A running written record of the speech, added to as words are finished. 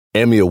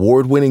Emmy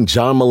award-winning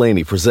John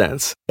Mulaney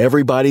presents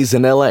Everybody's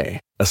in L.A.,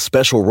 a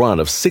special run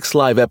of 6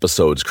 live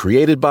episodes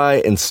created by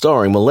and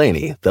starring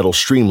Mulaney that'll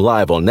stream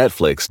live on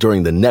Netflix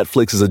during the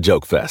Netflix is a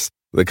Joke Fest.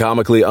 The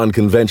comically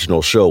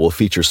unconventional show will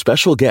feature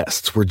special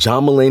guests where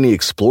John Mulaney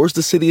explores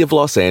the city of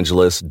Los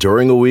Angeles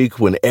during a week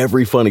when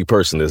every funny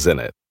person is in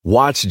it.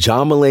 Watch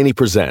John Mulaney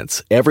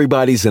Presents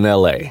Everybody's in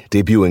L.A.,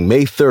 debuting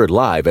May 3rd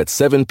live at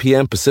 7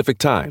 p.m. Pacific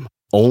Time,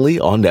 only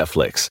on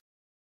Netflix.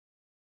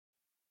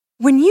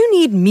 When you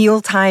need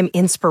mealtime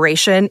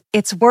inspiration,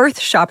 it's worth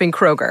shopping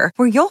Kroger,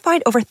 where you'll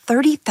find over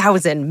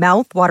 30,000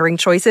 mouth-watering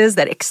choices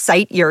that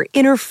excite your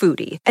inner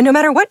foodie. And no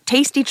matter what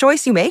tasty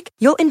choice you make,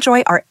 you'll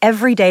enjoy our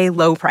everyday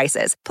low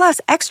prices, plus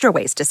extra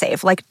ways to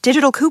save, like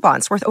digital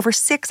coupons worth over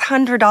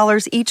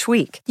 $600 each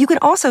week. You can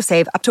also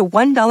save up to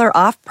 $1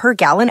 off per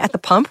gallon at the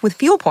pump with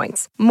fuel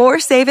points. More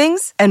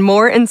savings and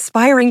more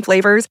inspiring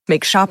flavors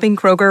make shopping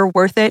Kroger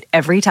worth it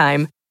every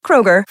time.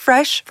 Kroger,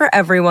 fresh for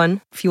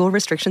everyone. Fuel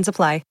restrictions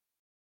apply.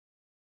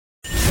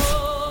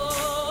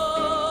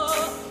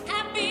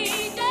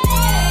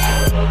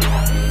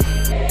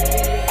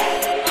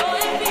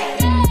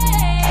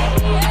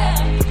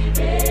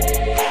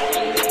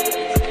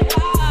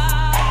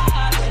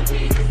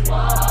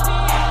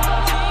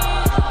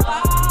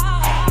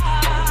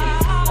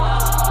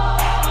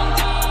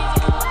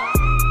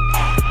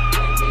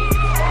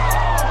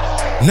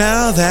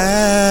 Now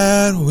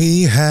that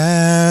we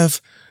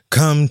have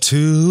come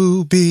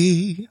to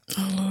be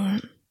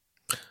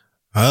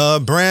a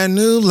brand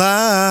new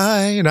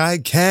light I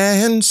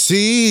can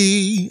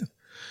see.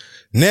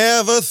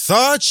 Never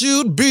thought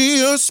you'd be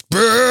a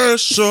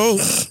special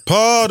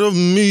part of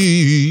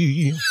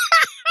me.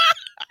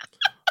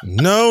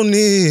 No,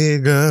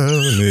 nigga.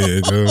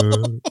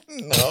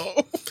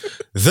 No.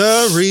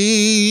 The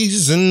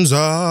reasons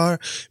are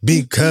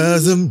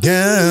because of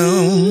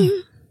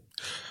you.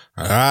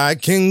 I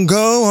can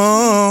go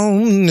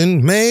on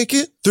and make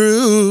it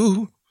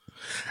through.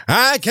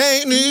 I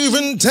can't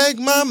even take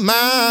my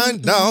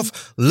mind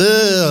off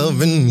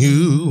loving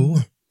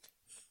you.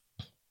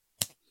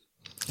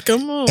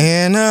 Come on.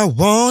 And I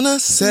wanna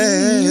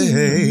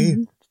say,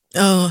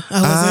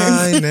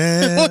 I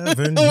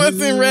never knew.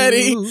 Wasn't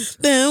ready.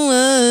 There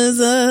was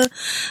a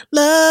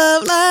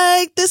love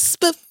like this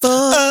before.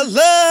 A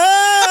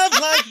love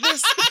like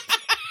this.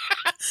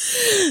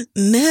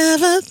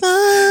 Never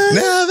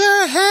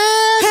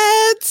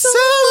had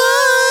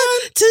someone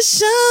to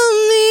show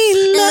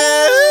me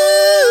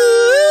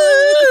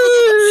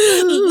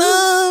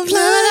love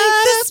like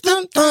this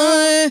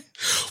before.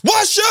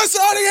 What's your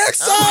zodiac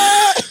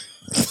sign?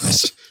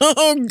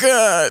 Oh,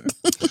 God.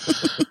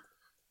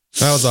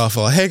 That was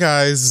awful. Hey,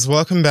 guys.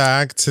 Welcome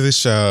back to the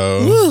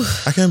show. Woo.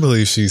 I can't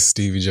believe she's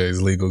Stevie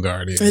J's legal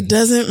guardian. It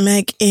doesn't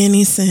make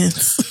any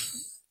sense.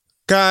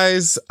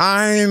 Guys,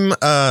 I'm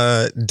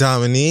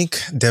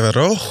Dominique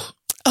Devereaux.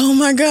 Oh,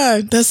 my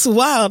God. That's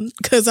wild,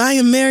 because I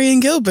am Marion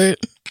Gilbert.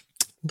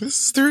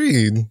 This is the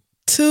read.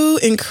 2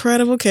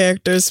 incredible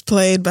characters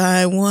played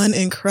by one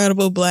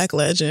incredible Black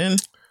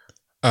legend.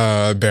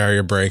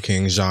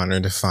 Barrier-breaking,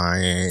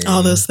 genre-defying.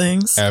 All those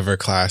things. Ever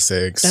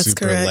classic, That's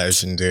super correct.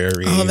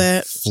 legendary. All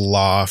that.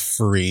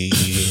 Flaw-free,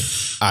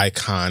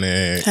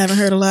 iconic. Haven't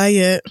heard a lie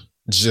yet.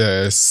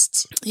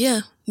 Just.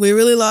 Yeah. We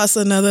really lost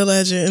another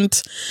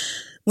legend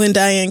when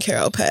Diahann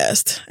Carroll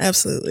passed.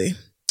 Absolutely.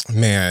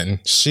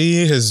 Man,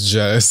 she has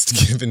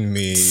just given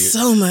me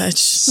so much.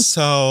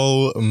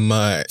 So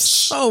much.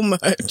 So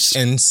much.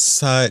 In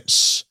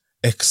such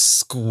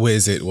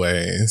exquisite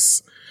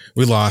ways.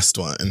 We lost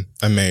one,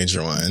 a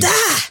major one.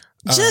 Die!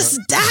 Just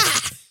die!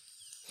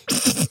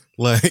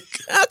 Like.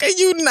 How can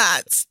you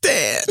not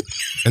stand?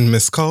 And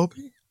Miss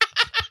Colby?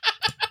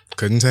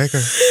 Couldn't take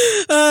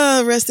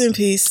her. Rest in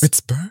peace.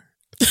 It's burnt.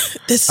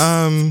 It's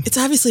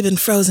obviously been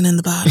frozen in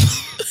the bottle.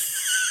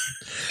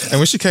 And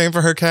when she came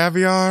for her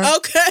caviar.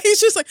 Okay.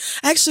 She's like,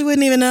 I actually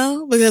wouldn't even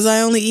know because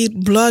I only eat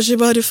blanche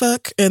body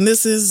fuck. And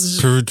this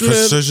is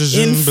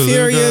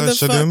inferior the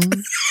fuck.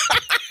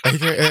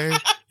 AKA,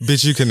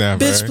 bitch, you can never.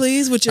 Bitch,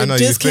 please, with your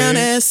discount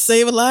ass,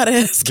 save a lot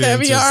ass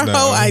caviar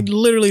hoe. I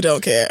literally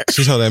don't care.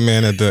 She told that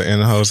man in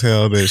the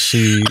hotel that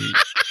she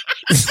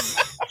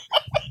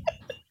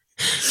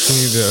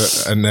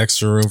needed an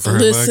extra room for her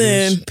luggage.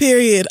 Listen,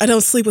 period. I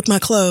don't sleep with my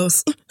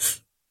clothes.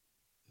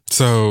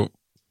 So.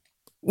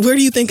 Where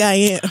do you think I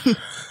am?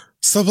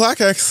 So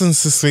Black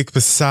excellence this week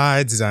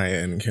besides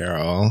Diahann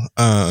Carroll,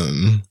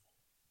 and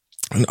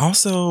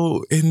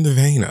also in the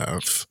vein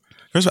of,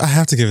 first of all, I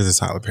have to give it to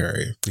Tyler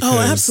Perry. Oh,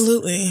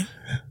 absolutely.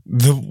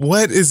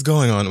 What is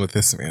going on with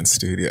this man's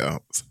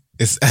studio?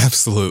 It's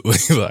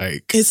absolutely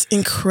like... It's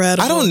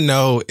incredible. I don't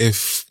know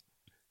if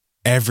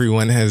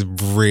everyone has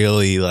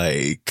really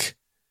like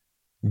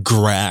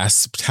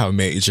grasped how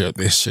major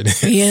this shit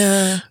is.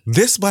 Yeah.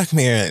 This Black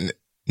man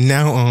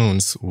now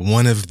owns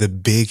one of the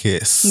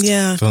biggest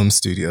film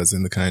studios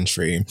in the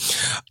country.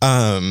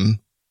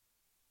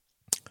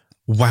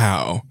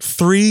 Wow.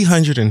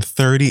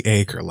 330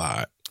 acre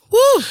lot.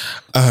 Woo.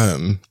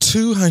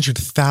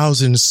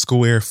 200,000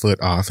 square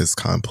foot office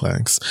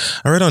complex.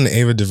 I read on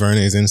Ava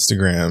DuVernay's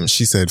Instagram,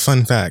 she said,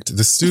 fun fact,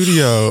 the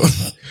studio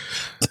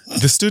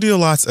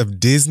lots of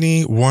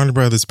Disney, Warner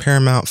Brothers,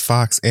 Paramount,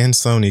 Fox, and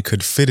Sony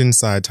could fit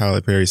inside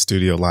Tyler Perry's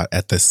studio lot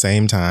at the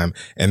same time,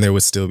 and there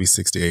would still be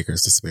 60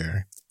 acres to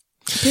spare.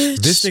 Bitch.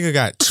 This nigga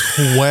got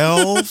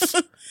 12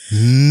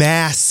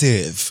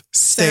 massive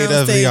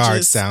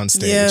state-of-the-art sound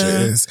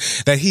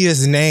stages that he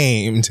has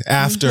named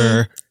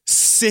after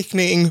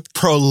sickening,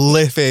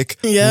 prolific,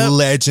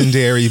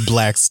 legendary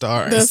Black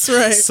stars. That's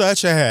right.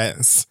 Such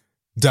as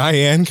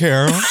Diane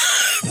Carroll.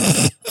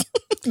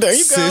 There you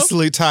go.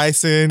 Cicely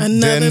Tyson,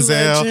 Another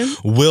Denzel, legend.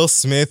 Will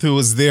Smith, who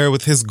was there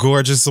with his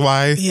gorgeous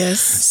wife. Yes.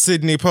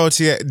 Sidney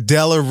Poitier,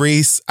 Della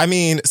Reese. I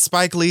mean,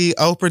 Spike Lee,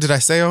 Oprah. Did I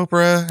say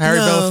Oprah? Harry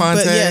Belafonte.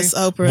 But yes,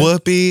 Oprah.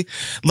 Whoopi.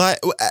 Like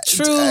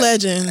true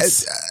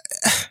legends.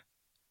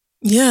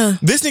 Yeah.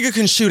 This nigga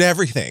can shoot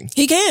everything.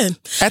 He can.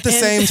 At the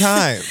same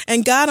time.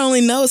 And God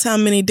only knows how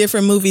many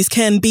different movies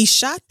can be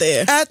shot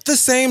there. At the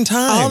same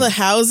time. All the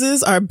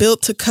houses are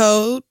built to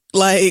code.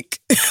 Like,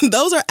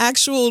 those are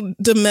actual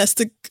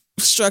domestic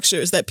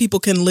structures that people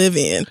can live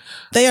in.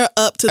 They are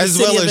up to the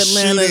city of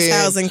Atlanta's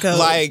housing code.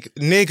 Like,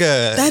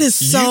 nigga, that is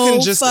so you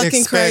can just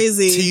fucking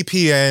crazy.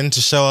 TPN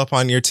to show up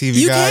on your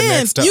TV guide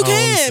next to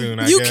soon,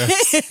 I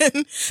guess. You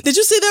can. Did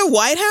you see their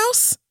White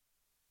House?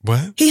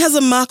 What? He has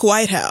a mock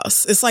White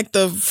House. It's like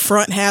the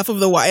front half of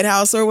the White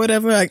House or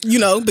whatever, like, you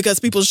know, because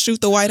people shoot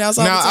the White House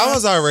all the time. Now, I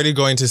was already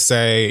going to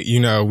say, you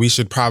know, we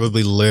should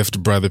probably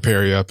lift Brother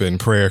Perry up in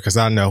prayer because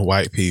I know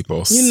white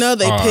people. You know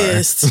they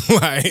pissed.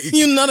 Like,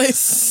 you know they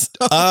so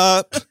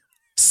upset.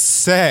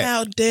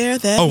 How dare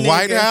that A nigga.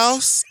 White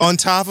House on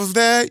top of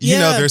that? You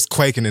know there's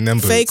quaking in them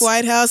boots. Fake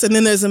White House, and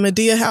then there's a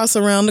Medea house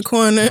around the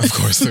corner. Of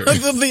course there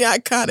is. The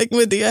iconic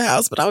Medea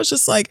house. But I was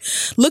just like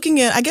looking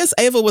at, I guess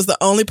Ava was the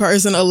only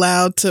person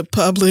allowed to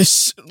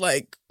publish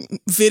like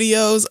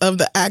videos of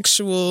the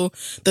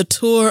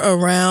tour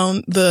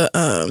around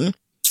the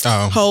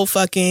whole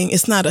fucking,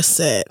 it's not a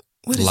set.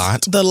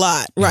 Lot. The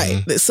lot, right.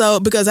 Mm-hmm. So,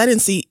 because I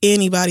didn't see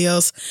anybody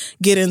else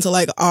get into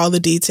like all the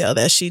detail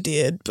that she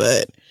did,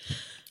 but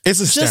it's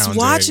astounding. Just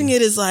watching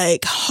it is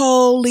like,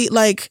 holy,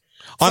 like,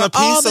 on a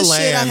piece of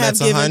land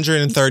that's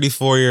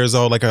 134 years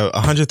old, like a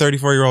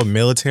 134-year-old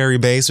military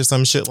base or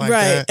some shit like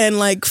that. Right, and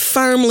like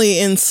firmly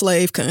in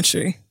slave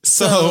country.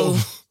 So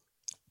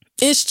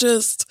it's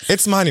just...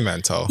 It's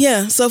monumental.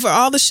 Yeah, so for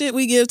all the shit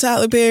we give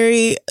Tyler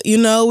Perry, you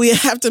know, we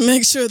have to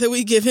make sure that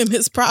we give him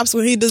his props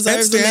when he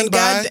deserves them. And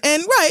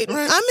right,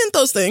 I meant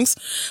those things.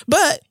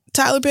 But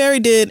Tyler Perry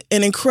did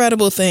an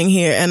incredible thing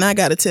here, and I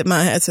got to tip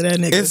my hat to that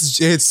nigga.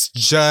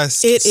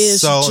 It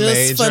is so just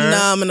major.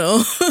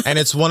 Phenomenal. And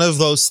it's one of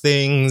those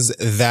things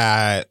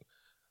that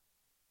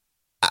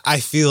I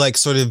feel like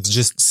sort of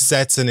just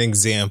sets an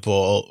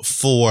example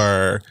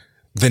for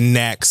the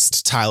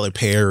next Tyler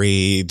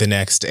Perry, the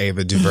next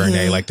Ava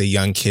DuVernay, like the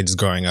young kids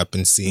growing up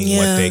and seeing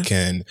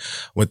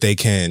what they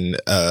can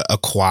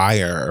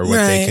acquire or what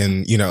they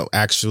can, you know,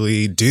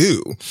 actually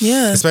do.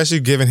 Yeah.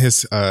 Especially given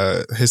his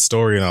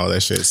story and all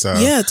that shit. So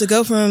yeah, to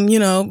go from, you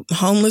know,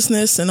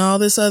 homelessness and all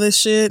this other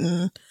shit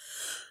and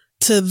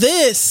to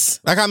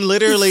this. Like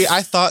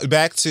I thought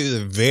back to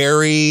the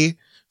very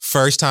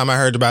first time I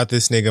heard about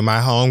this nigga, my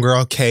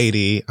homegirl,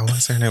 Katie. I want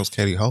to say her name was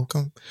Katie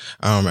Holcomb.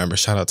 I don't remember.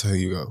 Shout out to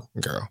you,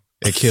 girl.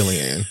 And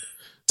Killian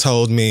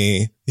told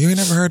me, you ain't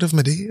never heard of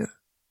Medea?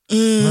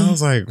 And I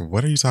was like,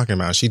 what are you talking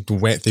about? She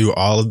went through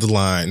all of the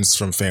lines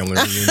from Family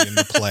Reunion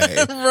to Play.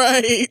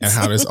 Right. And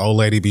how this old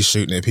lady be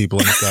shooting at people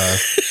and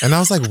stuff. And I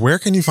was like, where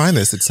can you find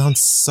this? It sounds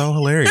so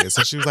hilarious.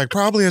 And she was like,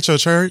 probably at your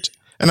church.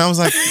 And I was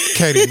like,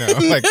 Katie, no.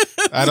 Like,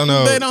 I don't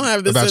know. They don't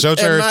have this about your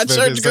church. My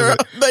church, girl.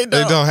 They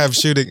don't have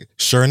shooting.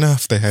 Sure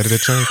enough, they had it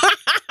at church.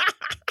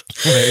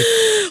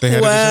 They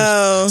had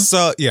wow.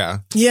 So yeah.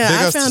 Yeah,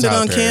 I found it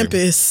on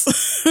campus.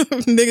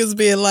 Niggas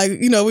being like,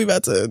 you know, we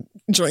about to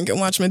drink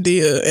and watch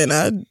Medea, and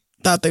I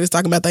thought they was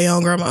talking about their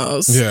own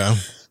grandmas. Yeah.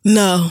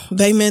 No,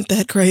 they meant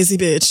that crazy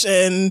bitch.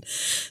 And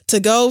to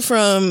go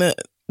from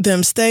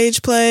them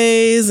stage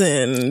plays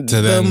and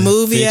the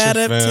movie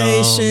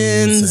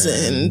adaptations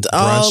and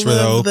all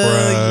of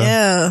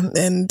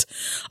and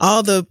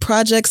all the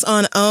projects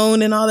on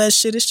OWN and all that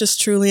shit, it's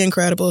just truly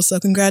incredible. So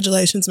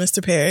congratulations,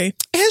 Mr. Perry.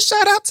 And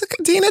shout out to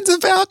Kadena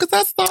DeVal, because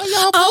I saw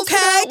y'all.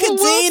 Okay,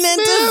 Kadena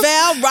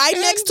DeVal right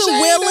next to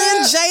Will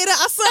and Jada.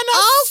 I said,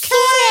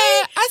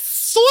 I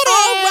saw that.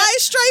 All right,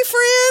 straight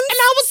friends. And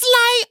I was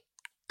like,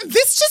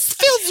 this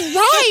just feels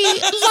right.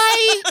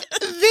 Like,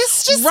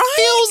 this just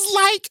feels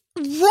like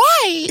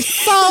right.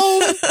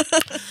 So,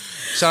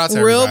 shout out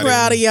to real everybody.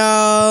 Proud of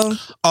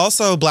y'all.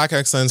 Also, Black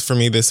Excellence for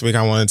me this week,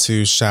 I wanted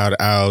to shout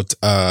out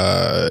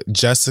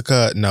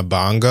Jessica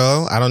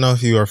Nabongo. I don't know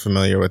if you are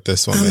familiar with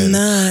this woman. I'm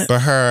not. But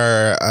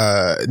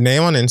her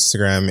name on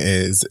Instagram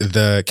is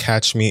the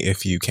Catch Me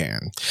If You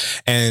Can.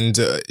 And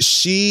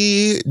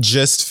she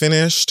just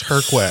finished her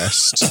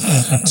quest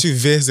to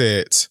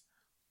visit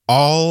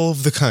all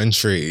of the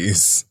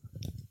countries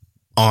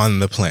on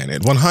the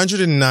planet.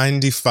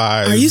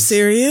 195. Are you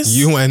serious?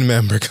 UN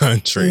member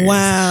countries.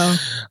 Wow.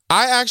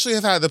 I actually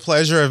have had the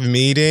pleasure of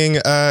meeting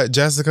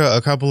Jessica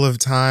a couple of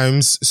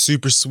times.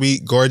 Super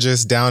sweet,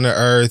 gorgeous, down to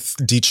earth,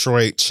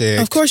 Detroit chick.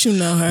 Of course you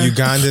know her.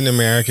 Ugandan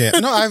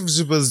American. No, I've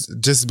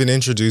just been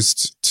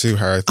introduced to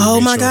her.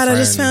 Oh my God, friends.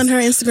 I just found her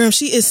Instagram.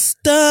 She is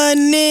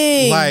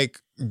stunning. Like,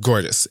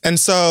 gorgeous. And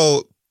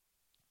so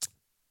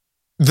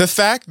the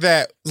fact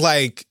that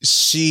like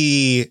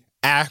she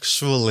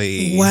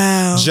actually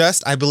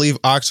just, I believe,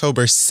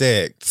 October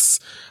 6th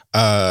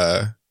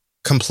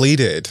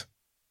completed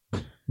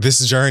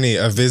this journey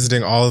of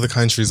visiting all of the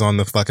countries on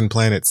the fucking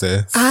planet,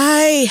 sis.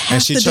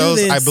 And she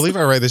chose, I believe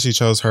I read that she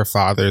chose her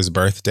father's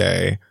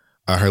birthday,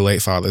 her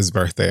late father's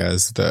birthday,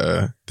 as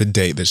the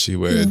date that she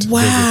would visit the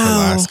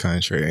last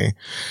country.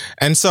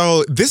 And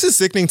so this is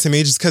sickening to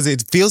me just because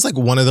it feels like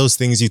one of those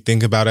things you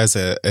think about as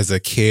a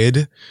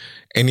kid.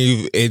 And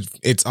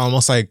it's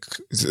almost like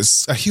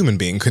a human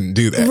being couldn't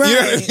do that. Right, you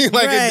know what I mean?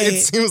 Like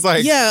it seems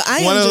like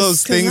one of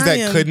those things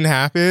that couldn't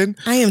happen.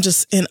 I am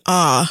just in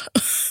awe.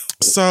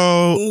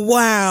 So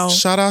wow.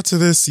 Shout out to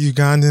this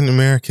Ugandan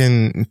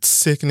American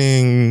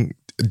sickening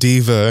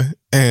diva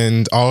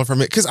and all of her,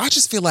 because I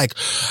just feel like,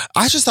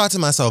 I just thought to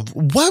myself,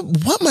 what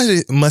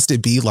must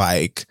it be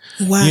like,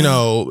 you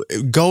know,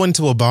 going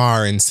to a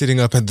bar and sitting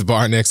up at the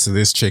bar next to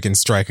this chick and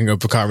striking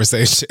up a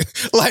conversation.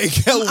 Like,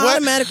 I'm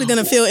automatically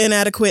gonna feel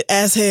inadequate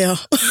as hell.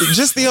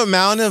 Just the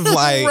amount of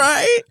like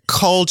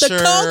culture,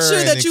 the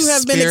culture that you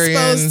have been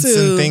exposed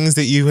to, and things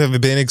that you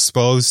have been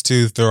exposed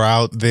to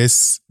throughout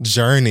this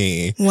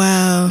journey.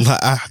 Wow,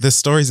 the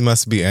stories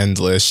must be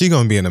endless. She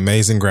gonna be an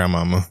amazing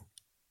grandmama.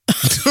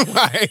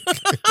 Like,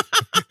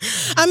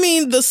 I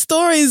mean, the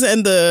stories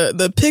and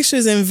the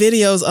pictures and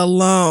videos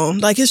alone,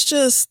 like, it's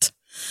just,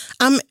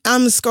 I'm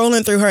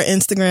scrolling through her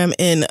Instagram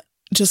in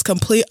just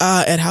complete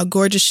awe at how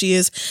gorgeous she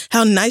is,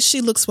 how nice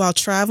she looks while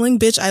traveling.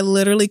 Bitch, I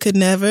literally could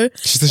never.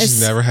 She said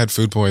she's never had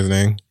food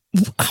poisoning.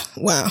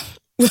 Wow.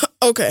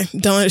 Okay,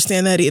 don't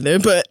understand that either,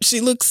 but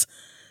she looks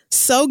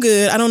so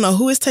good. I don't know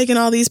who is taking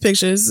all these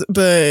pictures,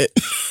 but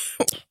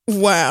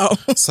wow.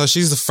 So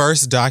she's the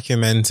first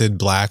documented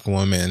Black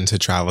woman to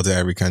travel to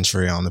every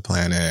country on the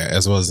planet,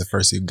 as well as the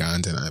first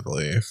Ugandan, I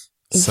believe.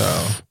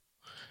 So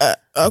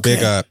okay.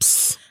 Big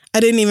ups. I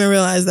didn't even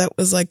realize that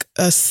was like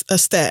a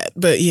stat,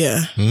 but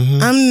yeah.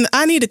 Mm-hmm.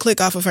 I need to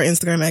click off of her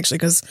Instagram actually,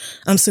 because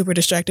I'm super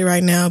distracted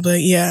right now, but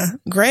yeah,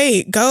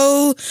 great.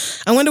 Go.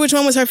 I wonder which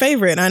one was her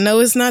favorite. I know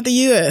it's not the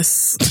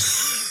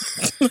US.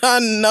 I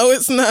know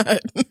it's not.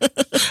 I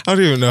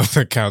don't even know if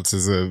that counts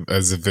as a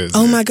visit.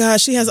 Oh my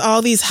gosh, she has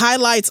all these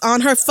highlights on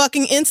her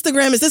fucking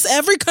Instagram. Is this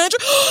every country?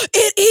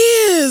 It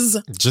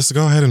is. Just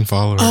go ahead and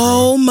follow her.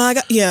 Oh my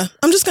God. Yeah,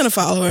 I'm just going to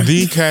follow her.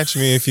 The Catch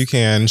Me If You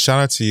Can. Shout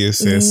out to you,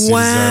 sis. You deserve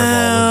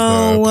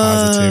all of the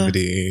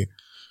positivity.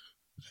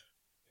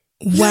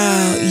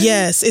 Wow.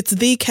 Yes, it's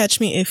The Catch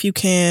Me If You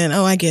Can.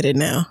 Oh, I get it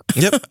now.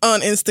 Yep. On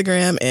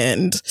Instagram.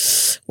 And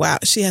wow,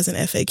 she has an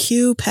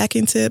FAQ,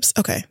 packing tips.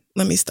 Okay,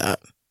 let me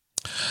stop.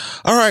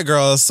 All right,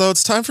 girls. So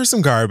it's time for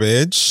some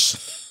garbage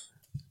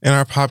in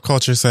our pop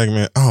culture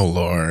segment. Oh,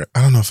 Lord.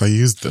 I don't know if I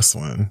used this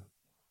one.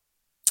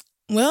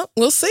 Well,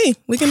 we'll see.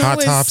 We can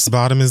Hot Tops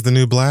Bottom is the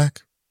New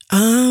Black?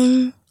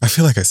 I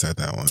feel like I said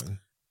that one.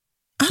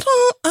 I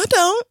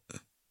don't.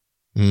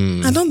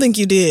 I don't think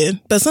you did.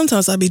 But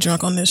sometimes I be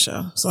drunk on this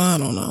show, so I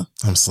don't know.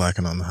 I'm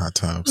slacking on the hot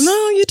tops.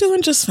 No, you're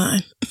doing just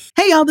fine.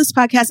 Hey, y'all, this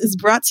podcast is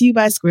brought to you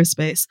by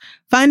Squarespace.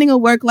 Finding a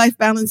work-life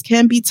balance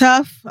can be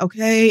tough,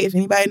 okay? If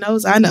anybody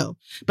knows, I know.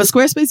 But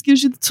Squarespace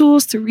gives you the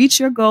tools to reach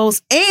your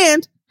goals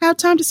and have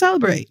time to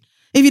celebrate.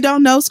 If you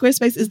don't know,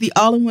 Squarespace is the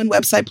all-in-one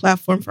website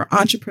platform for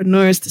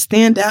entrepreneurs to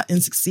stand out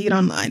and succeed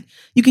online.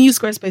 You can use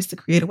Squarespace to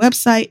create a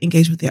website,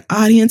 engage with your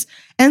audience,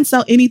 and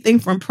sell anything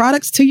from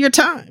products to your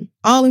time,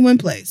 all in one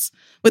place.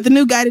 With the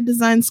new guided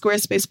design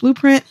Squarespace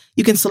Blueprint,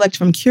 you can select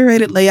from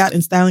curated layout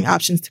and styling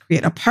options to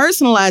create a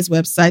personalized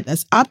website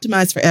that's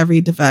optimized for every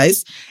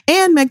device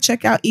and make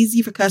checkout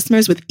easy for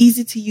customers with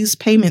easy-to-use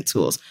payment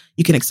tools.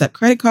 You can accept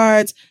credit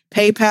cards,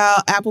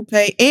 PayPal, Apple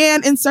Pay,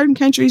 and in certain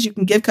countries, you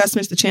can give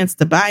customers the chance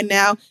to buy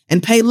now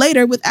and pay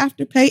later with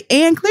Afterpay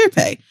and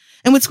ClearPay.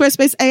 And with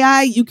Squarespace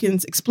AI, you can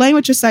explain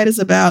what your site is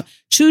about,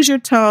 choose your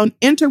tone,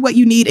 enter what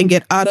you need, and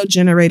get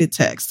auto-generated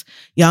text.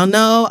 Y'all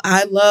know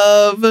I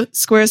love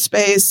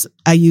Squarespace.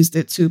 I used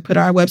it to put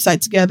our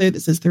website together.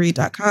 This is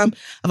theread.com.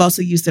 I've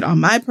also used it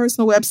on my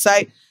personal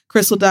website,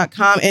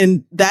 crystal.com.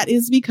 And that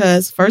is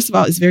because, first of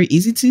all, it's very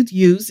easy to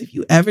use if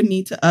you ever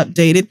need to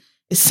update it.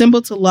 It's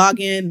simple to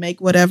log in,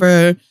 make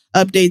whatever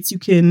updates you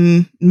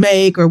can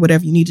make or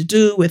whatever you need to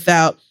do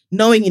without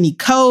knowing any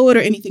code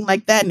or anything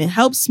like that. And it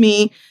helps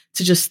me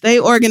to just stay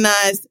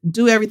organized,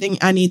 do everything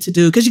I need to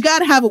do. Because you got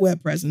to have a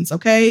web presence,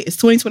 okay? It's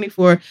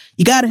 2024.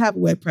 You got to have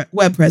a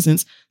web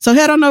presence. So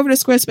head on over to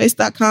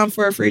squarespace.com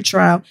for a free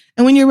trial.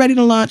 And when you're ready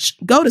to launch,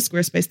 go to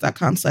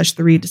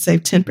squarespace.com/theread to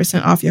save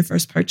 10% off your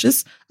first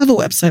purchase of a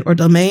website or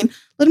domain.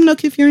 Let them know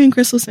Kid Fury and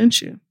Crystal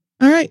sent you.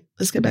 All right,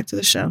 let's get back to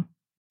the show.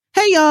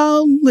 Hey,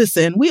 y'all,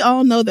 listen, we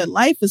all know that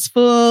life is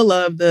full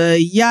of the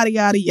yada,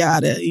 yada,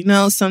 yada. You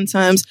know,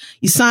 sometimes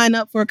you sign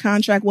up for a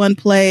contract one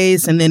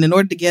place, and then in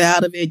order to get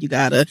out of it, you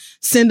got to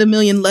send a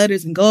million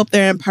letters and go up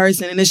there in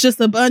person. And it's just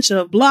a bunch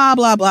of blah,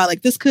 blah, blah.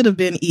 Like, this could have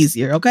been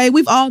easier, okay?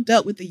 We've all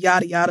dealt with the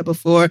yada, yada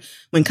before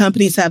when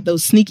companies have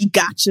those sneaky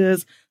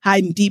gotchas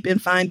hiding deep in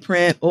fine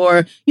print,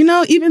 or, you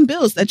know, even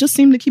bills that just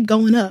seem to keep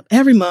going up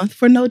every month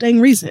for no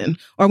dang reason.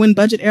 Or when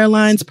budget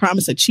airlines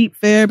promise a cheap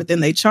fare, but then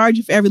they charge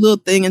you for every little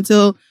thing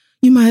until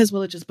you might as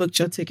well have just booked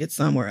your ticket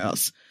somewhere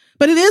else.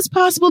 But it is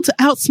possible to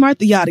outsmart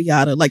the yada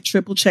yada, like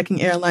triple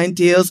checking airline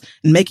deals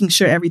and making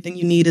sure everything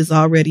you need is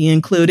already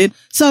included.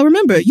 So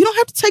remember, you don't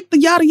have to take the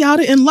yada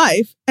yada in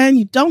life, and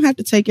you don't have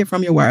to take it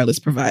from your wireless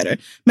provider.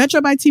 Metro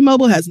by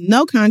T-Mobile has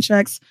no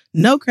contracts,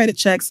 no credit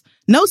checks,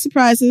 no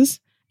surprises,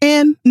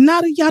 and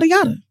not a yada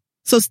yada.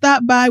 So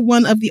stop by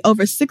one of the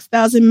over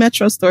 6,000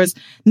 Metro stores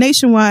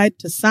nationwide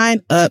to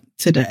sign up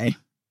today.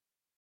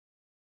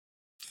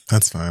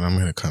 That's fine. I'm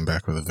going to come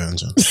back with a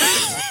vengeance.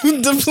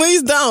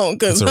 Please don't,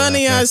 because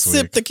Honey, I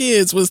Sipped the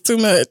Kids was too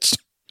much.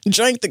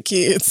 Drank the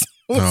Kids.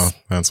 Oh,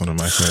 that's one of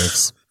my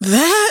faves.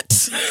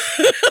 That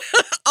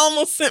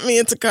almost sent me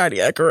into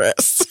cardiac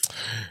arrest.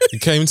 It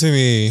came to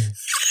me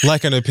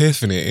like an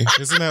epiphany.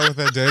 Isn't that what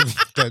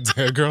that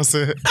dead girl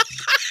said?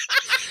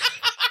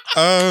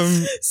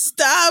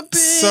 Stop it.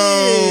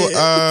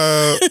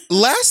 So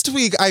last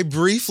week I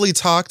briefly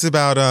talked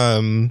about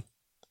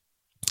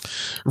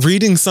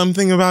reading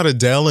something about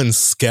Adele and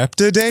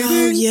Skepta dating.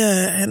 Oh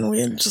yeah, and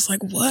we're just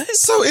like, what?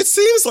 So it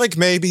seems like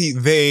maybe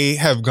they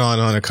have gone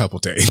on a couple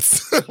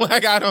dates.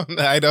 Like I don't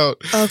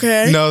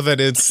know that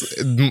it's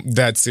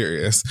that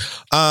serious.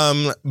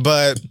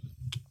 But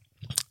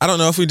I don't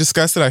know if we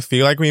discussed it. I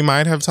feel like we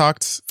might have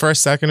talked for a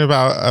second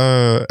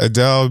about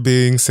Adele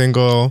being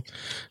single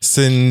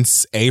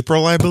since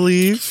April, I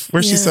believe,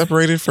 where she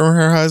separated from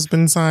her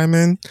husband,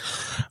 Simon.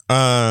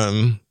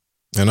 And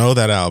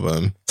that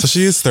album. So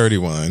she is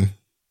 31.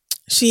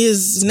 She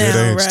is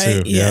now,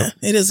 right? Too. Yeah, yep.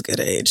 It is a good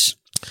age.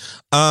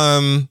 They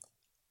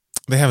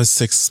have a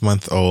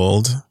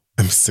 6-month-old.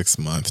 6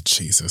 month,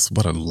 Jesus,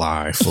 what a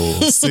lie, fool.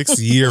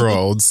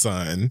 6-year-old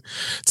son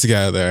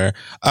together.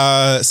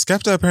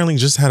 Skepta apparently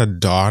just had a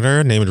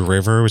daughter named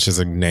River, which is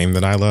a name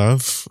that I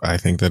love. I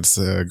think that's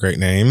a great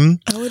name.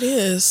 Oh, it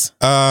is.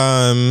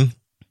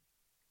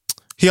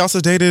 He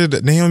also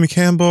dated Naomi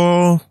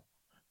Campbell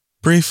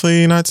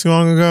briefly not too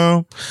long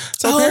ago.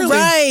 So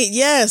right.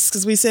 Yes,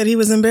 because we said he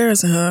was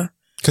embarrassing her.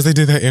 Because they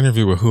did that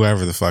interview with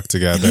whoever the fuck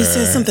together. And he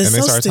said something and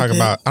they started talking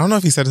about, I don't know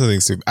if he said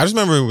something stupid. I just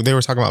remember they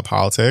were talking about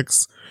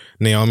politics,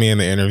 Naomi and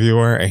the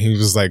interviewer, and he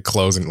was like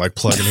plugging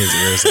his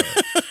ears up.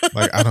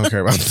 Like, I don't care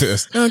about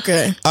this.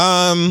 Okay.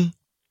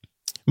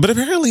 But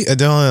apparently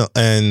Adele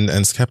and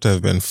Skepta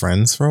have been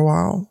friends for a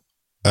while.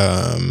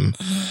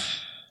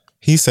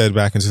 He said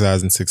back in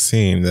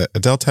 2016 that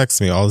Adele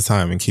texts me all the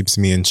time and keeps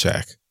me in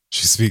check.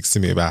 She speaks to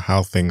me about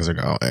how things are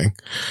going.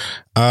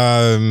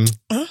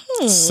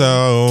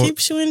 So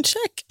keeps you in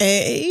check,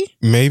 eh?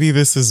 Maybe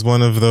this is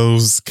one of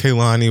those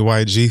Kehlani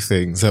YG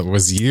things that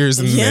was years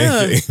in the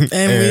making.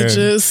 And we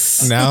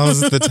just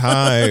now's the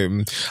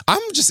time.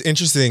 I'm just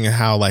interested in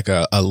how like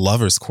a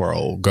lover's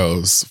quarrel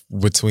goes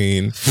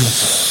between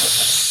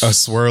a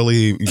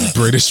swirly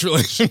British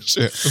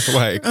relationship.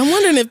 Like, I'm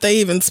wondering if they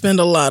even spend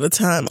a lot of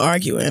time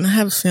arguing. I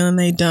have a feeling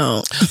they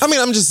don't. I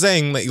mean, I'm just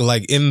saying,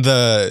 like in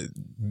the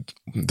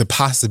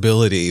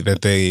possibility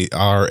that they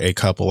are a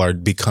couple or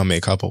become a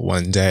couple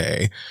one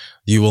day,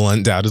 you will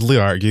undoubtedly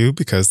argue,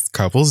 because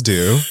couples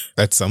do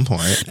at some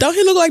point. Don't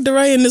he look like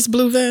DeRay in this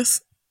blue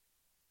vest?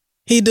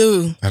 He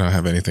do. I don't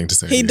have anything to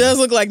say. He does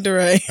look like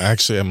DeRay.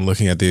 Actually, I'm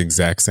looking at the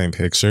exact same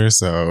picture,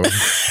 so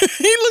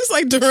he looks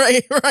like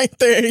DeRay right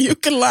there. You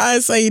can lie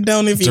and say you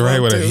don't if you want to. DeRay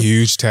with a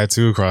huge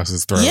tattoo across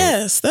his throat.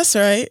 Yes, that's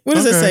right. What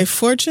does it say?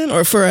 Fortune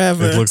or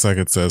forever? It looks like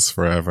it says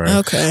forever.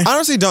 Okay. I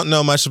honestly don't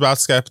know much about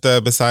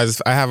Skepta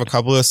besides I have a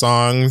couple of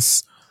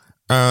songs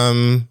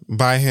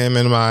by him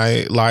in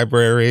my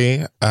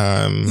library.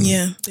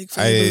 Big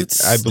fan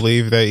boots. I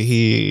believe that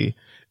he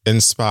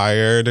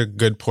inspired a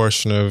good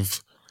portion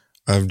of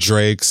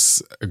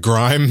Drake's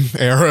grime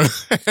era.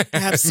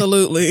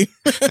 Absolutely.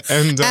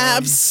 And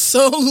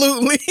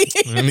absolutely.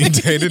 And he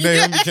dated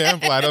Naomi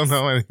Campbell. I don't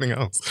know anything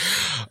else.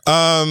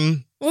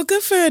 Well,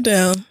 good for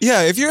Adele.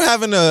 Yeah, if you're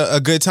having a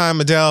good time,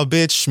 Adele,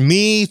 bitch,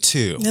 me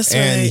too. That's right.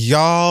 And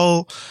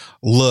y'all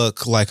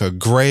look like a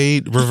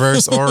great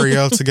reverse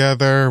Oreo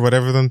together,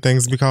 whatever them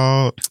things be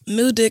called.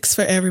 New dicks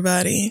for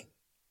everybody.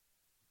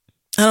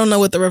 I don't know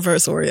what the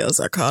reverse Oreos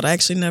are called. I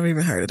actually never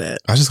even heard of that.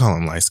 I just call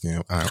them light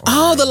skin.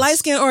 Oh, the light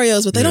skin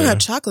Oreos, but they don't have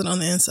chocolate on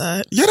the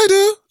inside. Yeah, they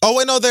do. Oh,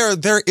 wait, no,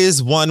 there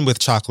is one with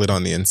chocolate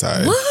on the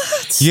inside.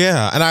 What?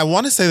 Yeah, and I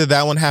want to say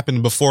that one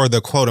happened before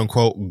the quote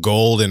unquote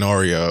golden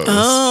Oreos.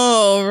 Oh,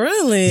 Oh,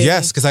 really?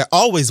 Yes, because I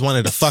always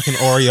wanted a fucking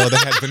Oreo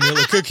that had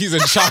vanilla cookies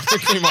and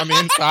chocolate cream on the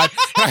inside.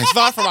 And I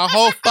thought for my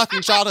whole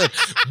fucking childhood,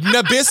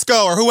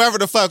 Nabisco or whoever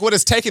the fuck, what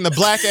is taking the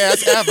black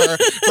ass ever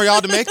for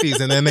y'all to make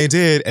these? And then they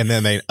did. And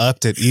then they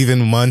upped it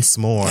even months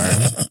more.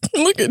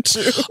 Look at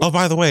you. Oh,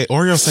 by the way,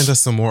 Oreo sent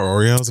us some more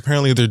Oreos.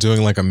 Apparently they're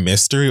doing like a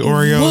mystery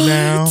Oreo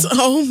now.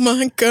 Oh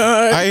my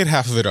God. I ate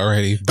half of it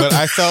already, but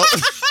I felt...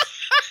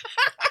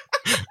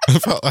 I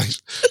felt like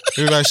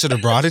maybe I should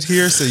have brought it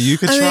here so you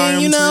could try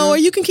them. You know, or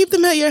you can keep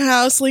them at your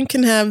house. Link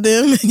can have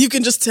them. You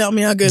can just tell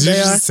me how good they are. Did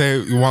you just say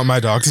you want my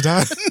dog to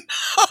die?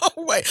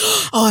 No, wait.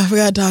 Oh, I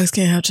forgot dogs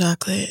can't have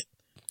chocolate.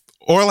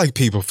 Or like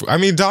people food. I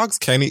mean, dogs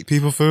can eat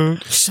people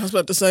food. I was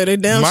about to say they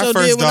damn sure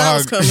did when I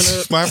was coming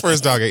up. My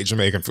first dog ate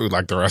Jamaican food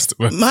like the rest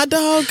of us. My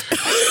dog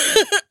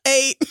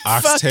ate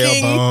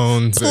oxtail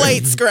bones,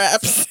 plate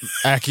scraps,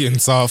 ackee and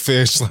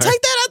saltfish. Like,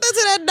 take that out there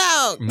to that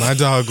dog. My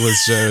dog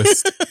was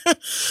just.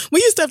 We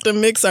used to have to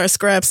mix our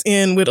scraps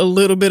in with a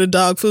little bit of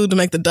dog food to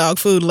make the dog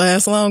food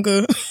last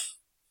longer.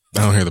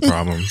 I don't hear the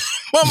problem.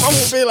 My mom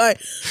would be like,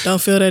 don't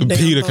feel that damn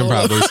Peter can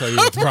probably tell you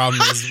what the problem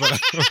is, but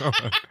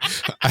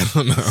I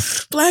don't know.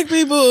 Black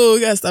people, we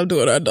gotta stop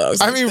doing our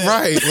dogs. I mean,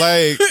 right.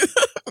 Like,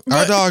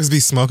 our dogs be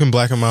smoking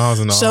Black and Miles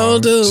and all.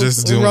 Sure do.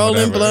 Just doing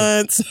rolling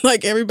blunts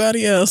like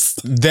everybody else.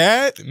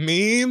 That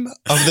meme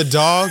of the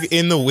dog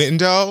in the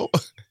window.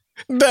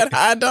 That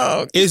hot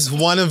dog is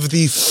one of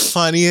the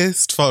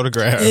funniest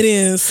photographs. It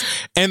is.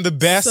 And the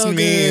best meme /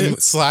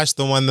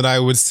 the one that I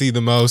would see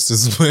the most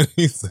is when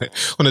he's like,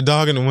 when a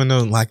dog in the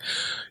window like,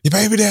 your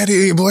baby daddy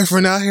and your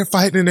boyfriend out here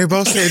fighting and they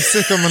both said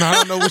sick them and I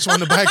don't know which one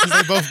to bite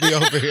because they both be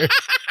over here.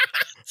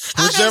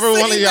 Whichever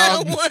one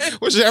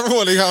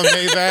of y'all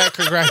made that,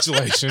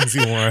 congratulations,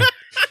 you won.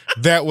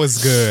 That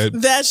was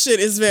good. That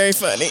shit is very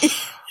funny.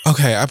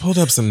 Okay, I pulled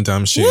up some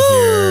dumb shit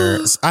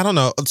here. I don't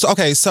know.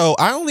 Okay, so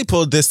I only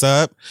pulled this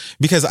up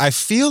because I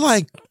feel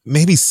like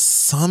maybe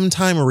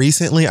sometime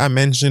recently I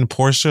mentioned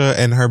Portia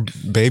and her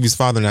baby's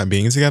father not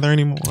being together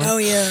anymore. Oh,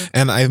 yeah.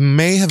 And I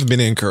may have been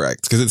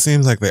incorrect because it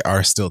seems like they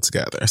are still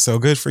together. So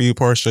good for you,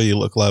 Portia. You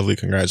look lovely.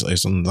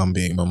 Congratulations on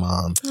being my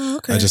mom. Oh,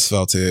 okay. I just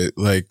felt it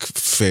like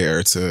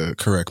fair to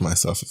correct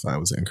myself if I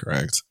was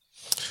incorrect.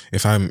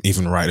 If I'm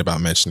even right about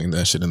mentioning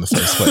that shit in the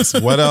first place.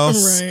 What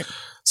else? Right.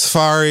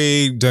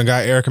 Safaree done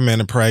got Erica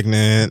Mena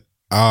pregnant.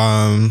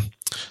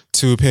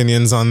 Two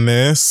opinions on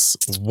this.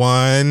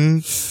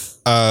 One,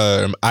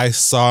 I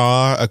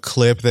saw a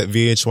clip that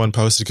VH1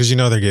 posted because you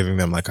know they're giving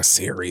them like a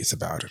series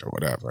about it or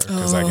whatever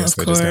because I guess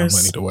they just have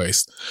money to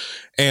waste.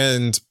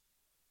 And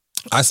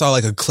I saw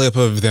like a clip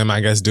of them,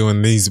 I guess,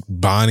 doing these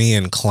Bonnie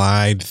and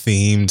Clyde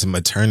themed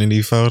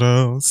maternity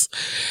photos.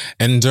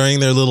 And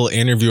during their little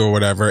interview or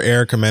whatever,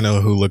 Erica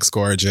Mena, who looks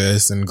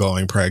gorgeous and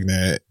going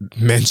pregnant,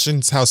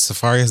 mentions how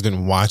Safaree has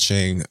been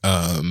watching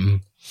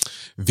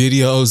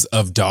videos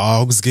of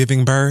dogs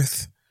giving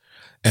birth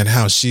and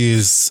how she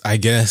is, I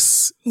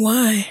guess,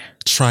 why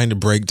trying to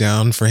break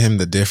down for him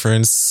the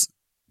difference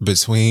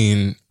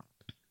between.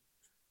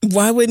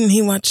 Why wouldn't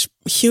he watch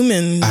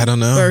human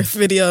birth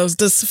videos?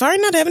 Does Safaree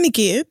not have any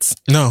kids?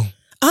 No.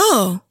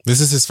 Oh. This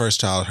is his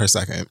first child, her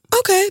second.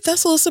 Okay,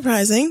 that's a little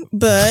surprising,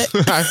 but...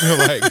 I feel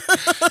like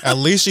at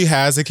least she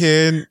has a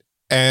kid,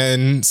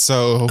 and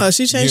so... Oh,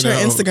 she changed her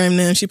Instagram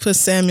name. She put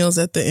Samuels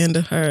at the end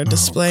of her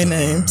display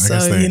name. So,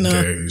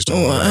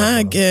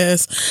 I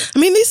guess. I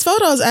mean, these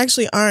photos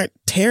actually aren't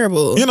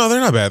terrible. You know,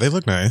 they're not bad. They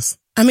look nice.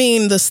 I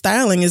mean, the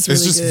styling is really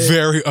good. It's just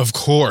very, of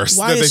course.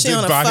 Why is she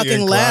on a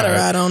fucking ladder?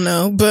 I don't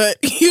know. But,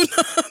 you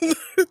know,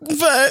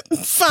 but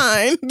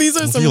fine. These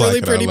are some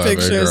really pretty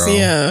pictures.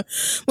 Yeah.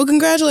 Well,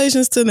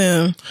 congratulations to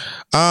them.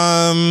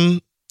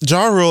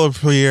 Ja Rule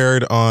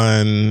appeared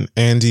on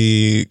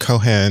Andy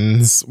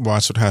Cohen's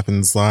Watch What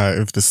Happens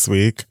Live this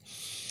week.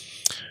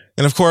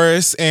 And of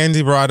course,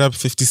 Andy brought up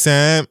 50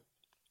 Cent.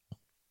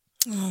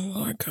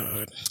 Oh, my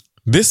God.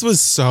 This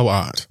was so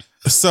odd.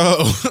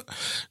 So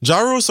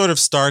Ja Rule sort of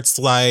starts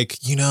like,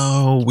 you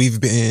know,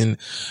 we've been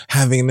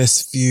having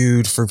this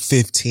feud for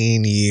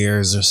 15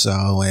 years or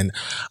so. And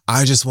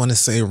I just want to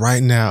say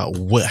right now,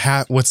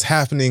 what's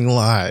happening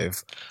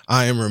live,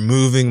 I am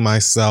removing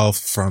myself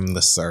from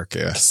the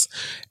circus.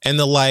 And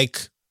the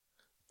like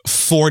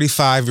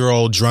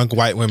 45-year-old drunk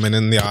white women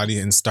in the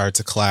audience start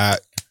to clap.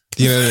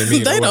 You know what I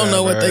mean? They don't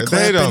know what they're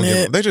clapping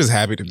at. They're just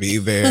happy to be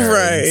there.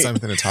 Right. And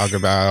something to talk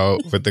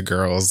about with the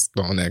girls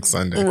on next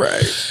Sunday.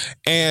 Right.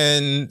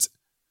 And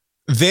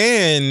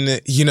then,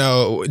 you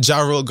know,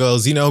 Ja Rule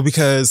goes, you know,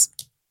 because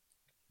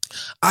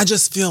I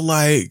just feel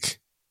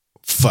like,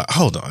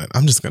 hold on.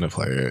 I'm just going to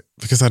play it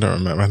because I don't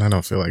remember and I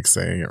don't feel like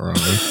saying it wrong.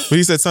 But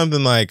he said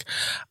something like,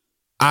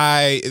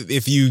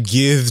 if you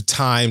give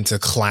time to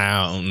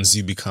clowns,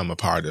 you become a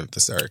part of the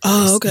circus.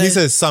 Oh, okay. He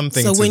says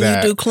something to that. So when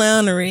you do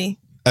clownery,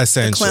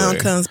 essentially, the clown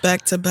comes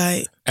back to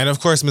bite. And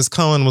of course, Ms.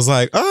 Cohen was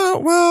like, oh,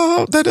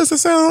 well, that doesn't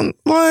sound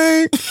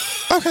like,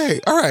 okay,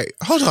 all right,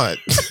 hold on.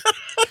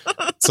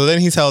 So then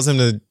he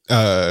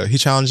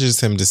challenges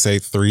him to say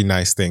 3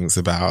 nice things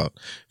about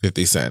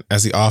 50 Cent,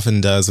 as he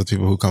often does with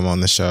people who come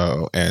on the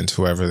show and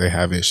whoever they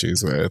have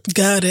issues with.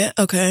 Got it.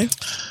 Okay.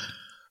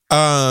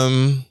 Ja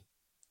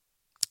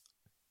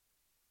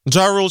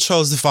Rule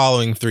chose the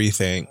following 3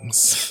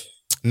 things.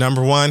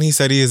 Number 1, he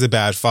said he is a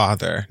bad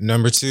father.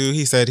 Number 2,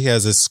 he said he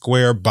has a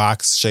square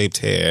box-shaped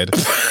head.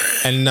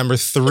 And number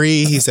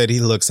 3, he said he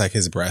looks like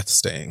his breath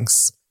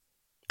stinks.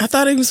 I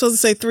thought he was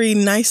supposed to say 3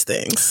 nice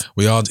things.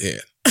 We all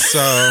did.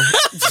 So...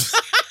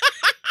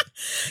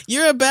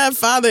 You're a bad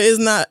father is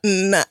not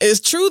it's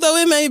true, though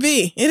it may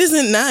be. It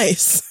isn't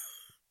nice.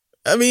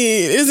 I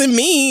mean, it isn't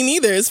mean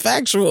either. It's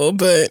factual,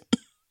 but...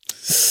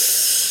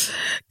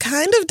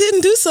 kind of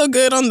didn't do so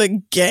good on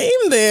the game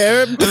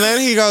there. And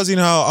then he goes,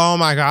 oh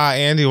my God,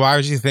 Andy, why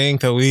would you think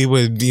that we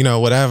would,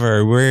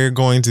 whatever, we're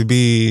going to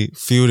be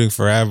feuding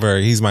forever.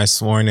 He's my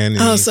sworn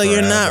enemy. Oh, so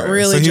forever. You're not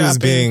really so he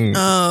dropping.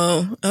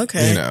 Was being,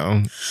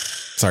 okay.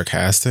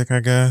 Sarcastic, I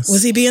guess.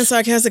 Was he being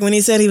sarcastic when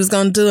he said he was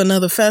going to do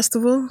another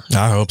festival?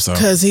 I hope so.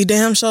 Because he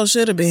damn sure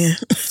should have been.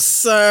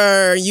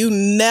 Sir, you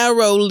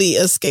narrowly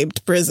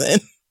escaped prison.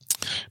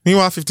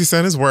 Meanwhile, 50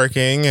 Cent is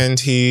working, and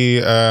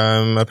he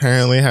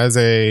apparently has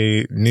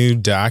a new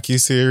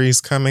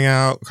docuseries coming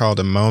out called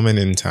A Moment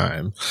in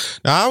Time.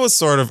 Now, I was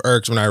sort of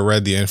irked when I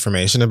read the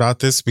information about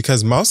this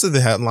because most of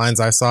the headlines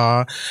I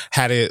saw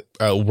had it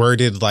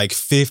worded like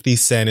 50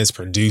 Cent is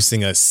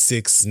producing a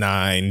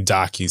 6ix9ine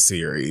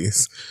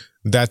docuseries.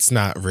 That's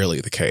not really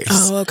the case.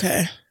 Oh,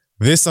 okay.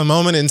 This A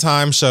Moment in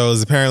Time show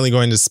is apparently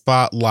going to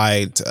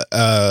spotlight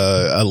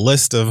a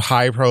list of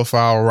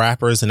high-profile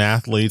rappers and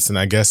athletes and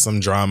I guess some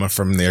drama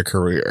from their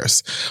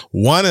careers.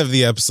 One of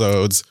the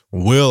episodes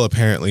will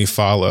apparently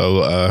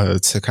follow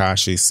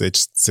Tekashi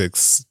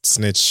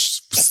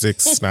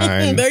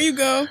 6ix9ine. There you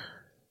go.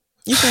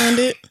 You found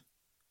it.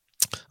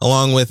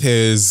 Along with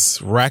his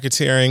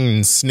racketeering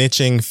and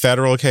snitching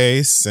federal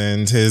case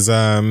and his...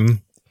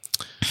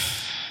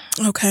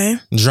 Okay.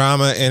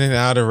 drama in and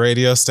out of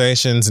radio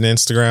stations and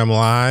Instagram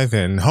Live,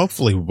 and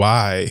hopefully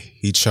why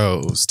he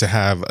chose to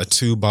have a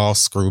 2-ball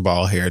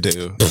screwball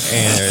hairdo.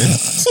 And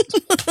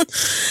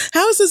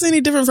how is this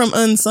any different from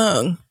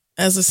Unsung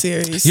as a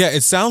series? Yeah,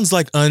 it sounds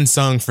like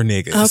Unsung for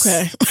niggas.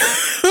 Okay.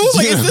 I was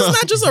like, is this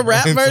not just a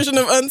rap version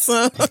of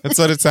Unsung? That's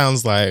what it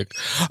sounds like.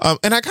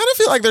 And I kind of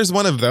feel like there's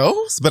one of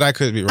those, but I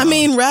could be wrong. I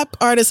mean, rap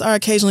artists are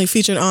occasionally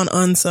featured on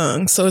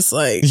Unsung, so it's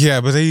like...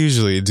 Yeah, but they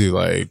usually do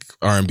like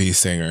R&B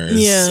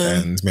singers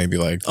and maybe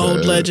like the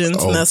old legends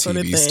old and that sort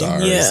of thing.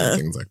 Stars and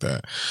things like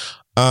that.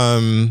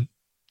 I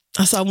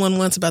saw one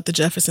once about the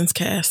Jeffersons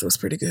cast. It was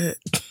pretty good.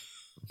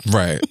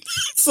 Right.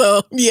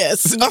 So,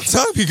 yes.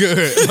 Unsung be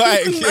good.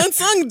 Like,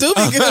 Unsung do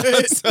be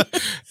good.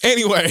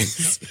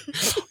 Anyways,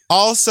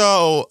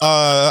 also,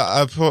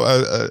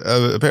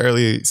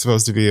 apparently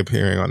supposed to be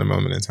appearing on A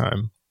Moment in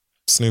Time.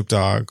 Snoop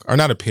Dogg, or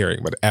not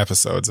appearing, but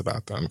episodes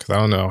about them, because I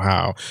don't know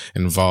how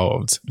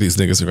involved these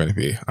niggas are going to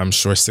be. I'm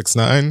sure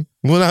 6ix9ine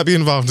will not be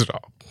involved at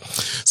all.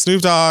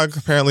 Snoop Dogg,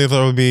 apparently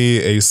there will be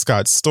a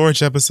Scott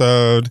Storch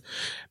episode.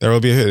 There will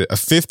be a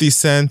 50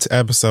 Cent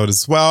episode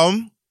as well.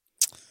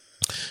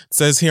 It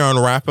says here on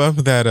Wrap Up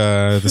that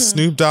the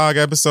Snoop Dogg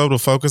episode will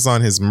focus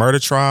on his murder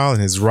trial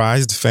and his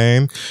rise to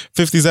fame.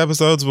 50's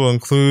episodes will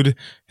include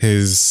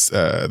his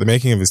the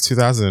making of his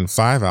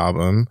 2005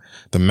 album,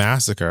 The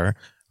Massacre,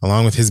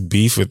 along with his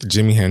beef with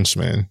Jimmy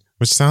Henchman,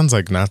 which sounds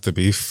like not the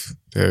beef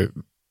that...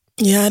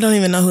 Yeah, I don't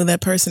even know who that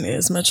person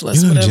is, much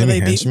less whatever Jimmy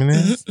they Henchman be.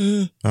 Is?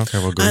 Mm-mm. Okay,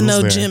 well, I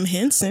know there. Jim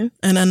Henson,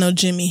 and I know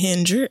Jimi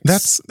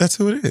Hendrix. That's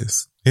who it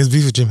is. His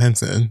beef with Jim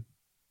Henson.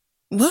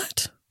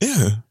 What?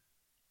 Yeah.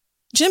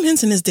 Jim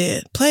Henson is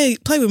dead. Play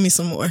with me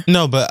some more.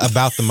 No, but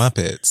about the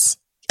Muppets.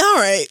 All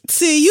right.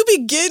 See, you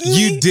be getting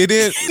me. You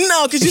didn't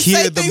no, because you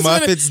hear say the things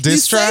Muppets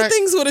diss track? You say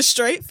things with a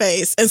straight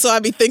face. And so I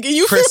be thinking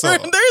you Crystal.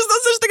 There's no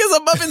such thing as a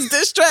Muppets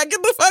diss track.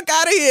 Get the fuck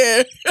out of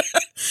here.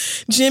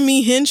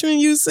 Jimmy Henchman,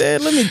 you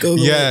said? Let me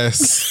Google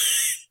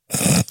Yes.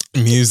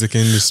 Music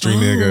industry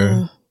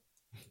nigga.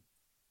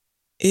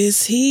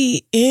 Is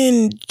he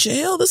in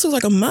jail? This was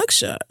like a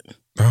mugshot.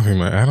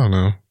 I don't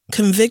know.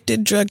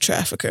 Convicted drug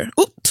trafficker.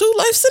 Ooh, 2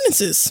 life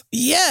sentences.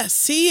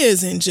 Yes, he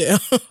is in jail.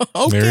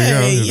 Okay,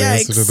 there you go.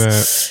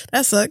 Yikes.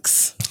 That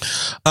sucks.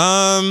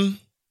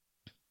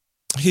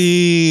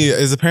 He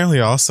is apparently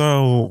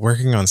also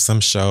working on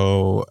some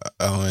show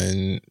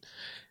on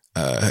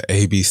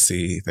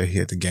ABC that he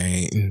had to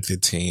gain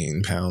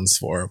 15 pounds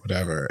for,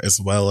 whatever, as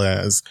well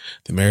as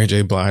the Mary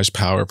J. Blige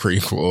Power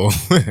prequel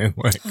and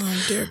like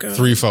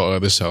 3-4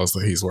 other shows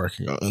that he's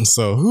working on.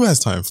 So who has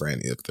time for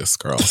any of this,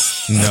 girl?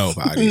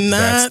 Nobody. Not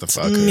That's the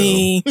fuck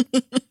me.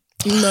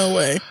 No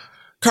way.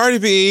 Cardi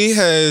B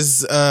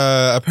has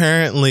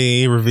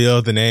apparently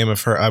revealed the name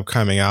of her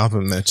upcoming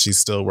album that she's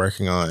still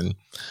working on.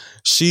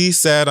 She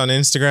said on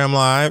Instagram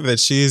Live that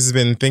she's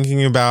been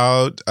thinking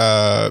about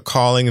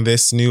calling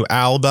this new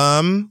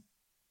album,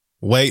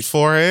 wait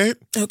for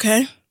it,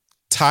 okay,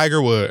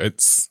 Tiger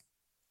Woods.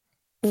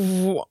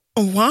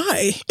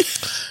 Why?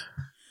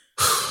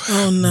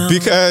 Oh no.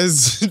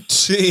 Because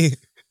she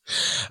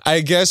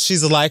I guess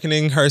she's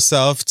likening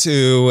herself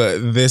to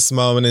this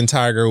moment in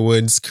Tiger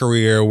Woods'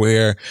 career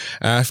where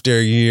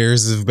after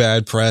years of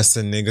bad press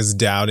and niggas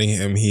doubting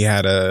him, he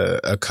had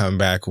a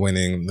comeback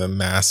winning the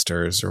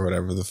Masters or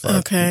whatever the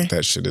fuck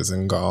that shit is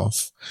in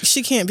golf.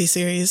 She can't be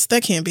serious.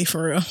 That can't be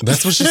for real.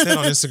 That's what she said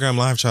on Instagram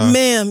Live, child.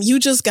 Ma'am, you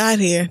just got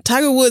here.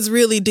 Tiger Woods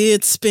really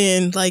did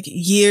spend like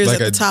years at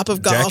the top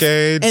of golf.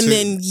 And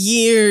then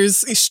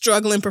years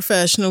struggling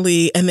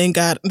professionally, and then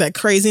got that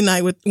crazy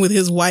night with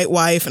his white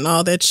wife and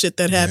all that shit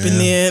that happened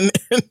then.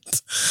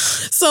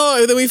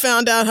 So then we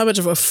found out how much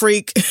of a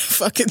freak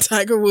fucking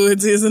Tiger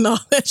Woods is and all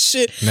that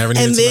shit. Never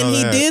needed and to then know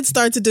he that. did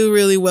start to do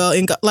really well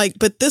in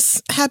but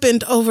this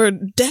happened over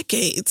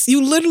decades.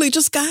 You literally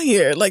just got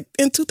here like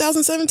in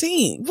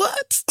 2017.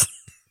 What?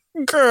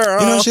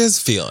 Girl. You know, she has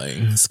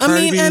feelings.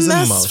 Cardi B and is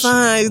that's emotional.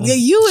 fine. Yeah,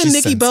 you and She's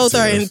Nicki both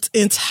are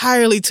sensitive.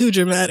 entirely too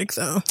dramatic,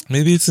 though.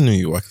 Maybe it's a New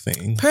York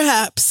thing.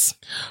 Perhaps.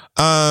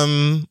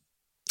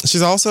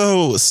 She's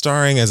also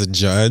starring as a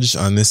judge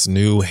on this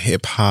new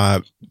hip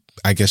hop,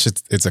 I guess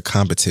it's a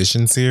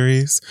competition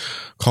series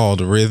called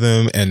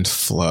Rhythm and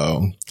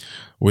Flow,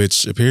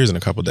 which appears in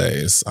a couple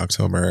days,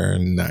 October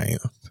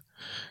 9th.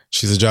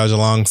 She's a judge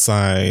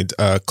alongside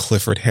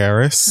Clifford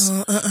Harris,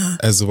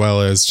 as well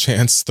as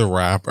Chance the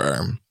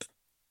Rapper.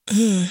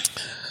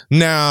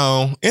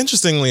 Now,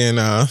 interestingly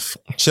enough,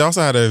 she also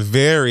had a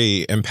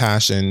very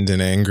impassioned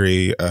and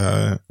angry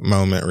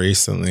moment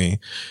recently.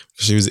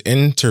 She was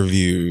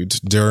interviewed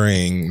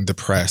during the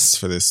press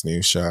for this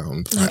new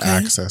show,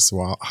 Access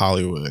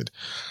Hollywood,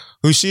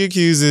 who she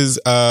accuses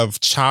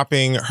of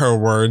chopping her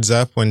words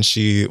up when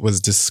she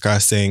was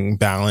discussing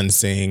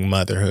balancing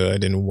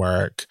motherhood and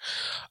work.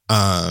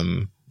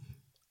 And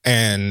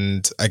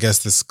I guess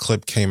this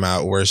clip came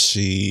out where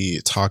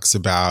she talks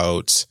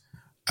about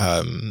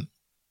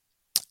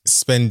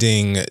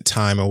spending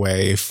time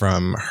away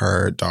from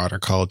her daughter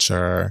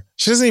culture.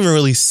 She doesn't even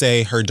really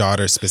say her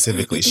daughter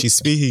specifically. She's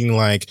speaking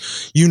like,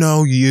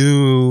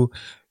 you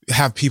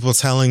have people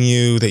telling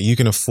you that you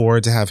can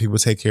afford to have people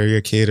take care of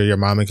your kid, or your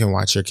mama can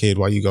watch your kid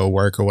while you go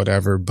work or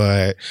whatever.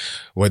 But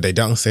what they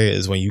don't say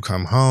is when you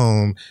come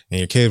home and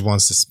your kid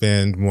wants to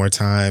spend more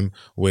time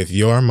with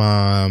your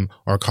mom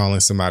or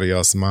calling somebody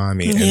else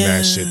mommy, and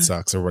that shit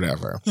sucks or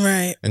whatever.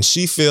 Right. And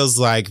she feels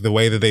like the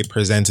way that they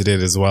presented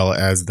it, as well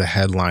as the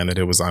headline that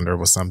it was under,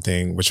 was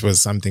something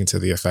to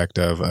the effect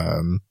of,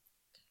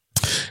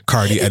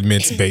 Cardi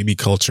admits baby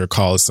culture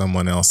calls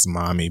someone else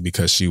mommy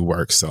because she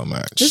works so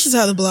much. This is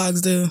how the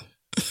blogs do.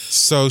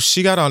 So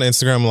she got on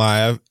Instagram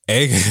Live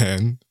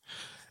again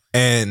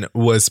and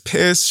was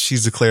pissed. She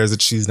declares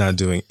that she's not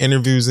doing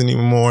interviews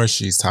anymore.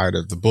 She's tired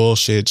of the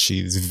bullshit.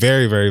 She's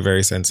very, very,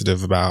 very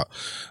sensitive about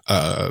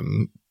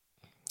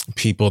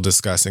people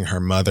discussing her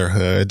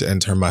motherhood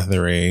and her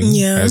mothering,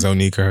 as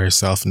Onika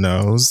herself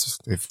knows,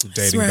 if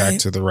dating back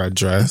to the red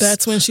dress.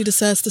 That's when she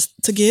decides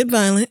to get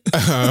violent.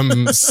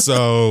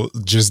 So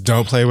just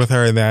don't play with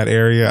her in that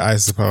area, I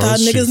suppose. Thought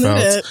niggas knew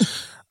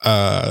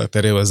that.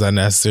 That it was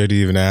unnecessary to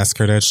even ask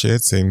her that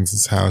shit, seeing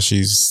how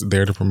she's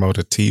there to promote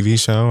a TV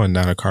show and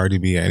not a Cardi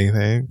B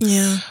anything.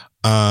 Yeah.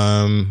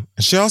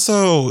 She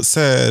also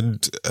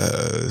said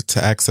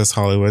to Access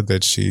Hollywood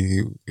that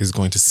she is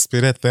going to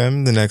spit at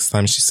them the next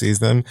time she sees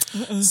them,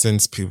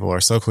 since people are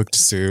so quick to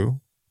sue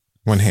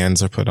when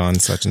hands are put on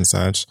such and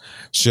such.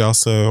 She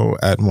also,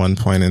 at one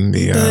point in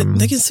the... But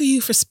they can sue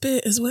you for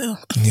spit as well.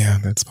 Yeah,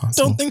 that's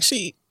possible. Don't think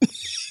she...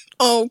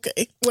 Oh,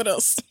 okay. What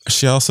else?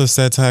 She also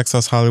said to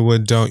Access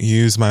Hollywood, "Don't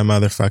use my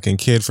motherfucking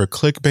kid for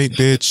clickbait,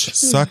 bitch.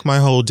 Suck my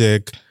whole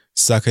dick.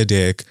 Suck a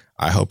dick.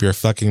 I hope your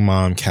fucking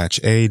mom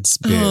catch AIDS,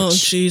 bitch." Oh,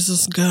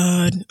 Jesus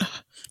God.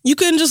 You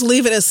couldn't just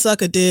leave it as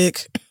suck a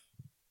dick.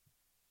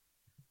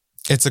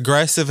 It's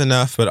aggressive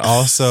enough, but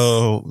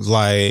also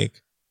like,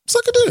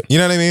 suck a dick. You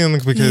know what I mean?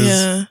 Like,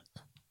 because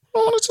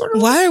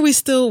why are we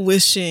still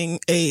wishing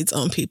AIDS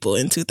on people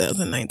in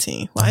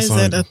 2019? Why is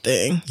that a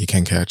thing? You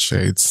can't catch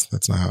AIDS.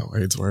 That's not how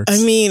AIDS works.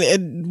 I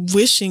mean,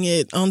 wishing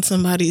it on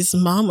somebody's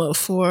mama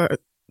for...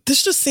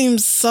 This just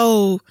seems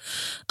so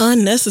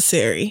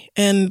unnecessary.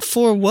 And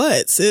for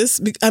what, sis?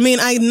 I mean,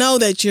 I know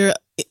that you're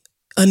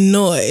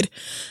annoyed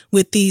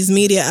with these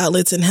media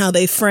outlets and how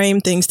they frame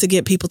things to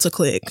get people to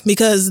click,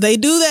 because they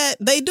do that.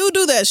 They do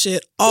that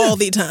shit all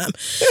the time.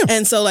 Yeah.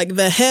 And so like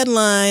the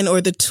headline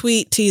or the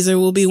tweet teaser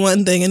will be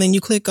one thing, and then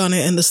you click on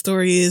it and the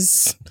story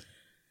is...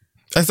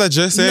 As I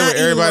just said, where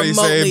everybody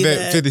saying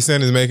that 50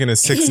 Cent is making a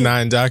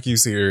 6ix9ine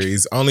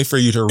docuseries, only for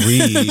you to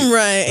read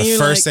the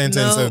first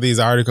sentence of these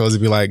articles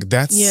and be like,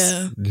 that's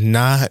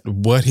not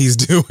what he's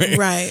doing.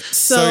 Right.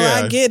 So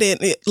I get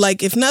it.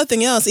 Like, if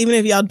nothing else, even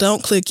if y'all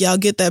don't click, y'all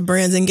get that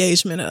brand's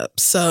engagement up.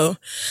 So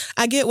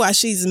I get why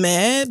she's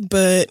mad,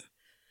 but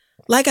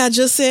like I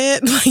just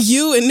said,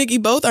 you and Nicki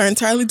both are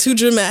entirely too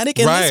dramatic,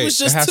 and this was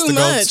just too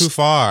much. Go too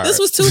far. This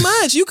was too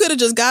much. You could have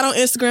just got on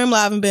Instagram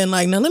Live and been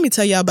like, "Now let me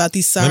tell y'all about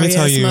these sorry ass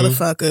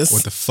motherfuckers.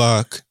 What the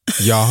fuck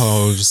y'all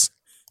hoes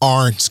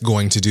aren't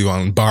going to do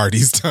on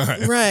Barty's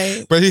time."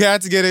 Right. But he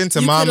had to get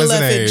into mamas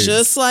and AIDS.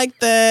 Just like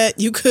that.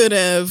 You could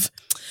have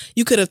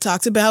You could have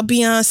talked about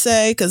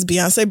Beyonce, because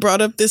Beyonce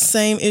brought up this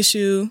same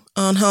issue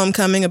on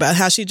Homecoming about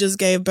how she just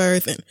gave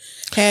birth and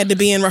had to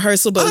be in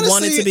rehearsal but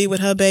wanted to be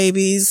with her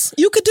babies.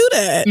 You could do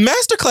that.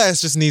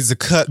 Masterclass just needs to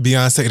cut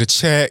Beyonce the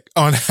check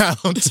on how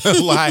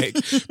to like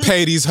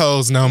pay these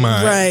hoes no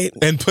mind. Right.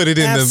 And put it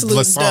in the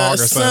song or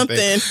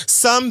something.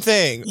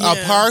 Something. Yeah. A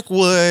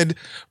Parkwood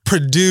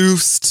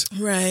produced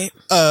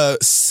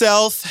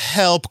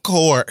self-help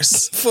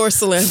course for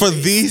celebrities. For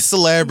these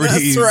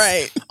celebrities. That's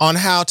right. On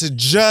how to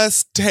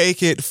just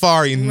take it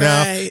far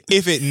enough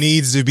if it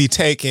needs to be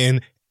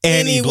taken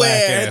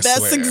anywhere.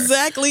 That's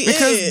exactly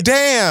because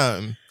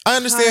damn, I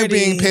understand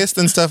being pissed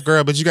and stuff,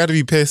 girl, but you got to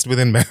be pissed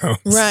within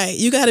bounds. Right.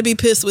 You got to be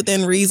pissed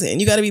within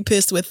reason. You got to be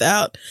pissed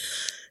without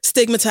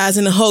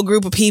stigmatizing a whole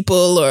group of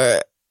people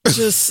or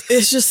just,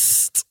 it's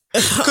just...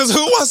 Because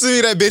who wants to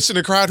be that bitch in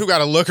the crowd who got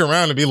to look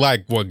around and be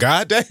like, well,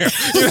 goddamn.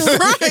 You know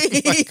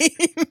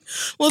right.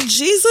 Well,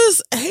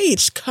 Jesus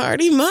H.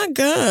 Cardi, my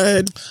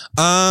God.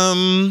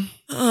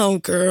 Oh,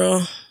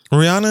 girl.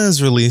 Rihanna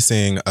is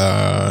releasing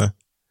a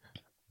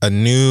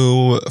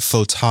new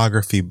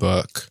photography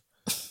book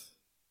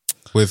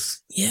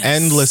with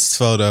endless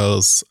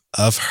photos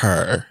of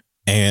her.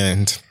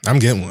 And I'm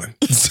getting one.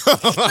 So,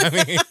 I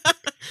mean,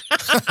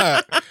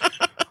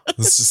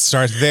 let's just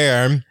start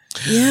there.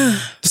 Yeah.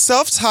 The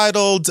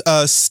self-titled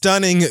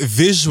stunning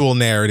visual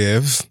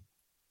narrative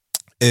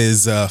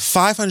is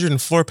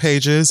 504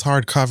 pages,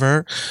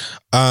 hardcover.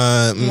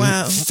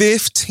 Wow.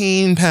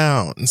 15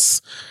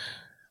 pounds.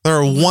 There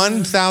are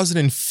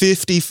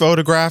 1,050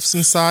 photographs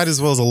inside,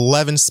 as well as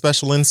 11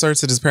 special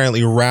inserts. It is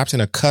apparently wrapped in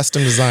a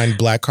custom-designed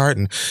black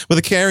carton with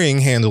a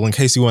carrying handle in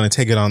case you want to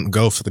take it on the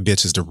go for the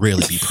bitches to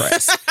really be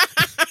pressed.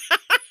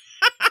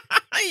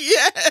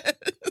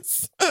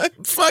 Yes.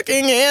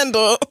 Fucking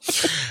handle.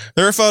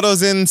 There are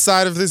photos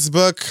inside of this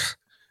book,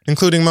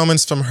 including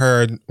moments from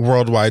her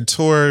worldwide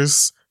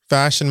tours,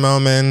 fashion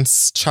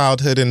moments,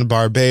 childhood in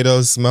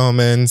Barbados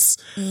moments,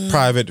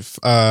 private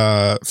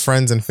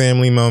friends and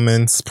family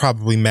moments,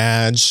 probably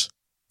Madge.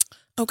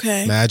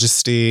 Okay.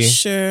 Majesty.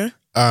 Sure.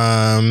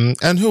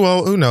 And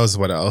who knows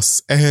what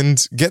else.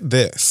 And get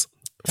this.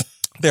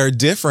 There are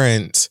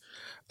different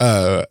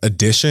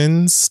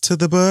additions to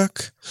the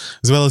book,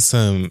 as well as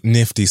some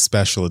nifty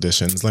special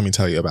editions. Let me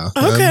tell you about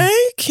them. Okay,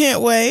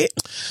 can't wait.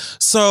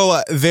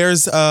 So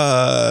there's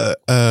a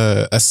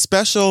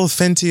special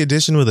Fenty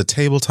edition with a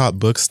tabletop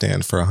book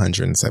stand for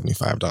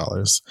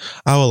 $175.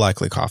 I will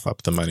likely cough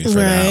up the money for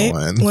that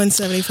one.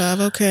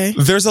 $175, okay.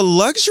 There's a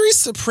luxury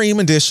Supreme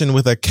edition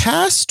with a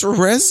cast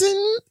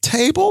resin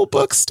table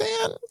book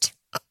stand.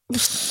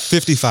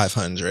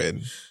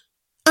 $5,500.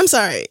 I'm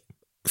sorry.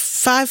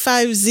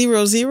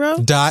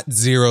 5500?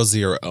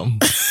 .00.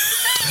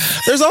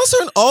 There's also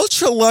an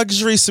ultra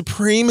luxury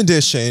Supreme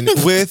edition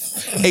with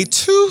a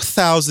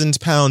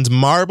 2,000-pound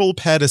marble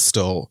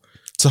pedestal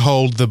to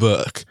hold the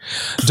book.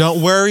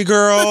 Don't worry,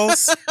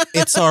 girls.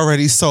 It's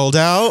already sold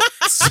out.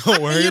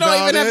 Don't worry about it. You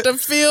don't even have to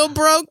feel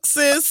broke,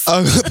 sis.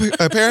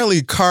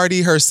 Apparently,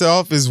 Cardi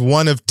herself is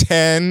one of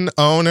 10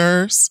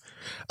 owners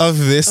of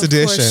this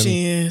edition. Of course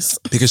she is.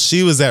 Because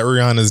she was at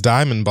Rihanna's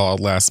Diamond Ball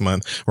last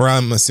month, where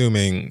I'm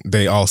assuming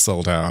they all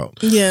sold out.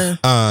 Yeah.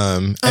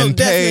 And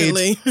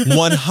definitely. paid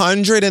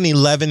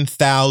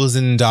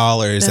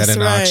 $111,000 at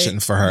an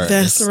auction for her.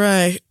 That's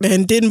right.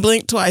 And didn't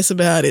blink twice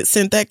about it.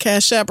 Sent that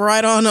Cash App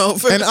right on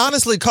over. And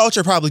honestly,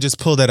 Culture probably just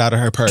pulled that out of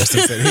her purse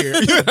and said, here.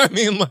 You know what I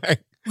mean?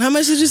 Like, how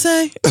much did you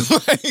say?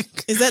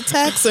 Like, is that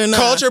tax or not?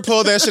 Culture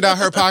pulled that shit out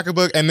her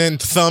pocketbook and then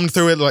thumbed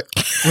through it like,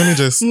 let me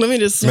just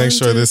make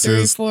sure this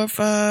is 4,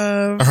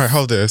 5. All right,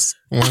 hold this.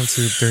 1, 2,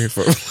 3,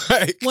 4.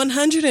 Like,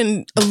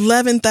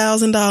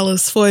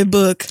 $111,000 for a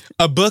book.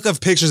 A book of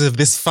pictures of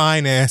this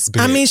fine ass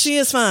bitch. I mean, she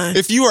is fine.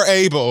 If you are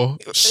able,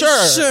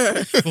 sure.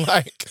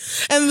 Like,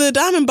 and the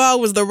Diamond Ball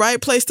was the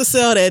right place to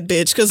sell that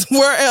bitch, because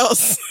where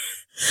else?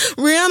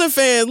 Rihanna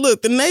fans,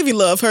 look, the Navy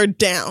love her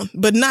down,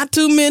 but not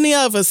too many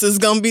of us is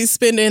going to be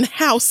spending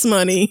house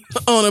money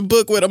on a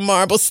book with a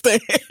marble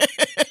stand.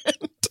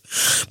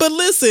 But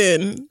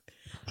listen,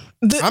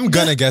 I'm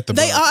going to get the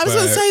book. I was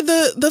going to say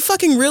the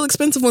fucking real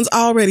expensive ones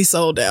already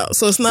sold out.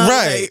 So it's not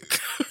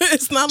like,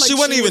 it's not like she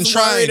wasn't even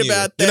trying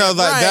about that. You know,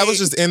 like that was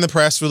just in the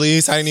press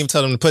release. I didn't even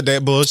tell them to put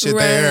that bullshit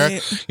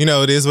there. You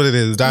know, it is what it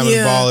is.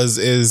 Diamond Ball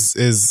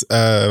is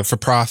for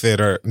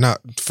profit or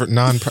not for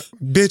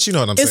bitch, you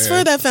know what I'm saying. It's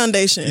for that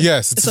foundation.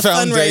 Yes, it's a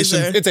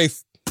foundation.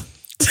 Fundraiser.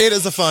 It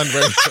is a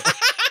fundraiser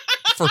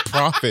for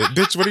profit.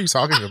 Bitch, what are you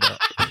talking about?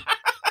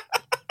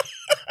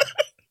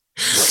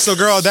 So,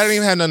 girl, that didn't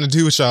even have nothing to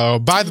do with y'all.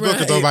 Buy the book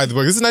or don't buy the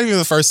book. This is not even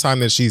the first time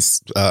that she's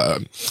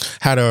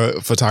had a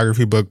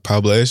photography book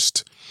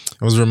published.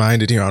 I was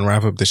reminded here on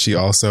Wrap Up that she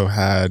also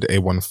had a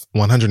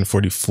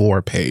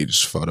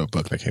 144-page photo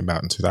book that came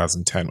out in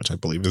 2010, which I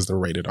believe is the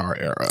rated R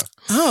era.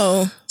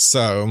 Oh.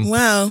 So.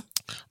 Wow.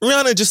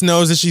 Rihanna just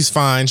knows that she's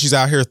fine. She's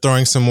out here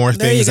throwing some more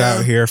things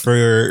out here for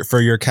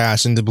your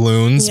cash and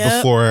doubloons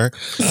before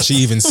she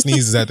even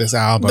sneezes at this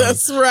album.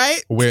 That's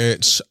right.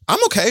 Which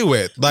I'm okay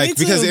with. Like,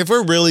 because if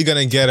we're really going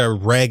to get a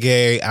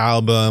reggae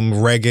album,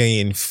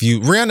 reggae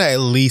infused, Rihanna at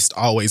least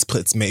always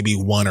puts maybe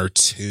one or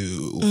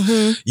two,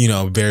 you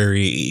know,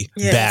 very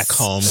back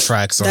home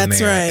tracks on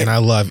there. Right. And I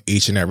love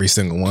each and every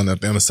single one of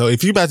them. So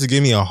if you're about to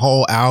give me a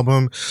whole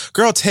album,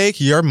 girl, take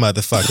your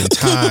motherfucking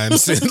time.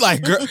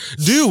 Like, girl,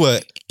 do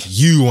what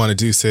you want to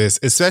do, sis.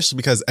 Especially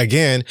because,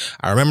 again,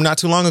 I remember not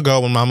too long ago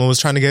when Mama was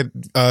trying to get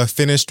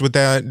finished with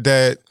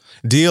that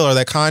deal or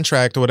that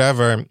contract or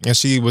whatever, and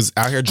she was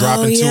out here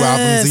dropping 2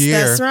 albums a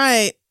year. That's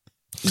right.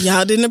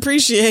 Y'all didn't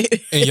appreciate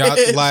it. And y'all,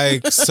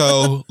 like,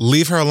 so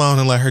leave her alone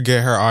and let her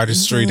get her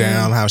artistry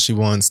down how she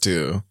wants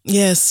to.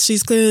 Yes,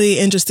 she's clearly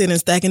interested in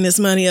stacking this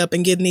money up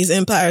and getting these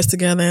empires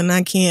together, and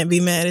I can't be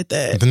mad at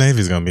that. The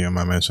Navy's gonna be in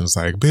my mentions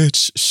like,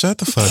 bitch, shut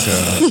the fuck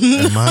up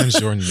and mind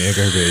your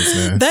nigger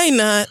business. They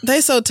not.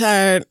 They so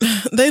tired.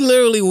 They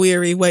literally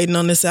weary waiting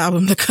on this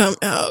album to come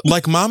out.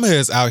 Like, Mama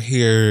is out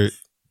here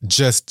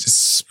just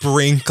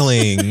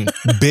sprinkling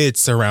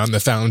bits around the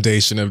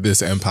foundation of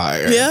this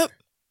empire. Yep.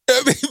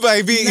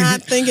 Baby,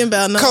 not thinking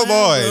about no come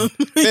album.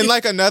 on. In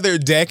like another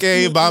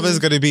decade, Mama's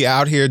gonna be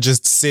out here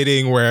just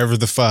sitting wherever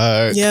the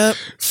fuck. Yep.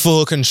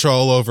 Full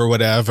control over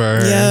whatever.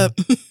 Yep.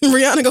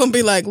 Rihanna gonna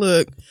be like,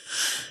 look,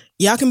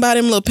 y'all can buy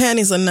them little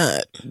panties or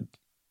not,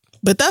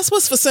 but that's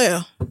what's for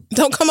sale.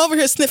 Don't come over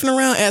here sniffing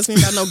around asking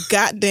me about no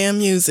goddamn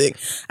music.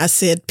 I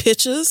said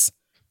pictures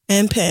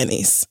and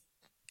panties,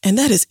 and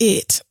that is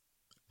it.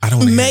 I don't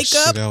want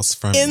makeup shit else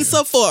from in you.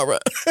 Sephora.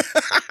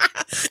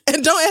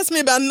 And don't ask me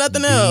about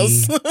nothing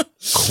else.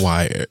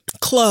 Quiet.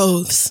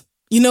 Clothes.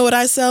 You know what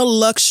I sell?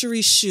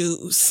 Luxury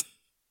shoes.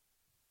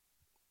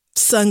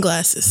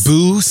 Sunglasses.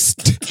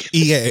 Boost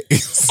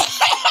EAs.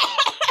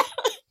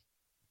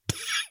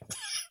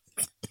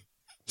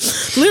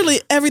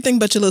 Literally everything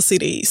but your little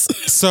CDs.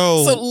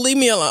 So leave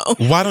me alone.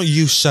 Why don't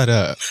you shut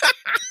up?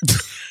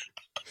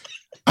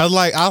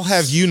 I'll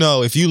have you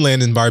know, if you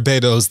land in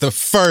Barbados, the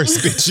first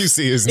bitch you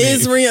see is me.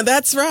 Is Rihanna.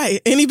 That's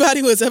right. Anybody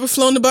who has ever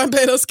flown to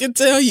Barbados can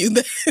tell you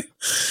that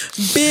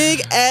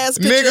big ass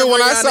picture nigga, of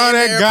when Rihanna I saw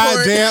that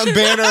airport. goddamn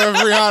banner of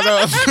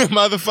Rihanna up in the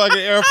motherfucking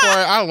airport,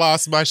 I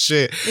lost my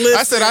shit. Listen.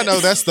 I said, I know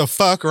that's the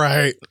fuck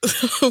right.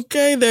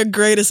 Okay, their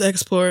greatest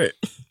export.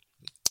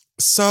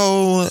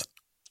 So,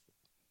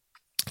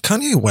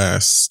 Kanye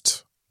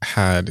West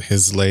had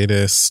his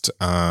latest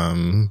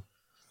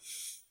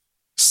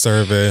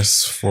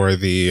service for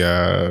the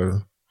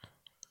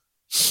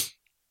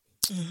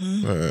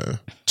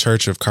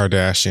Church of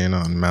Kardashian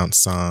on Mount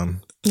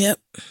Sam. Yep.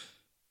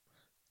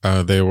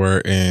 They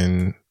were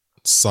in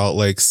Salt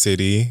Lake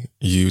City,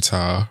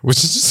 Utah,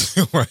 which is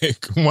just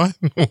like, what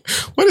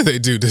do they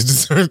do to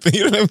deserve that?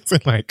 You know what I'm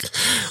saying? Like,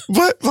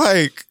 but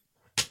like,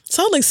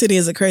 Salt Lake City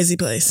is a crazy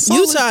place.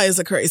 Utah is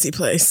a crazy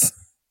place.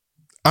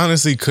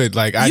 Honestly,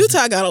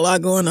 Utah got a lot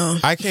going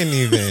on. I can't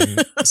even.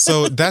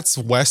 So that's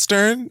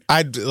Western.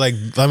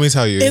 Let me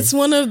tell you, it's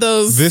one of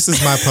those. This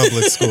is my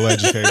public school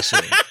education.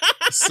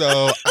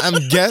 So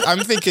I'm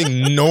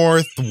thinking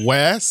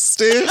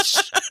northwest-ish.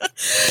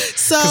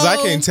 So because I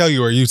can't tell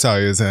you where Utah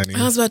is, honey.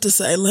 I was about to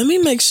say, let me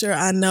make sure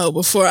I know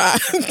before I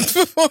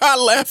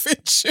laugh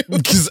at you.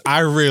 Because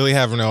I really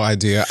have no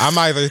idea. I'm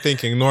either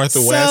thinking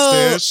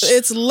northwest-ish. So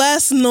it's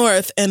less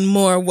north and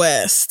more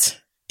west.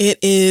 It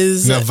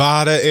is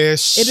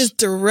Nevada-ish. It is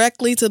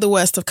directly to the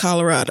west of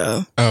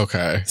Colorado.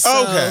 Okay.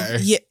 So, okay.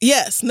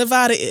 Yes,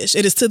 Nevada-ish.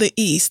 It is to the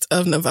east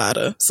of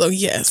Nevada. So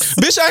yes.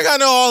 Bitch, I ain't got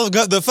no all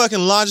the fucking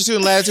longitude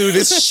and latitude of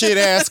this shit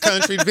ass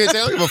country, bitch. They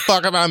don't give a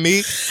fuck about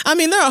me. I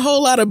mean, there are a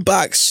whole lot of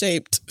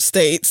box-shaped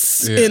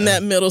states in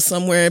that middle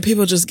somewhere, and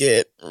people just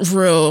get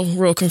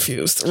real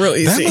confused, real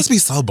easy. That must be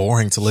so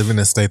boring to live in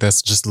a state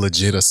that's just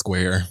legit a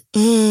square.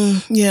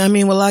 Yeah, I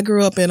mean, well, I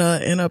grew up in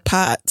a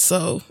pot,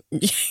 so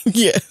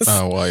yes.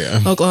 Oh, well,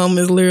 yeah.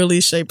 Oklahoma is literally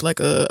shaped like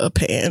a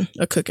pan,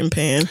 a cooking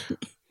pan.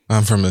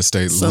 I'm from a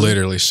state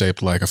literally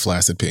shaped like a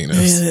flaccid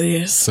penis. Yeah, it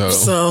is. So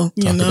talk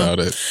about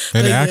it.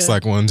 And it acts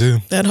like one, too.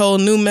 That whole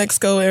New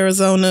Mexico,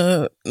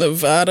 Arizona,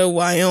 Nevada,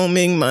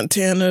 Wyoming,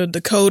 Montana,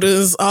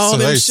 Dakotas, all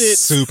them shit.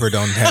 Super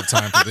don't have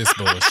time for this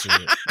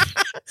bullshit.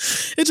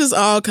 It just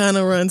all kind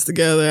of runs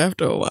together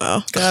after a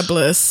while. God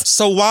bless.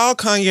 So while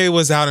Kanye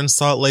was out in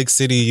Salt Lake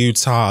City,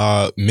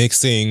 Utah,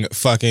 mixing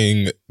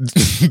fucking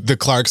the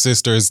Clark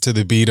sisters to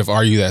the beat of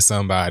Are You That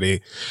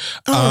Somebody?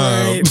 All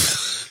right.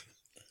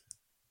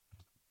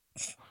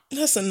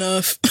 That's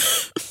enough.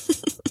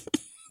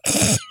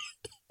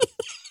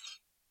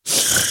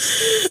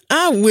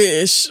 I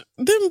wish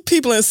them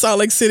people in Salt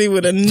Lake City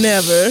would have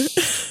never.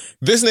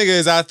 This nigga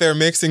is out there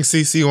mixing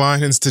CeCe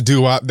Winans to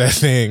doo-wop that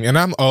thing, and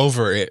I'm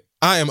over it.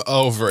 I am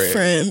over it.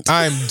 Friend.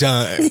 I'm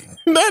done.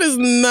 That is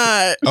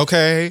not.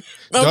 Okay?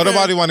 Don't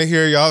nobody want to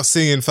hear y'all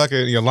singing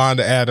fucking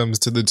Yolanda Adams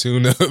to the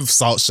tune of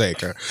Salt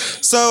Shaker.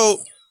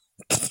 So...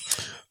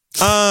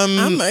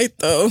 I might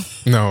though.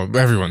 No,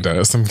 everyone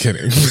does. I'm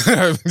kidding.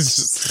 I'm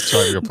just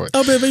trying to get a point.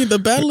 Oh, baby, the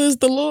battle is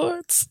the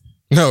Lord's.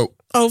 No,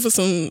 over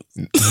some.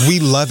 We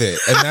love it,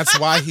 and that's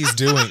why he's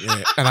doing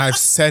it. And I've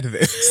said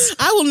this.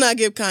 I will not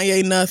give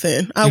Kanye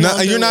nothing. I'm not,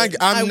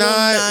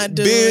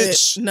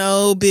 bitch.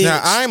 No, bitch.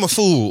 Now I'm a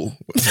fool,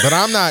 but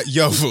I'm not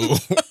your fool.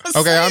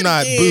 Okay, I'm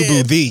not boo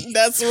boo thee.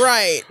 That's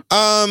right.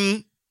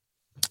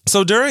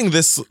 So during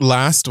this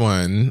last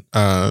one,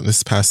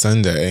 this past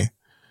Sunday,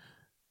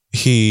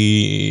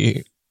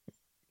 he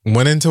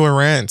went into a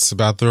rant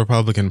about the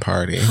Republican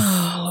Party.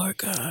 Oh, Lord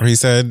God. Where he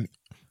said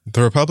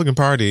the Republican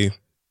Party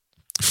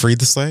freed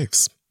the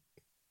slaves.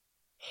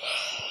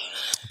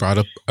 Brought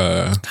up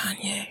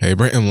Kanye.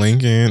 Abraham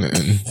Lincoln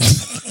and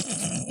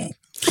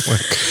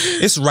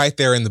it's right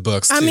there in the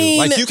books too. I mean,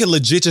 like you can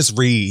legit just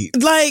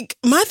read. Like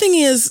my thing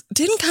is,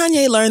 didn't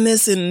Kanye learn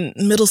this in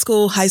middle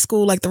school, high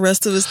school, like the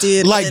rest of us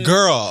did? Like, and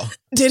girl,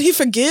 did he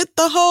forget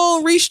the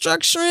whole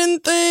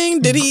restructuring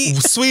thing? Did he,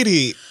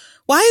 sweetie?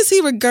 Why is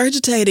he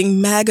regurgitating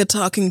MAGA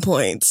talking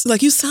points?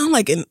 Like you sound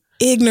like an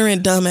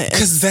ignorant dumbass.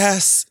 Because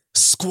that's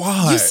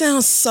squad. You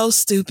sound so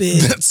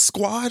stupid. That's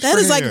squad. That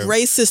is like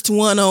racist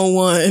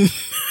 101.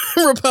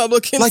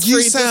 Republicans, like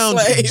you sound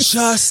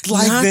just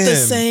like not them. The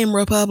same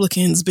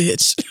Republicans,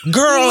 bitch.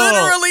 Girl,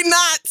 literally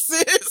not,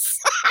 sis.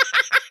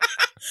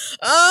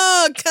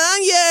 Oh,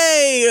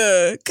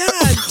 Kanye!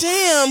 God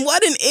damn,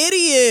 what an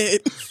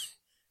idiot!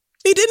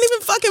 He didn't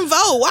even fucking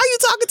vote. Why are you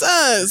talking to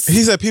us?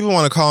 He said people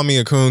want to call me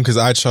a coon because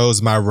I chose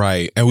my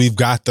right, and we've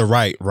got the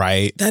right.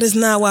 That is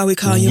not why we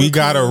call you. We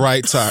got a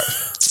right to.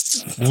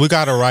 We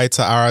got a right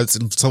to ours.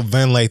 So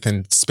Van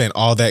Lathan spent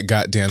all that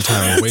goddamn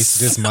time and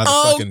wasted this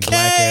motherfucking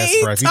black ass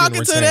breath. He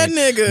talking to that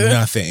nigga.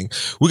 Nothing.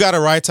 We got a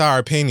right to our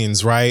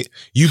opinions, right?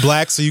 You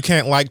black, so you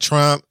can't like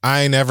Trump.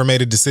 I ain't never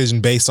made a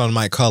decision based on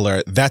my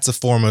color. That's a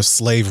form of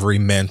slavery,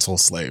 mental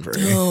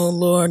slavery. Oh,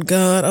 Lord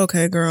God.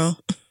 Okay, girl.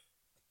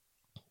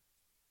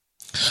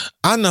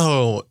 I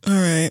know. All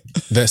right.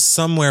 That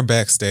somewhere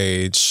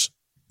backstage,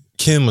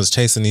 Kim was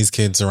chasing these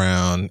kids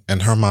around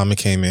and her mama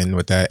came in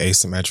with that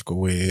asymmetrical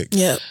wig.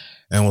 Yep.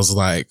 And was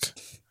like,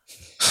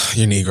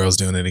 your Negro's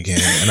doing it again.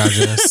 And I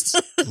just,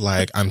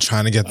 like, I'm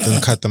trying to get them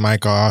cut the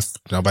mic off.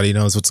 Nobody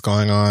knows what's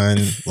going on.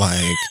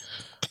 Like,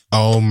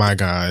 oh my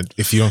God.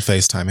 If you don't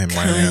FaceTime him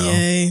right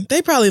now.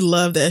 They probably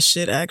love that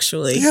shit,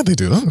 actually. Yeah, they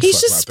do. He's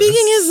just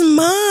speaking his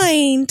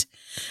mind.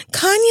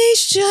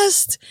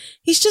 Kanye's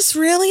he's just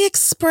really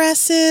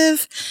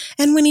expressive.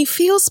 And when he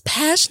feels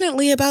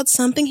passionately about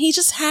something, he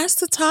just has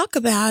to talk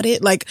about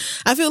it. Like,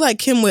 I feel like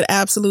Kim would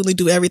absolutely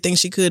do everything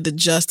she could to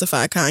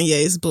justify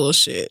Kanye's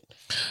bullshit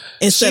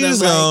instead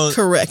of like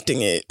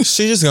correcting it.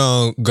 She just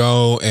gonna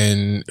go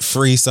and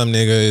free some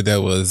nigga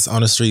that was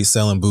on the street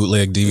selling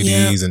bootleg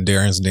DVDs and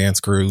Darren's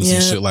Dance Crews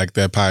and shit like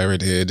that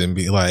pirated and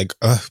be like,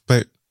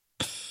 but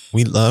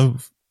we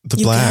love the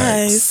blacks.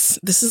 Guys,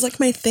 this is like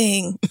my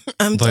thing.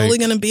 I'm totally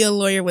gonna be a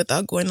lawyer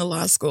without going to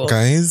law school.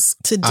 Guys,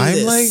 to do I'm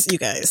this, like you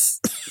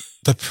guys.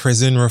 The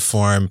prison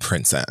reform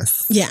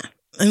princess. Yeah.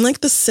 I'm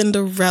like the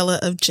Cinderella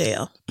of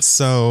jail.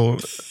 So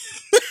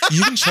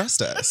you can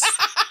trust us.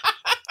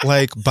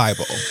 Like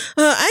Bible.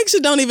 I actually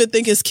don't even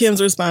think it's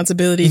Kim's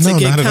responsibility to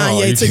get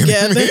Kanye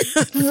together.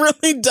 I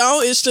really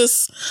don't. It's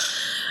just,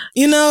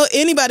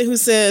 anybody who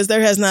says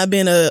there has not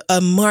been a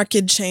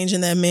marked change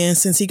in that man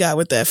since he got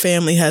with that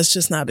family has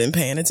just not been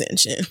paying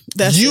attention.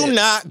 You're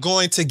not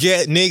going to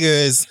get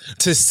niggas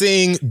to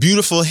sing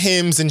beautiful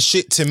hymns and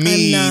shit to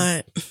me. I'm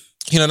not.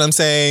 You know what I'm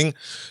saying?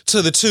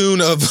 To the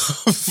tune of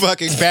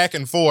fucking back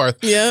and forth.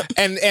 Yeah.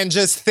 And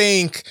just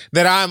think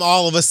that I'm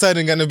all of a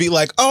sudden going to be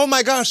like, oh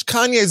my gosh,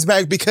 Kanye's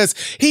back because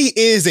he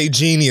is a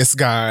genius,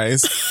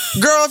 guys.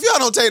 Girl, if y'all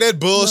don't take that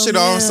bullshit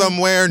on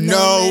somewhere,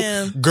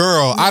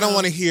 girl, I don't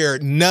want to hear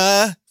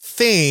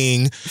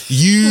nothing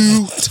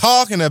you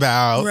talking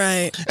about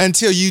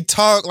until you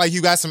talk like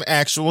you got some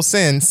actual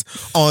sense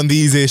on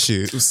these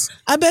issues.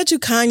 I bet you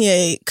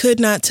Kanye could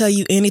not tell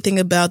you anything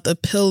about the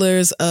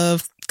pillars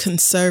of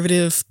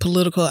conservative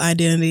political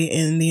identity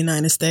in the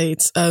United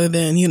States other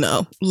than,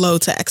 low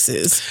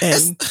taxes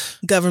and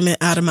government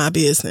out of my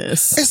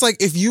business. It's like,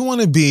 if you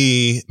want to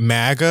be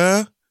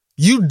MAGA,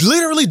 you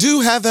literally do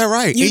have that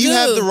right. You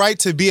have the right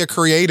to be a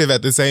creative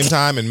at the same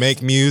time and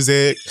make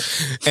music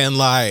and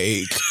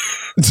like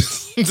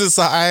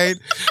decide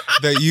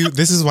that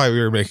this is why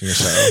we were making a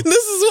show.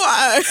 This is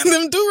why.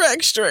 Them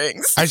direct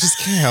strings. I just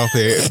can't help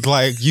it.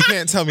 Like, you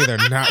can't tell me they're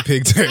not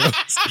pigtails.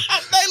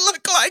 They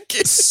look like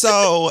it.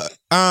 So,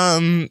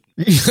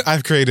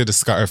 I've created a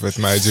scarf with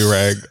my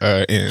do-rag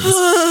ends.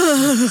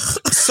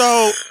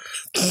 So,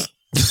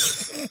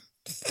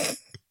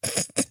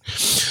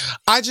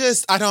 I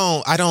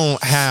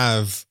don't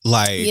have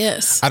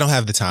I don't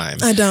have the time.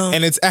 I don't.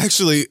 And it's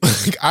actually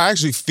I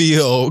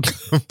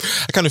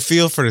kind of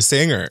feel for the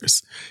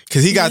singers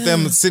because he got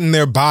them sitting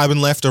there bobbing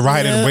left or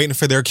right and waiting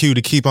for their cue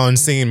to keep on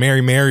singing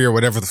Mary Mary or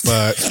whatever the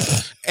fuck.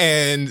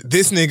 And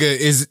this nigga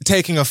is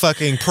taking a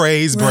fucking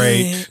praise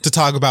break to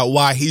talk about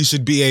why he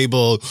should be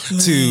able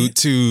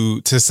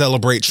to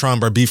celebrate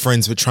Trump or be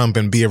friends with Trump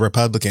and be a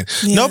Republican.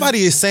 Yeah.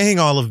 Nobody is saying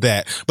all of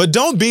that. But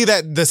don't be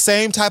the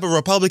same type of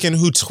Republican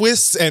who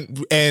twists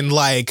and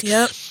like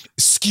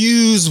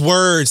skews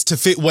words to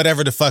fit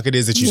whatever the fuck it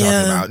is that you're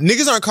talking about.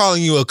 Niggas aren't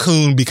calling you a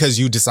coon because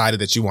you decided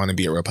that you want to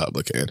be a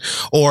Republican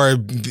or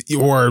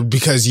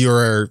because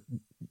you're,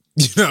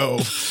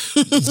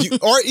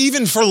 or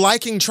even for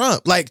liking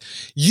Trump. Like,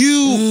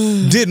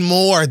 you did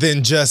more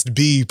than just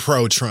be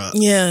pro-Trump.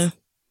 Yeah.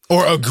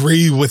 Or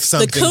agree with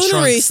something Trump said. The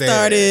coonery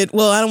started,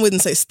 well, I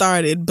wouldn't say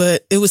started,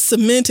 but it was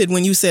cemented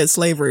when you said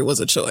slavery was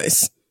a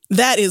choice.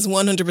 That is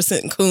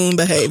 100% coon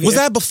behavior. Was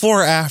that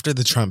before or after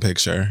the Trump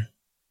picture?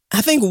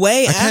 I think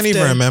way after. I can't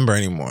even remember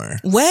anymore.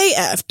 Way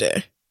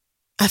after.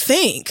 I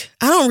think.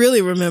 I don't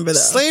really remember though.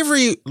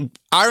 Slavery,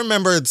 I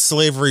remember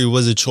slavery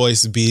was a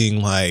choice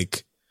being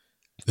like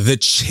the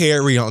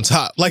cherry on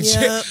top. Like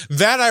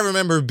that I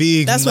remember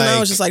being That's like when I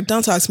was just like,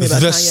 don't talk to me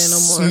about Kanye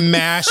no more.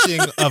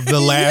 Smashing of the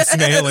last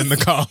nail in the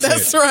coffin.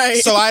 That's right.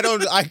 So I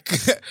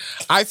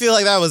feel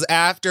like that was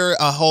after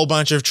a whole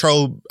bunch of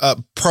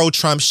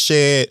pro-Trump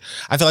shit.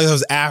 I feel like that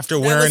was after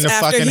wearing the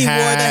fucking hat. He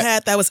wore the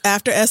hat. That was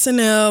after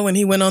SNL when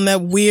he went on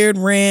that weird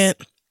rant.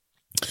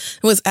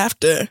 It was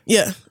after.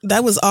 Yeah,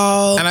 that was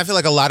all. And I feel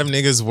like a lot of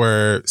niggas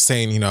were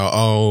saying,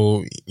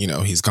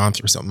 he's gone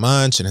through so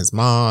much and his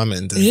mom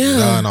and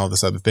and all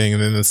this other thing.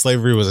 And then the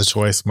slavery was a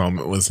choice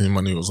moment was him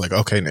when he was like,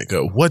 okay,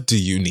 nigga, what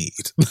do you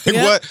need?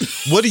 Like,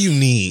 what do you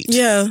need?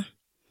 Yeah.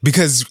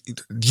 Because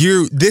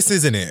this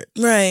isn't it.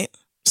 Right.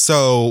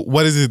 So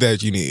what is it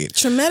that you need?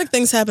 Traumatic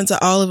things happen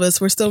to all of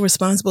us. We're still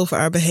responsible for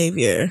our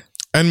behavior.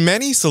 And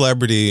many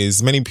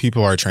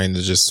people are trained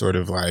to just sort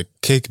of like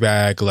kick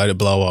back, let it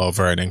blow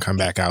over, and then come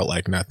back out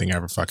like nothing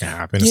ever fucking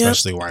happened,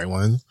 especially white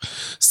ones.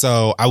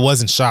 So I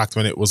wasn't shocked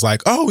when it was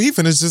like, oh,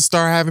 even it's just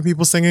start having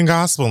people singing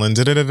gospel and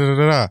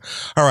da-da-da-da-da-da.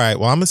 All right,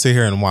 well, I'm going to sit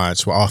here and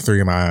watch with all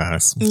three of my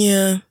eyes.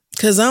 Yeah,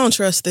 because I don't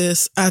trust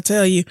this. I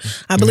tell you,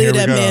 I believe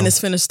that man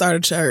is finna start a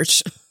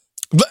church.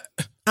 But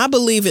I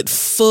believe it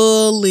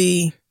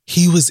fully.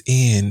 He was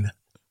in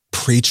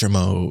preacher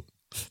mode.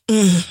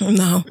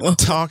 No.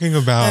 Talking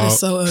about that is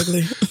so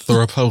ugly. The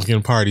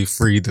Republican Party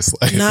freed the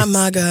slaves. Not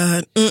my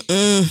God.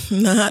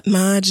 Not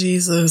my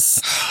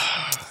Jesus.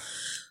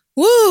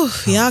 Woo.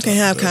 Y'all can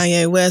have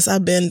Kanye West.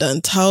 I've been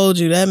done told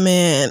you that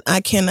man,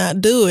 I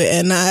cannot do it.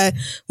 And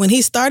when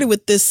he started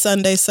with this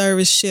Sunday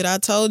service shit, I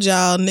told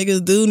y'all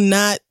niggas do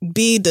not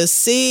be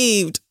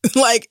deceived.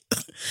 Like,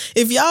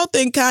 if y'all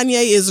think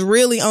Kanye is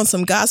really on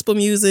some gospel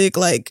music,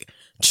 like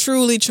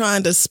truly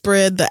trying to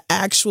spread the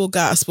actual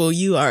gospel,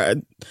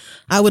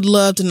 I would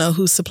love to know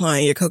who's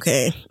supplying your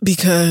cocaine,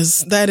 because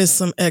that is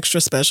some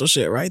extra special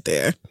shit right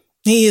there.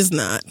 He is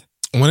not.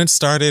 When it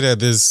started at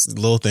this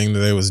little thing that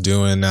they was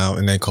doing out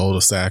in that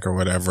cul-de-sac or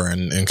whatever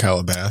in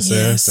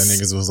Calabasas, and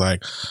niggas was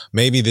like,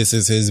 maybe this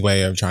is his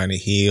way of trying to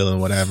heal and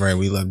whatever, and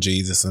we love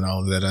Jesus and all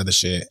of that other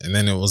shit. And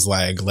then it was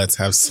like, let's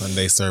have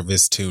Sunday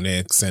service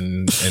tunics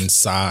and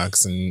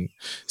socks and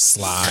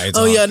slides.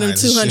 Oh yeah, them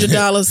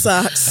 $200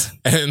 socks.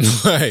 And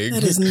like,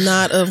 that is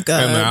not of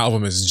God. And the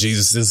album is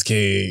Jesus is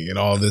King and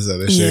all this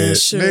other shit.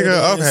 Sure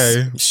nigga,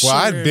 okay. Well,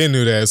 I been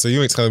knew that, so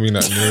you ain't telling me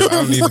nothing new. I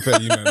don't need to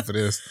pay you nothing for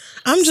this.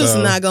 I'm just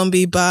not going to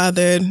be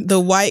bothered. The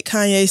white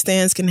Kanye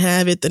stans can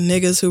have it. The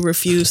niggas who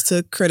refuse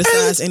to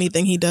criticize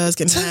anything he does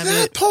can have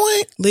it.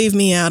 Point, leave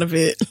me out of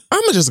it. I'm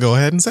going to just go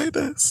ahead and say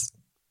this.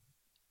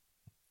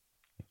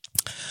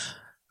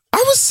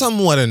 I was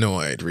somewhat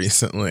annoyed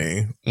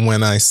recently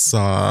when I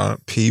saw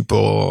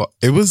people.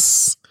 It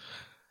was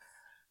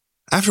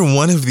after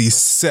one of these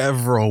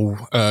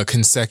several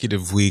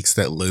consecutive weeks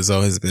that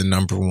Lizzo has been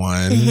number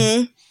one.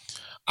 Mm-hmm.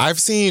 I've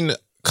seen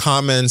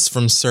comments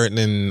from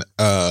certain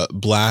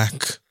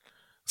black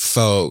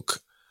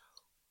folk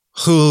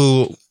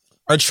who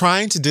are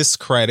trying to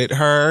discredit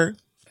her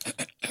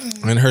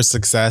and her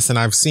success. And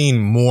I've seen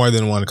more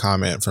than one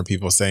comment from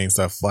people saying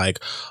stuff like,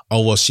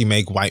 oh, well, she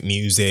make white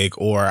music,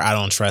 or I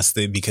don't trust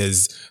it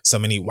because so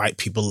many white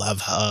people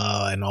love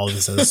her and all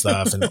this other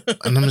stuff. And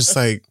I'm just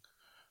like,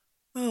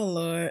 oh,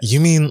 Lord. You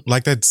mean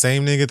like that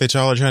same nigga that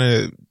y'all are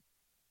trying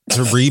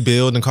to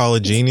rebuild and call a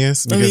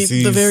genius? Because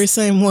he's the very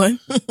same one.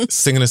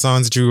 singing the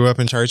songs that you grew up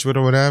in church with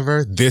or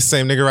whatever. This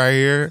same nigga right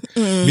here.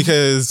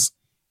 Because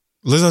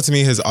Lizzo to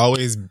me has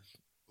always,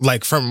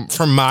 like, from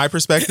my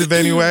perspective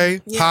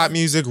anyway, pop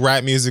music,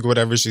 rap music,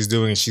 whatever she's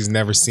doing, she's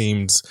never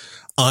seemed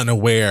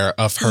unaware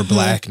of her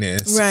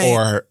blackness,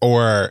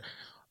 or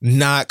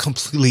not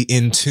completely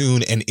in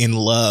tune and in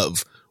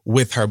love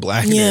with her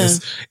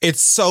blackness.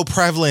 It's so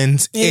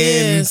prevalent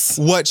in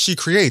what she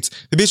creates.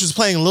 The bitch was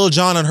playing Lil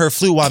Jon on her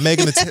flute while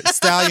Megan Thee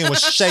Stallion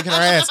was shaking her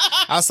ass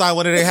outside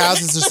one of their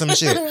houses or some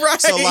shit.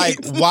 So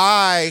like,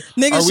 why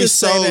are we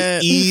so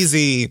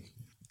easy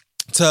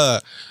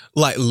to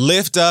like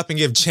lift up and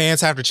give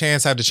chance after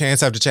chance after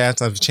chance after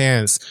chance after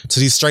chance to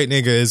these straight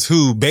niggas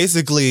who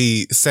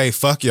basically say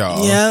fuck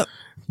y'all? Yep.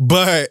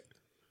 But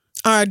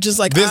are just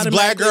like this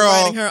black girl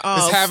writing her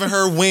off. is having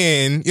her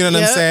win. You know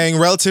what I'm saying?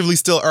 Relatively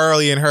still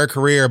early in her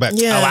career, but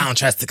I don't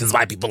trust it because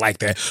white people like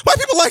that. White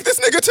people like this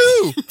nigga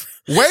too.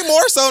 Way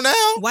more so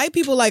now. White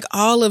people like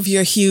all of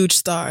your huge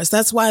stars.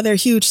 That's why they're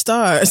huge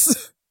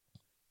stars.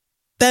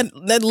 That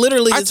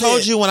literally I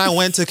told you when I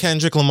went to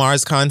Kendrick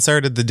Lamar's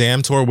concert at the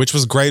Damn Tour, which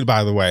was great,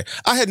 by the way.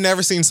 I had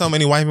never seen so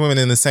many white women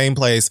in the same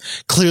place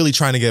clearly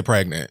trying to get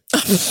pregnant.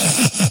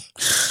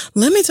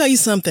 Let me tell you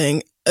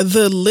something.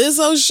 The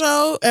Lizzo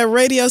show at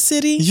Radio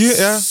City,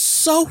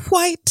 so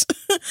white.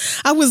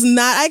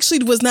 I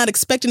actually was not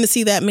expecting to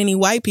see that many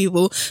white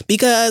people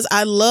because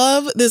I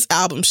love this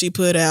album she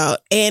put out,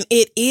 and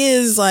it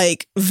is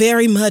like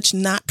very much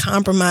not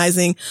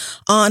compromising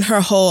on her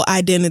whole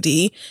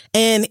identity.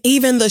 And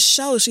even the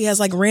show, she has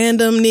like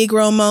random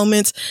Negro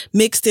moments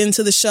mixed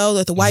into the show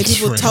that the white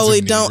people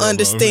totally don't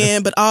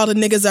understand, but all the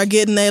niggas are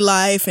getting their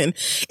life, and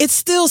it's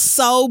still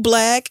so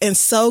black and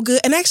so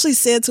good. And actually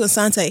said to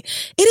Asante,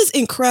 it is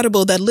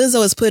incredible that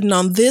Lizzo is putting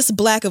on this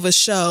black of a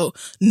show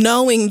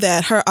knowing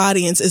that her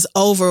audience is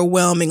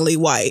overwhelmingly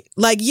white.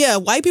 Like, yeah,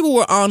 white people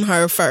were on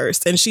her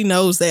first, and she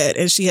knows that,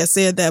 and she has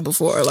said that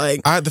before.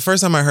 Like, the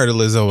first time I heard of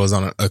Lizzo was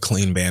on a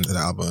Clean Bandit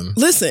album.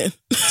 Listen.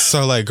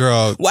 So, like,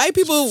 girl. White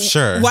people,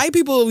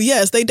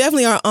 yes, they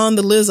definitely are on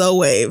the Lizzo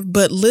wave,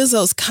 but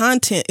Lizzo's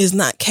content is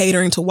not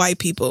catering to white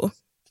people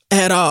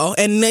at all.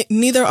 And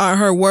neither are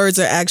her words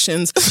or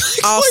actions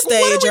off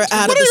stage or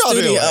out of the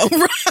studio.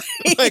 Right?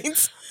 Like,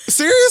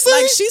 seriously?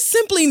 Like, she's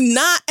simply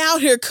not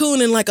out here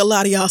cooning like a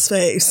lot of y'all's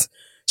face.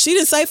 She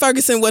didn't say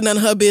Ferguson wasn't none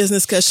of her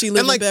business because she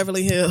lived in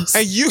Beverly Hills.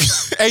 And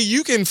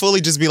you can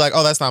fully just be like,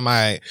 oh, that's not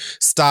my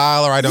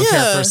style, or I don't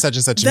care for such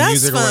and such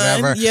music or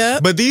whatever.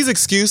 Yep. But these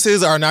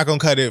excuses are not going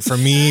to cut it for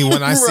me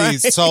when I see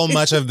so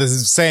much of the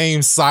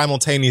same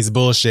simultaneous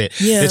bullshit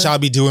that y'all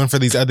be doing for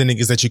these other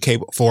niggas that you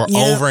cape for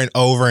over and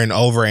over and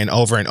over and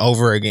over and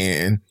over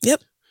again.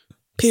 Yep.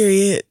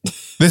 Period.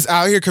 This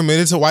out here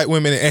committed to white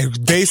women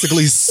and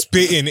basically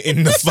spitting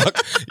in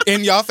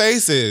in y'all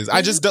faces.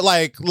 I just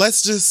like,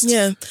 let's just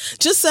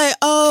just say,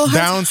 oh,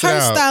 her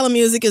style of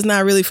music is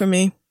not really for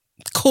me.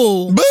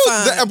 Cool.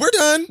 We're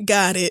done.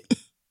 Got it.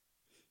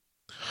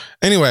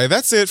 Anyway,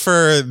 that's it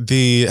for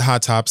the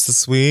hot tops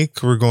this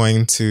week. We're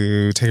going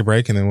to take a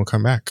break and then we'll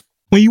come back.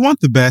 When you want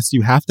the best,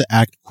 you have to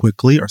act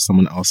quickly or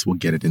someone else will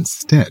get it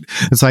instead.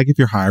 It's like if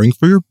you're hiring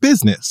for your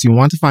business, you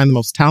want to find the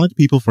most talented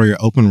people for your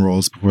open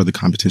roles before the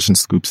competition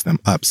scoops them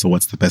up. So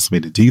what's the best way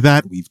to do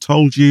that? We've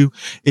told you.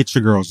 It's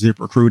your girl,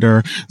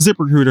 ZipRecruiter.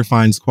 ZipRecruiter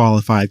finds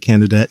qualified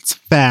candidates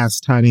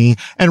fast, honey.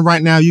 And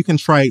right now you can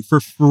try it for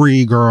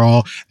free,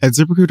 girl, at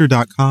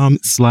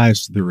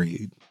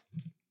ZipRecruiter.com/theread.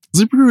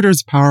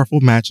 ZipRecruiter's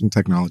powerful matching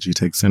technology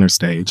takes center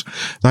stage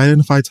to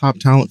identify top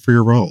talent for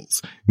your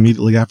roles.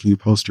 Immediately after you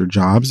post your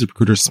job,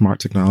 ZipRecruiter's smart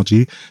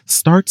technology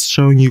starts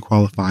showing you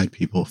qualified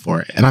people for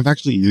it. And I've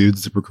actually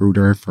used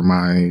ZipRecruiter for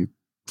my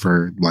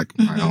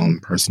own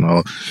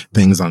personal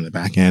things on the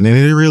back end. And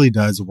it really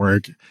does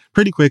work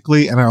pretty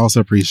quickly. And I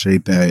also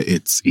appreciate that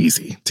it's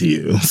easy to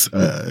use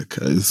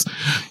because,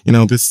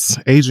 this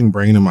aging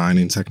brain of mine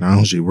in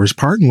technology, we're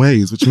parting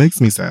ways, which makes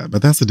me sad,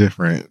 but that's a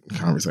different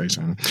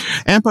conversation.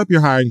 Amp up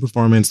your hiring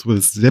performance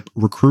with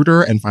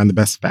ZipRecruiter and find the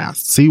best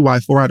fast. See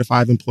why 4 out of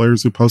 5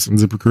 employers who post on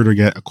ZipRecruiter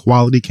get a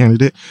quality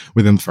candidate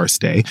within the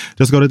first day.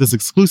 Just go to this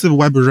exclusive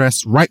web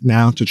address right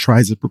now to try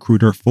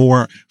ZipRecruiter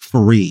for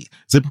free.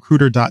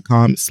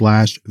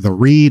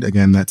 ZipRecruiter.com/theread.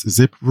 Again, that's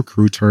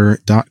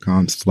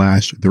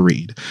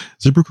ZipRecruiter.com/theread.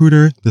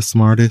 ZipRecruiter, the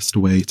smartest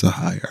way to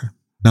hire.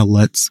 Now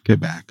let's get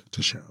back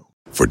to show.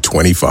 For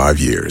 25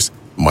 years,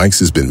 Mike's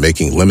has been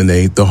making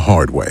lemonade the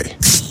hard way.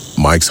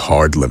 Mike's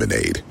Hard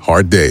Lemonade.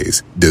 Hard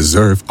days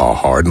deserve a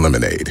hard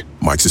lemonade.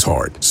 Mike's is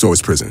hard, so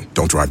is prison.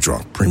 Don't drive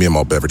drunk. Premium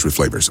malt beverage with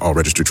flavors. All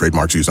registered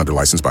trademarks used under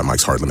license by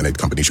Mike's Hard Lemonade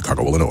Company,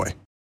 Chicago, Illinois.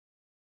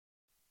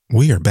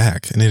 We are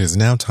back, and it is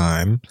now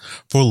time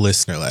for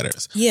listener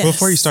letters. Yes.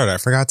 Before you start, I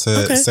forgot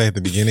to say at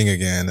the beginning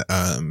again,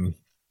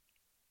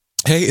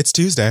 hey, it's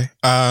Tuesday.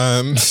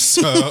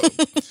 So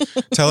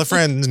tell a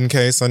friend in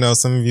case. I know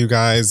some of you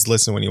guys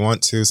listen when you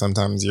want to.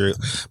 Sometimes you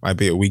might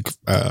be a week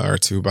or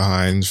two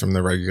behind from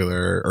the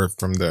regular or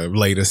from the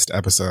latest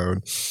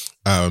episode.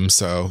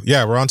 So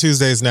yeah, we're on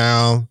Tuesdays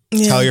now.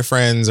 Yeah. Tell your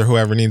friends or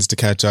whoever needs to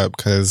catch up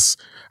because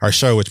our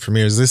show, which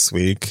premieres this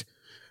week,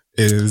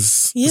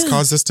 has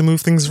caused us to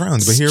move things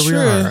around. But here we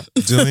are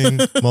doing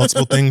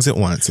multiple things at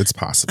once. It's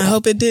possible. I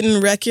hope it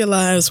didn't wreck your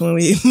lives when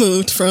we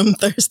moved from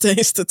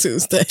Thursdays to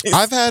Tuesdays.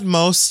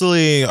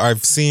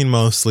 I've seen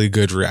mostly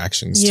good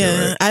reactions to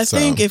it. I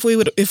think if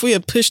we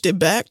had pushed it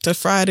back to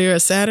Friday or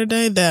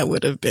Saturday, that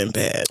would have been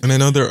bad. And I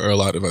know there are a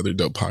lot of other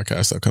dope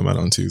podcasts that come out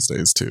on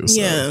Tuesdays too.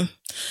 So. Yeah.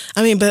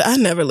 I mean, but I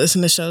never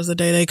listen to shows the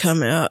day they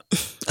come out.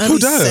 I'm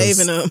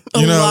saving them.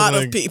 A lot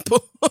of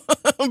people.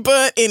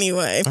 But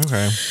anyway.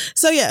 Okay.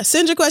 So yeah,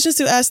 send your questions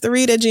to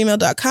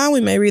asktheread@gmail.com.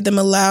 We may read them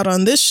aloud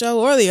on this show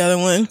or the other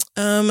one.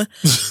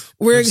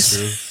 We're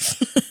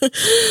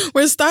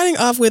starting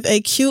off with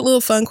a cute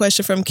little fun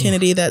question from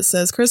Kennedy that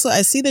says, Crystal,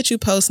 I see that you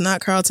post Not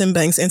Carlton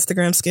Banks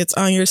Instagram skits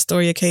on your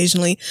story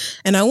occasionally,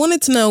 and I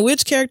wanted to know,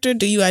 which character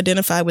do you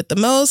identify with the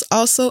most?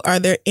 Also, are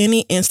there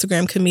any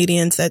Instagram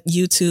comedians that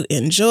you two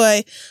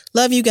enjoy?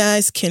 Love you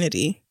guys,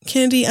 Kennedy.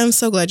 Kennedy, I'm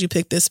so glad you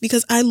picked this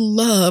because I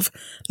love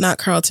Not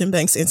Carlton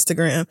Banks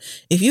Instagram.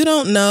 If you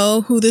don't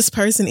know who this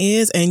person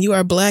is and you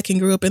are Black and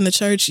grew up in the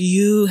church,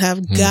 you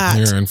have got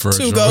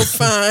to go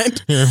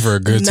find You're in for a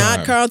good time.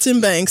 Not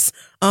Carlton Banks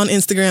on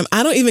Instagram.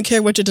 I don't even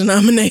care what your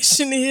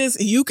denomination is.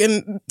 You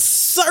can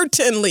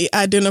certainly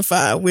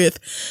identify with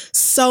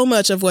so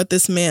much of what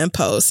this man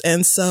posts.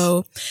 And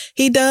so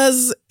he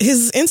does,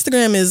 his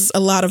Instagram is a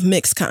lot of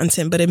mixed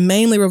content, but it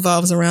mainly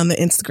revolves around the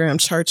Instagram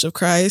Church of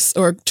Christ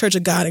or Church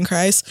of God in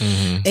Christ.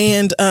 Mm-hmm.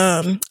 And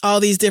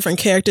all these different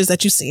characters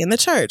that you see in the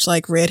church,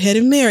 like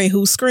Redheaded Mary,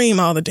 who scream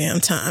all the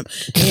damn time,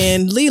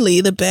 and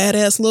Lily, the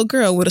badass little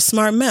girl with a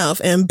smart mouth,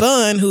 and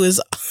Bun, who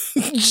is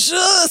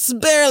just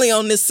barely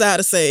on this side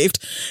of saved.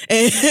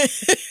 And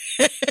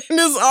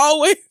is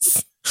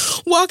always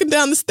walking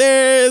down the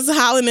stairs,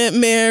 hollering at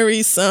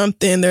Mary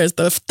something. There's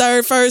the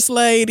third first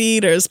lady,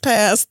 there's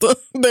pastor,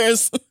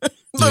 there's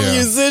the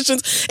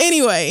musicians.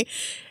 Anyway,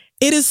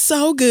 it is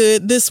so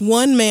good. This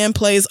one man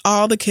plays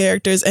all the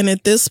characters. And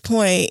at this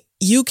point,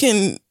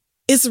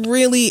 it's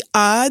really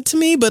odd to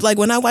me, but like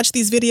when I watch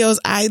these videos,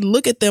 I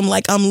look at them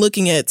like I'm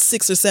looking at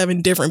 6 or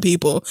 7 different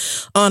people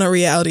on a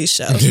reality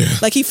show. Yeah.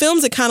 Like he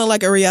films it kind of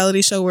like a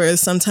reality show, where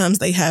sometimes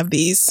they have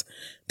these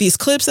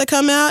clips that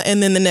come out,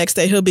 and then the next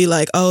day he'll be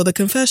like, oh, the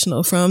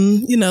confessional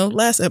from,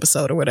 last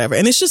episode or whatever.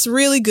 And it's just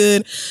really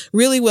good,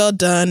 really well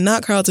done.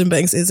 Not Carlton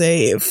Banks is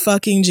a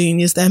fucking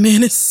genius. That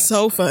man is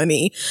so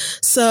funny.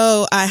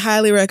 So I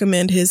highly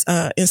recommend his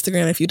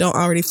Instagram if you don't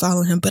already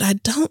follow him. But I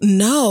don't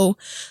know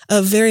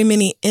of very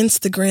many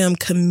Instagram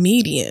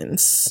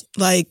comedians,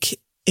 like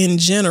in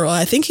general.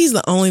 I think he's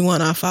the only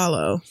one I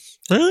follow.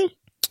 Really?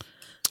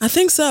 I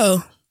think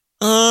so.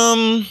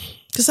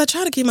 Because I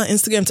try to keep my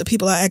Instagram to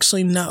people I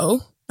actually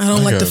know. I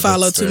don't like to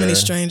follow too many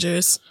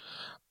strangers.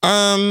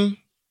 I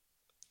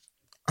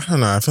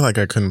don't know. I feel like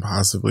I couldn't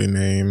possibly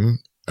name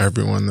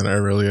everyone that I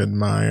really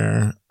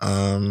admire.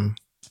 But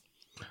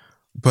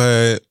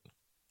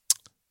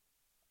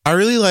I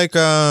really like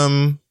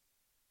I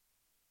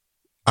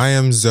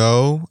Am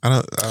Zoe.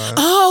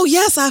 Oh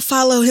yes, I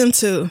follow him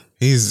too.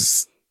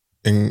 He's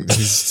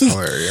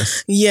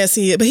hilarious. Yes,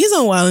 he is. But he's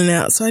on Wild 'N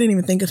Out, so I didn't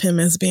even think of him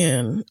as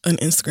being an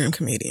Instagram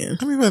comedian.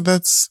 I mean, but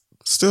that's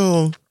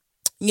still...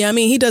 Yeah, I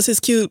mean, he does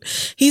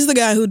he's the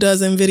guy who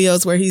does in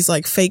videos where he's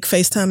like fake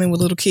FaceTiming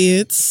with little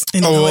kids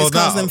and he always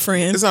calls them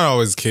friends. It's not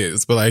always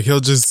kids, but like he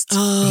will just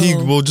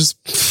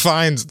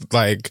find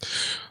like...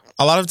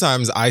 A lot of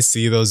times I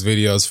see those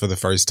videos for the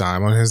first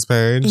time on his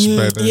page,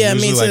 but they're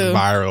usually like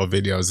viral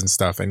videos and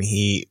stuff, and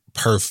he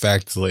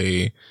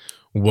perfectly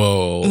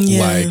will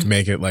like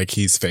make it like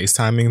he's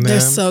FaceTiming them.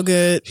 They're so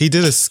good. He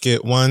did a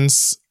skit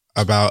once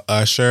about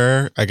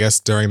Usher, I guess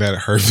during that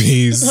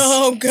herpes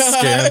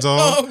scandal.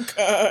 Oh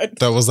God.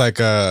 That was like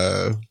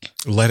I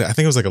think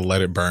it was like a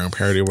Let It Burn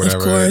parody or whatever.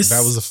 Of course.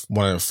 That was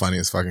one of the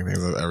funniest fucking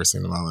things I've ever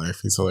seen in my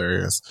life. He's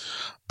hilarious.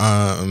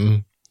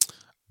 I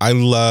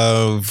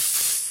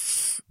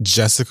love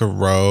Jessica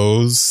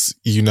Rose,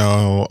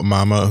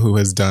 Mama, who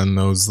has done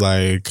those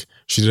like,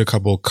 she did a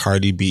couple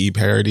Cardi B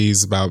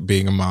parodies about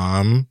being a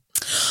mom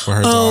for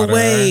her daughter. Oh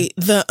wait,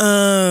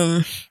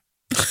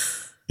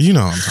 you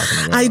know what I'm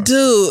talking about. I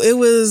do. It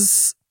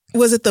was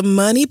it the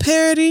Money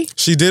parody?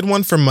 She did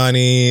one for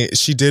Money.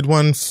 She did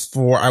one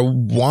for, I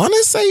want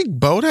to say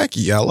Bodak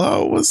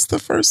Yellow was the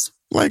first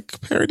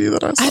like parody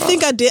that I saw. I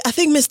think I did. I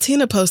think Miss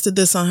Tina posted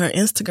this on her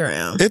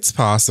Instagram. It's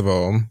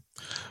possible.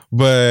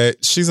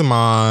 But she's a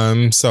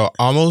mom, so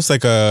almost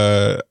like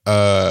a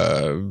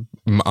mom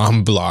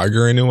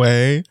blogger in a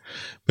way.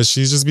 But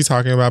she's just be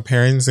talking about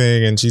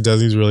parenting, and she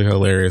does these really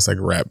hilarious like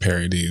rap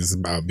parodies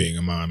about being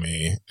a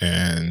mommy.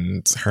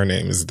 And her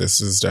name is This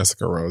Is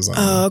Jessica Rose on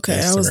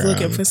Instagram. I was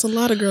looking for. There's a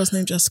lot of girls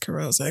named Jessica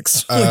Rose,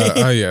 actually.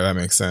 Yeah, that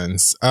makes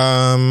sense.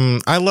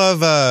 I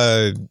love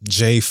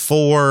Jay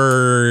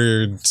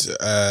Ford.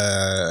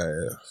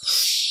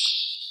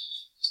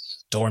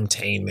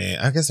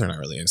 Dormtainment. I guess they're not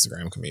really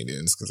Instagram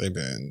comedians because they've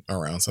been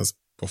around since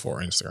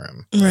before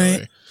Instagram.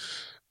 Right.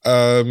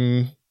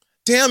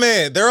 Damn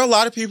it. There are a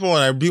lot of people,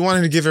 and I'd be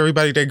wanting to give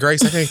everybody their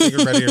grace. I can't think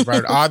of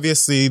everybody.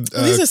 Obviously,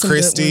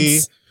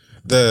 Christy,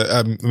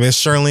 the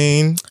Miss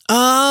Charlene.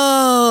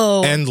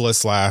 Oh.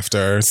 Endless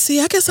laughter.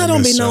 See, I guess I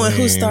don't be knowing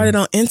who started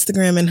on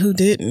Instagram and who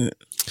didn't.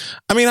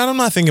 I mean, I'm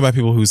not thinking about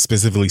people who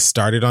specifically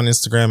started on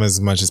Instagram as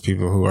much as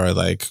people who are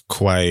like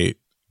quite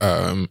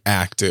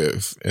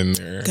active in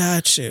their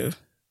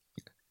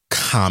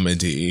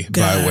comedy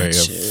by way of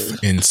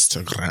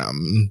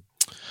Instagram.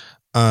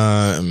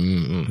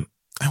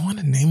 I want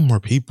to name more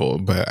people,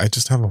 but I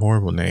just have a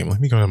horrible name. Let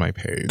me go to my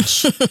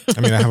page.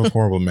 I mean, I have a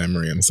horrible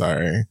memory. I'm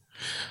sorry.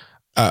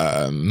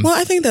 Well,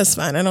 I think that's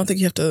fine. I don't think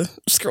you have to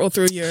scroll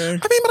through your... I mean,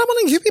 but I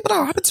want to give people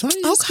the opportunity.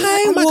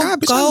 Okay, oh my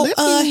God, bitch, go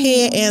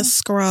ahead and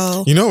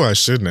scroll. You know what I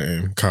should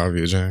name?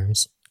 Kavia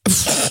James.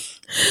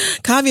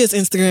 Kavia's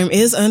Instagram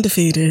is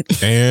undefeated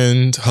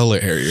and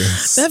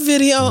hilarious. That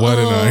video, what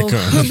an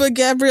icon. But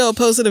Gabrielle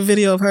posted a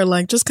video of her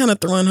like just kind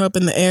of throwing her up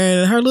in the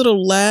air, and her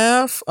little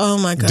laugh.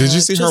 Oh my God! Did you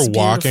see her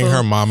walking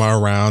her mama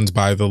around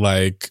by the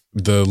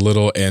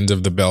little end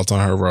of the belt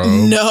on her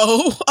robe?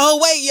 No. Oh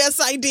wait, yes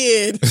I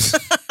did.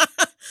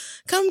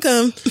 Come,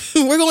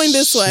 we're going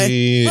this way.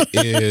 She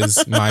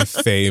is my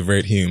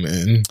favorite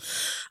human.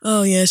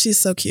 Oh yeah, she's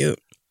so cute.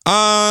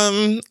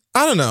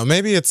 I don't know.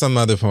 Maybe at some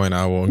other point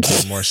I will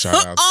give more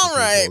shout outs. All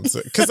right.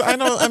 Because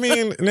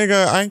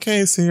nigga, I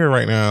can't see her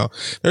right now.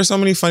 There's so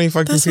many funny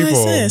fucking people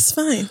it's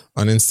fine.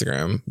 on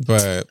Instagram.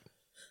 But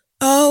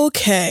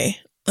okay.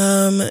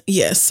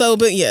 Yes. So,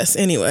 but yes,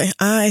 anyway,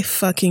 I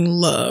fucking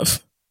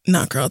love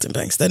not Carlton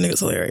Banks. That nigga's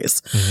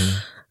hilarious.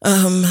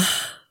 Mm-hmm.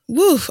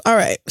 Woo. All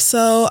right.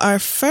 So our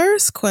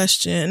first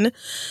question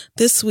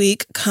this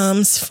week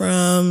comes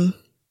from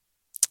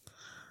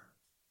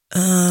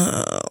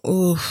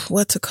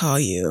what to call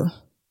you?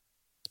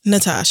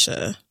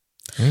 Natasha.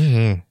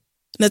 Mm-hmm.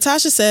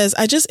 Natasha says,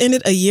 I just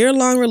ended a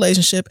year-long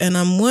relationship and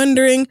I'm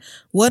wondering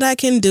what I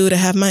can do to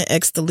have my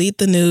ex delete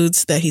the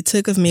nudes that he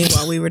took of me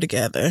while we were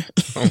together.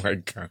 Oh my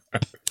God.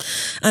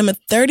 I'm a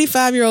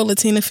 35-year-old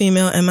Latina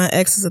female and my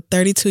ex is a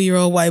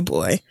 32-year-old white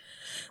boy.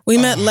 We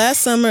met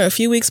last summer, a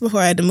few weeks before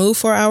I had to move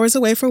 4 hours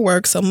away for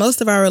work, so most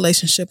of our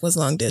relationship was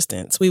long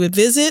distance. We would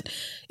visit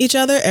each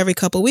other every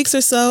couple weeks or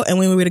so, and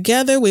when we were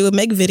together, we would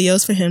make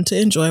videos for him to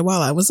enjoy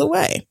while I was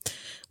away.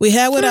 We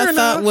had what I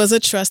thought was a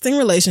trusting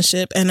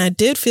relationship, and I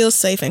did feel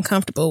safe and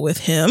comfortable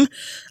with him.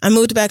 I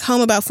moved back home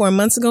about 4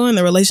 months ago, and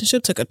the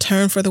relationship took a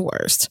turn for the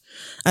worst.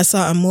 I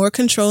saw a more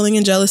controlling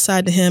and jealous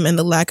side to him and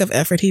the lack of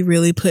effort he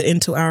really put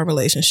into our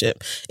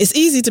relationship. It's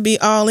easy to be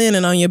all in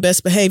and on your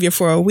best behavior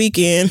for a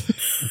weekend.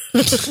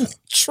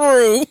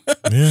 True.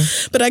 Yeah.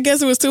 But I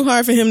guess it was too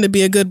hard for him to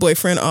be a good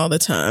boyfriend all the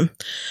time.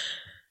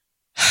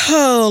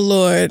 Oh,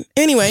 Lord.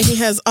 Anyway, he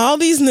has all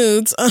these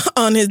nudes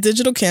on his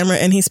digital camera,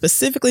 and he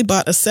specifically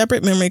bought a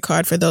separate memory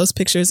card for those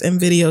pictures and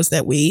videos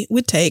that we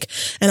would take.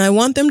 And I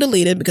want them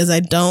deleted because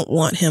I don't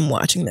want him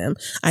watching them.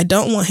 I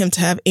don't want him to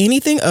have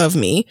anything of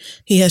me.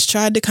 He has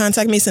tried to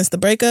contact me since the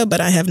breakup,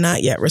 but I have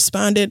not yet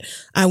responded.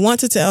 I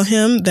want to tell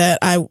him that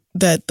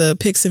the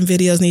pics and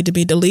videos need to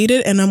be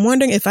deleted. And I'm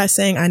wondering if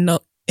saying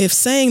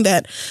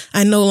that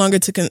I no longer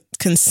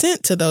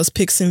consent to those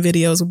pics and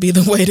videos would be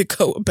the way to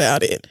go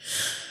about it.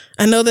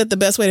 I know that the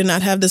best way to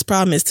not have this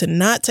problem is to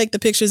not take the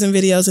pictures and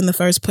videos in the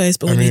first place.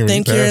 But when you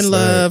think you're in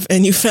love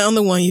and you found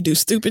the one, you do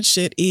stupid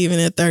shit even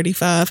at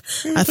 35.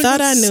 I thought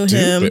I knew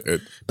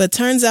him, but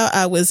turns out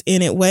I was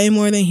in it way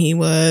more than he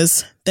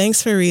was.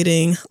 Thanks for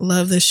reading.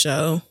 Love the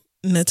show.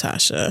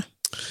 Natasha.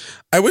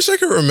 I wish I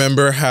could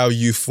remember how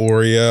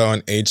Euphoria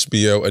on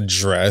HBO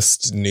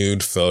addressed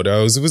nude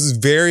photos. It was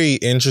very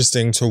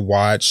interesting to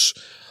watch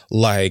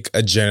like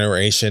a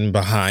generation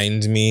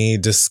behind me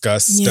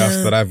discuss stuff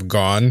that I've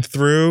gone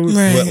through.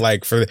 Right. But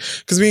like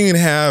because we can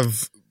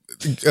have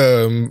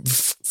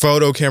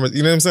photo cameras,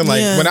 you know what I'm saying? Like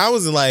when I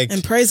was like,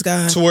 and praise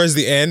God, towards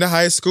the end of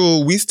high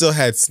school, we still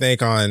had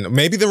Snake on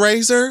maybe the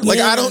Razor. Like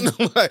I don't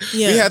know.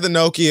 We had the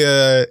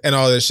Nokia and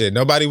all this shit.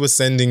 Nobody was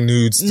sending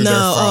nudes to their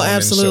phone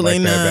absolutely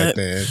and shit like not. that back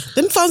then.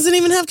 Them phones didn't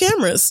even have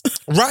cameras.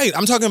 Right.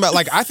 I'm talking about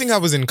like I think I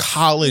was in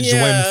college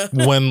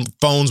when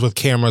phones with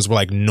cameras were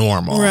like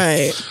normal.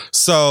 Right.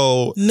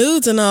 So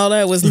nudes and all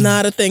that was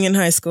not a thing in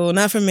high school.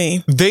 Not for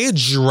me. They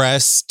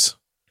addressed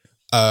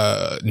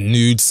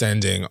nude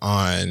sending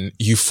on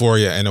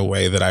Euphoria in a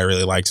way that I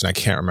really liked, and I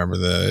can't remember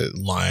the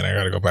line. I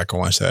gotta go back and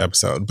watch that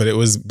episode. But it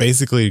was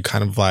basically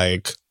kind of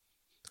like,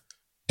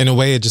 in a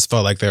way, it just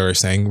felt like they were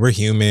saying we're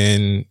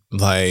human.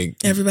 Like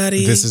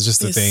everybody, this is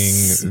just a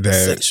thing that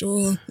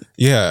sexual.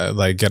 Yeah,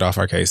 like get off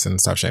our case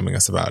and stop shaming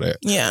us about it.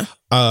 Yeah.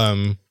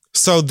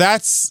 So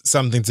that's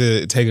something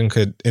to take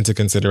into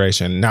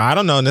consideration. Now, I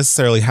don't know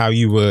necessarily how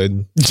you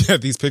would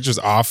get these pictures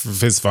off of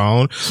his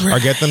phone or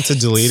get them to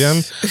delete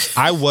them.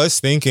 I was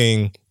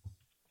thinking,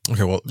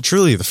 okay, well,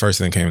 truly the first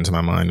thing that came into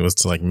my mind was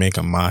to like make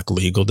a mock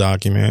legal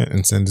document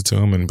and send it to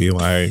him and be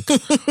like,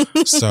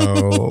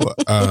 so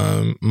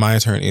my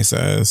attorney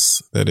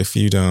says that if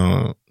you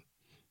don't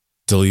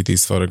delete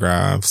these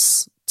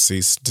photographs,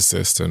 cease,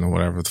 desist, and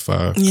whatever the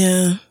fuck.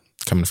 Yeah.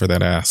 Coming for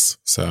that ass.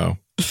 So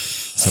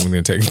something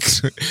to take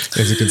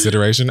into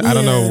consideration. I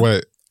don't know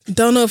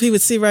Don't know if he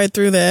would see right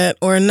through that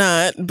or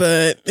not,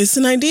 but it's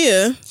an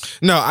idea.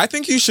 No, I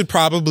think you should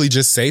probably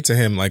just say to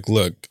him, like,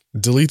 look,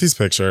 delete these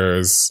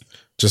pictures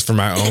just for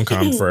my own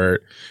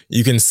comfort.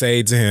 You can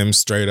say to him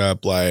straight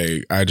up,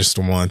 like, I just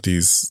want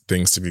these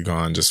things to be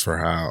gone just for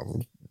how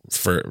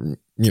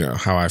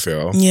I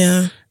feel.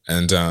 Yeah.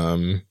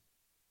 And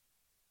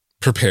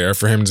prepare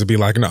for him to be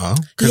like, no,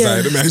 because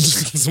I'd imagine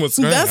that's what's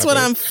going to happen. That's what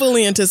I'm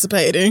fully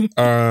anticipating.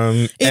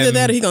 Either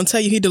that or he going to tell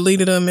you he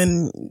deleted them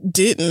and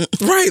didn't.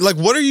 Right. Like,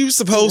 what are you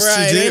supposed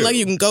to do? It ain't like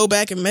you can go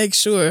back and make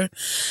sure.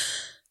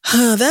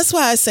 That's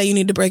why I say you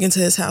need to break into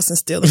his house and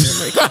steal the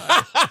memory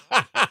card.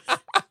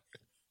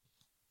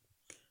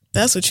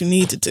 That's what you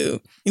need to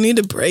do. You need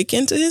to break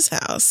into his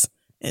house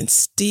and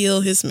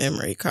steal his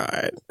memory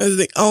card. That's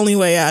the only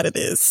way out of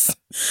this.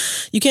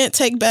 You can't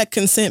take back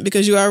consent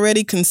because you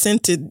already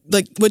consented.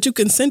 Like, what you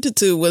consented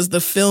to was the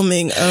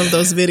filming of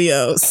those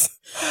videos.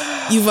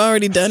 You've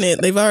already done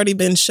it. They've already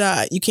been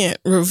shot. You can't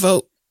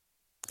revoke.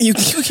 You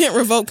can't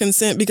revoke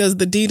consent because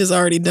the deed is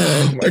already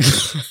done. Oh my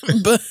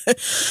God.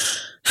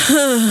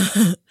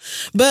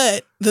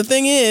 But the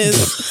thing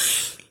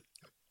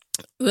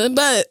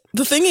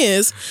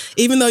is,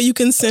 even though you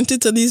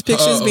consented to these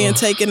pictures being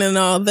taken and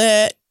all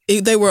that,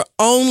 they were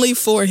only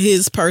for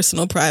his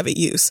personal private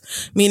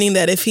use. Meaning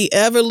that if he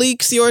ever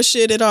leaks your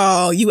shit at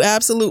all, you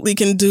absolutely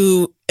can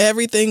do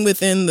everything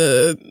within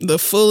the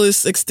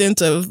fullest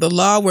extent of the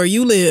law where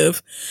you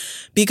live.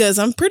 Because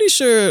I'm pretty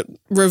sure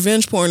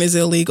revenge porn is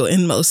illegal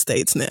in most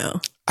states now.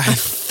 I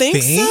think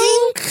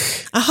so.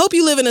 I hope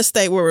you live in a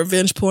state where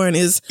revenge porn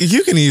is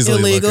you can easily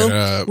illegal. Look it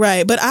up.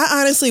 Right. But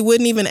I honestly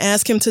wouldn't even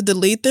ask him to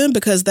delete them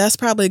because that's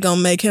probably going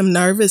to make him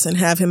nervous and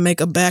have him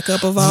make a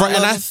backup of all of them.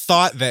 And I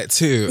thought that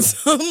too.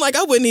 So I'm like,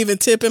 I wouldn't even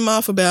tip him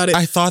off about it.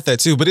 I thought that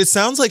too. But it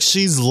sounds like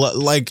she just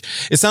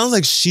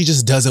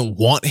doesn't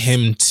want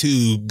him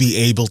to be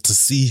able to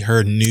see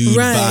her nude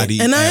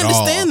body. And I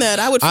understand that.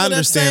 I would feel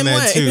that same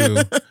way. Too.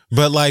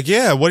 But like,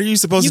 yeah, what are you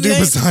supposed to do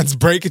besides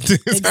break into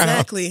his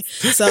house? Exactly.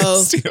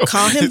 So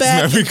call him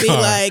back and be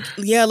like,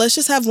 yeah, let's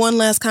just have one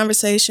last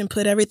conversation,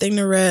 put everything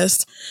to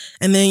rest.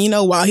 And then,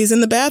 while he's in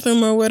the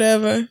bathroom or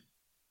whatever,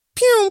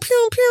 pew,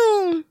 pew,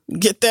 pew,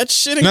 get that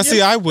shit again. Now,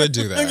 see, I would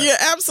do that. Yeah,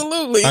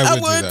 absolutely. I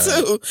would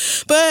too.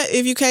 But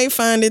if you can't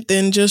find it,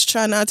 then just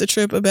try not to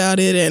trip about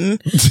it and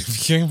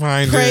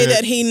pray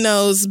that he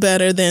knows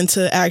better than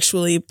to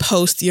actually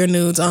post your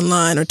nudes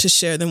online or to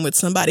share them with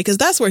somebody, because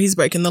that's where he's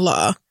breaking the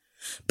law.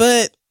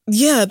 But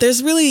yeah,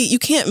 you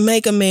can't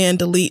make a man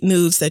delete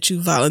nudes that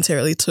you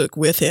voluntarily took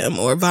with him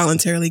or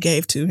voluntarily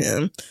gave to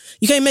him.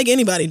 You can't make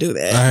anybody do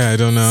that. I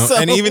don't know. So,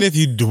 and even if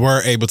you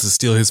were able to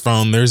steal his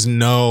phone, there's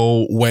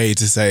no way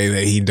to say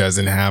that he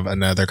doesn't have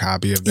another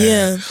copy of that.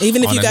 Yeah.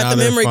 Even if you got the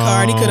memory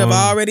card, he could have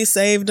already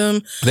saved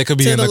them. They could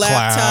be in the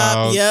laptop.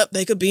 Cloud. Yep.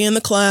 They could be in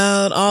the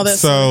cloud. All that.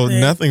 So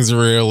nothing's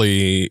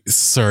really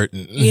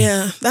certain.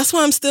 Yeah. That's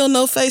why I'm still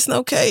no face,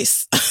 no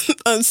case.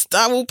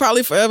 I will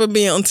probably forever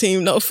be on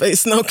team no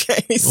face, no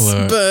case.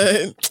 Look.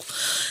 But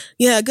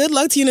yeah, good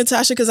luck to you,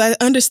 Natasha, because I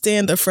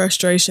understand the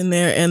frustration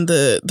there and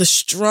the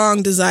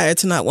strong desire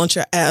to not want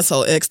your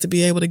asshole ex to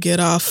be able to get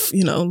off,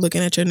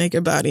 looking at your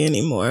naked body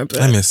anymore.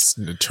 But I miss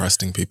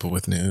trusting people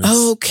with news.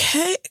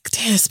 Okay.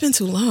 Damn, it's been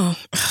too long.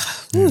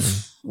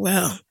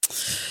 Well,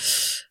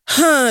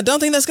 don't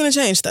think that's going to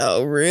change,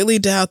 though. Really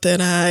doubt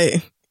that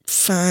I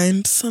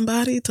find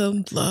somebody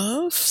to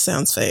love.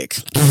 Sounds fake.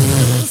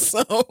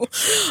 So,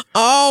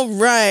 all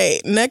right.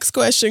 Next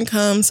question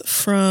comes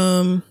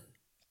from...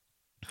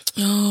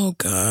 Oh,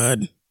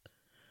 God.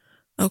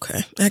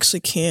 Okay. I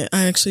actually can't.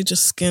 I actually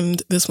just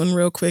skimmed this one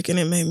real quick and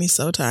it made me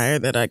so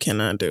tired that I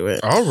cannot do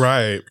it. All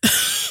right.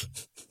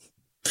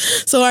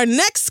 So our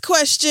next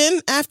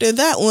question after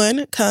that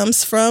one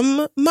comes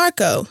from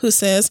Marco, who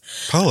says,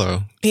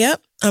 Paulo.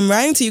 Yep. I'm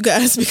writing to you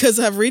guys because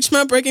I've reached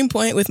my breaking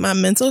point with my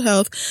mental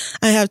health.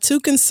 I have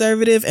 2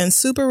 conservative and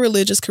super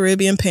religious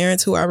Caribbean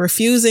parents who are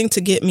refusing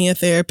to get me a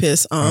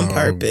therapist on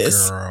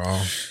purpose.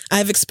 Girl.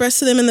 I've expressed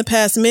to them in the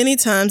past many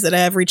times that I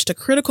have reached a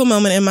critical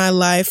moment in my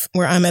life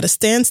where I'm at a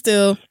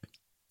standstill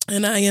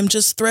and I am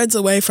just threads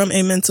away from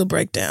a mental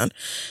breakdown.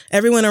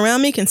 Everyone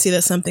around me can see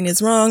that something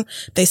is wrong.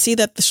 They see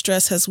that the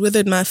stress has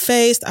withered my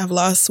face. I've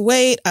lost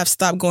weight. I've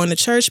stopped going to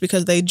church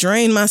because they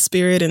drain my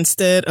spirit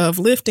instead of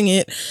lifting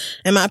it.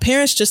 And my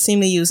parents just seem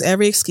to use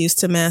every excuse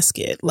to mask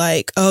it.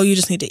 Like, oh, you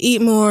just need to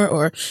eat more,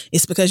 or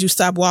it's because you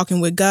stopped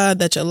walking with God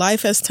that your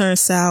life has turned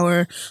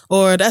sour,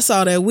 or that's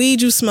all that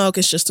weed you smoke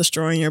is just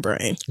destroying your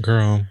brain.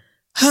 Girl.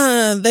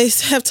 They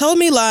have told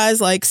me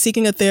lies like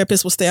seeking a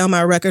therapist will stay on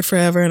my record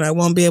forever and I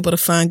won't be able to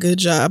find good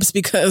jobs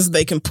because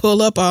they can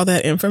pull up all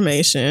that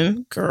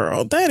information.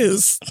 Girl, that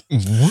is...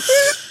 What?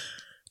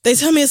 They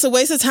tell me it's a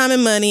waste of time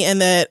and money and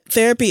that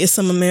therapy is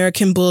some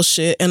American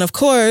bullshit. And of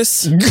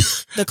course,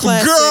 the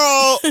classic,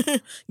 girl,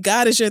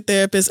 God is your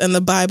therapist and the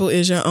Bible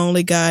is your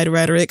only guide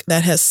rhetoric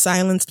that has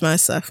silenced my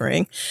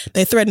suffering.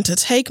 They threaten to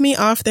take me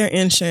off their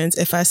insurance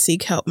if I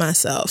seek help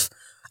myself.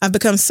 I've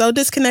become so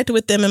disconnected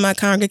with them in my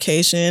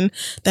congregation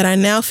that I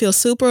now feel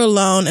super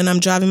alone and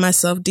I'm driving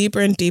myself deeper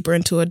and deeper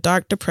into a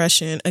dark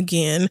depression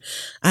again.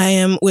 I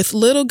am with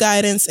little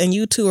guidance and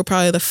you two are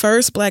probably the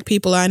first Black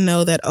people I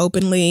know that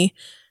openly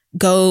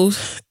go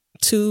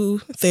to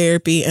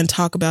therapy and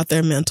talk about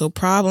their mental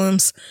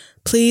problems.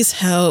 Please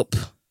help.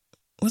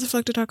 What the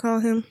fuck did I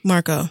call him?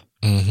 Marco.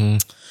 Mm-hmm.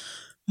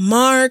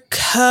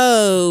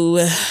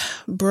 Marco,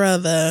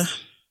 brother.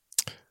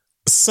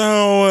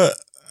 So...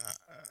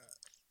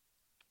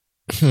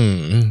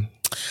 I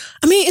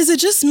mean, is it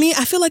just me?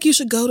 I feel like you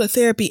should go to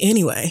therapy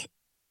anyway.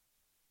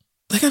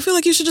 Like, I feel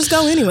like you should just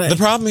go anyway. The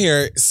problem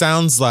here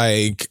sounds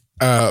like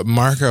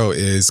Marco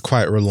is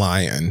quite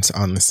reliant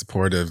on the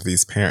support of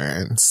these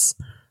parents,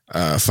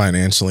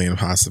 financially and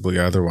possibly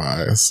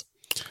otherwise.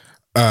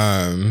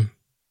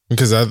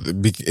 Because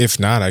if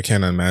not, I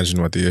can't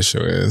imagine what the issue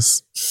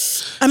is.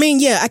 I mean,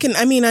 yeah,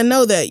 I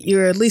know that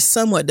you're at least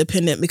somewhat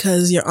dependent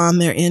because you're on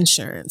their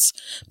insurance.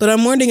 But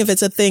I'm wondering if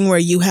it's a thing where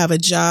you have a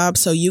job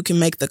so you can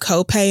make the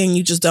copay and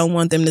you just don't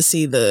want them to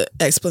see the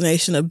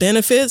explanation of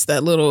benefits,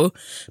 that little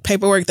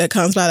paperwork that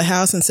comes by the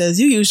house and says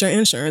you use your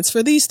insurance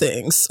for these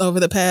things over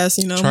the past,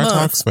 Try month.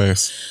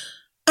 Talkspace.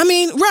 I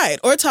mean, right.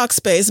 Or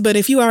Talkspace. But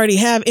if you already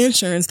have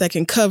insurance that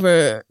can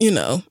cover,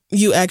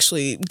 you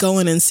actually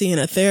going and seeing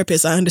a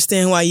therapist, I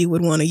understand why you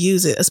would want to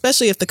use it,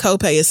 especially if the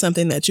copay is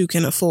something that you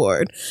can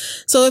afford.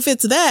 So if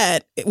it's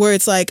that, where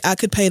it's like, I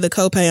could pay the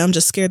copay, I'm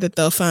just scared that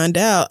they'll find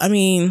out. I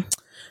mean,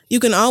 you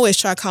can always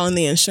try calling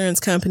the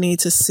insurance company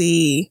to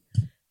see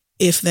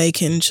if they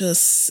can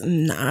just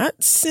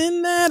not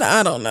send that.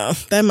 I don't know.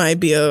 That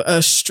might be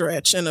a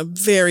stretch and a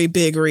very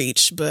big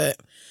reach, but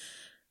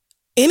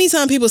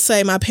anytime people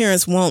say my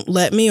parents won't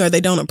let me or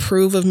they don't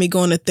approve of me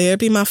going to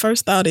therapy, my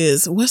first thought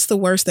is, what's the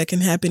worst that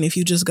can happen if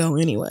you just go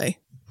anyway?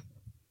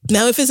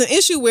 Now, if it's an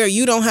issue where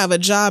you don't have a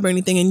job or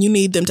anything and you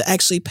need them to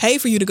actually pay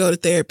for you to go to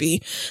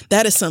therapy,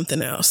 that is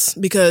something else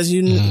because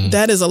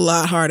that is a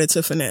lot harder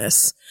to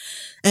finesse.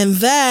 And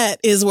that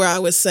is where I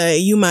would say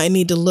you might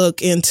need to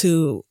look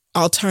into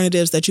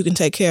alternatives that you can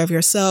take care of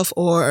yourself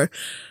or,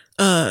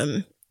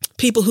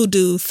 people who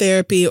do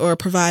therapy or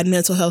provide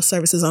mental health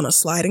services on a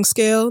sliding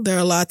scale. There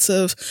are lots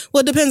of,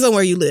 it depends on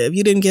where you live.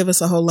 You didn't give us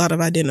a whole lot of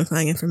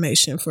identifying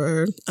information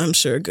for, I'm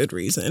sure, good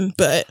reason.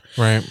 But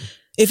right.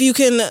 If you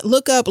can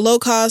look up low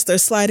cost or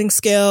sliding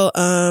scale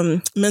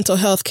mental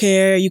health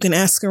care, you can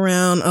ask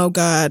around.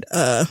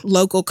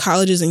 Local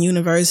colleges and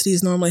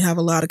universities normally have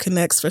a lot of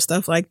connects for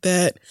stuff like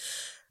that.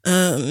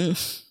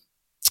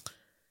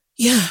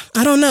 Yeah,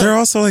 I don't know. There are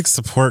also like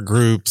support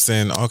groups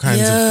and all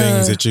kinds of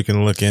things that you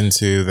can look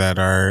into that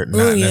are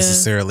not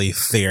necessarily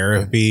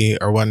therapy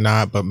or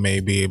whatnot, but may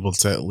be able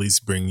to at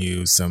least bring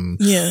you some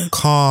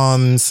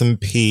calm, some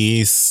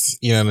peace,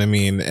 you know what I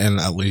mean? And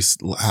at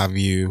least have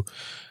you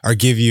or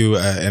give you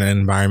an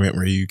environment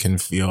where you can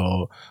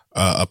feel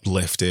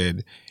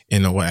uplifted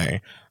in a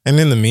way. And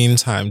in the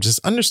meantime, just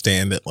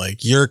understand that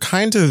like you're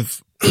kind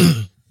of...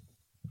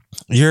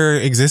 You're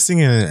existing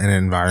in an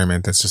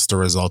environment that's just a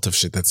result of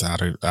shit that's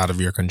out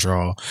of your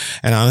control.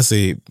 And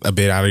honestly, a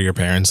bit out of your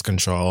parents'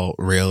 control,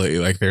 really.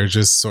 Like they're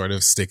just sort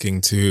of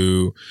sticking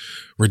to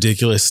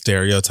ridiculous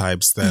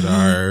stereotypes that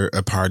are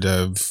a part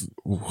of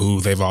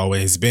who they've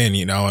always been,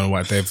 and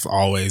what they've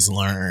always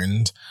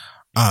learned.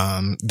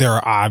 There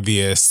are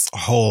obvious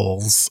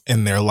holes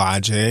in their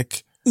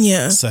logic.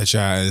 Yeah. Such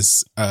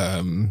as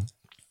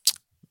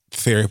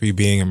therapy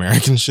being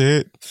American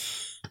shit.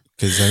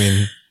 Because, I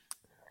mean...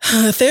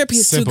 Therapy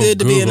is too good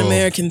to be an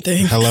American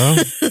thing. Hello?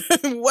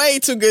 Way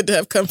too good to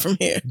have come from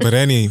here. But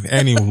any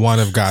one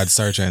of God's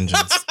search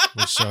engines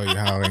will show you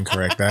how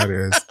incorrect that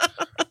is.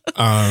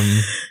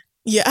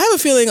 Yeah, I have a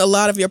feeling a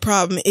lot of your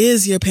problem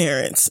is your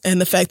parents and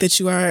the fact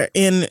that you are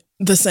in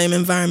the same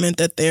environment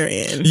that they're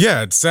in.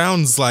 Yeah, it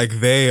sounds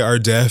like they are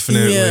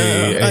definitely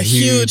a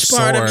huge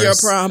part of your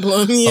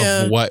problem.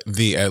 Yeah. Of what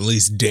the at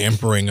least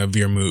dampering of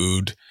your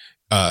mood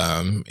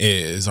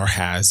is or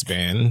has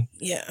been.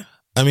 Yeah.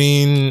 I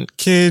mean,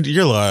 kid,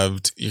 you're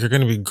loved. You're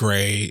going to be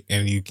great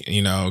and you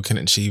can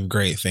achieve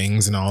great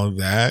things and all of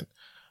that.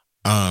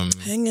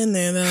 Hang in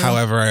there, though.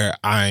 However,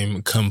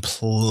 I'm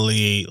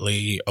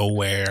completely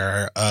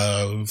aware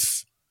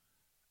of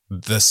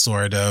the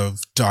sort of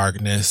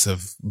darkness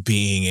of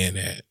being in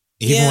it.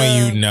 Even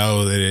when you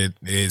know that it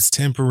is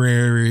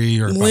temporary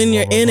or when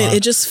you're in it,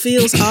 it just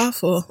feels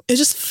awful. It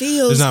just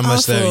feels There's not awful.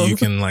 much that you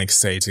can like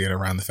say to get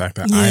around the fact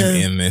that I'm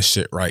in this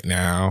shit right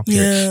now.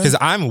 Yeah. Because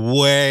I'm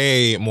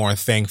way more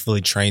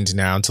thankfully trained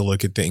now to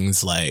look at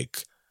things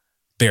like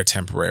they're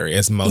temporary,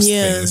 as most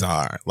things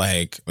are.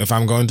 Like if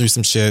I'm going through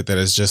some shit that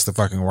is just the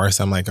fucking worst,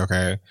 I'm like,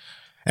 okay.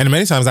 And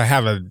many times I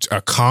have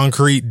a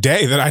concrete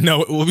day that I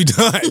know it will be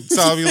done.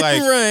 So I'll be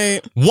like,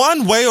 right.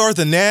 One way or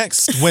the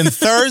next, when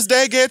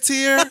Thursday gets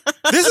here,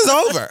 this is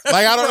over.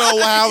 Like, I don't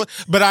know how,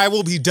 but I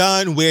will be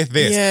done with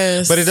this.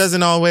 Yes. But it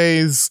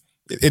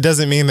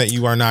doesn't mean that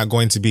you are not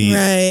going to be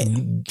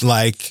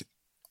like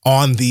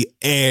on the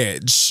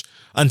edge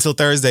until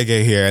Thursday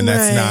get here. And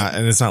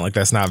it's not like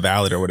that's not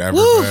valid or whatever.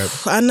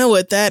 But I know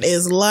what that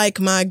is like.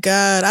 My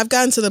God. I've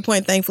gotten to the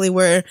point, thankfully,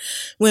 where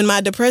when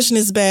my depression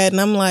is bad and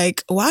I'm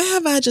like, why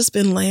have I just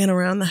been laying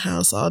around the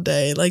house all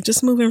day? Like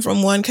just moving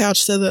from one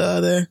couch to the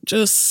other,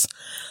 just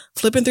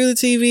flipping through the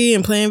TV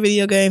and playing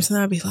video games. And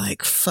I'd be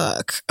like,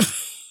 fuck.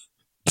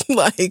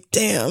 Like,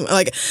 damn,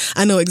 like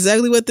I know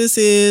exactly what this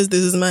is. This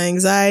is my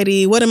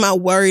anxiety. What am I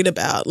worried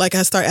about? Like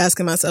I start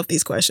asking myself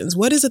these questions.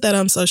 What is it that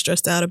I'm so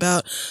stressed out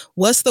about?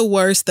 What's the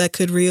worst that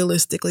could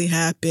realistically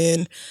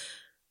happen?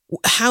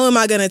 how am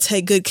I going to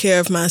take good care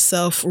of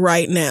myself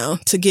right now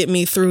to get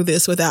me through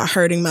this without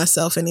hurting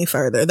myself any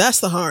further? That's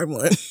the hard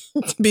one.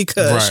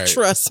 Because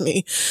trust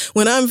me,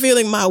 when I'm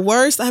feeling my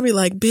worst, I'd be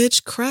like,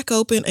 bitch, crack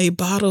open a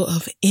bottle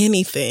of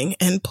anything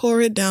and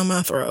pour it down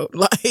my throat.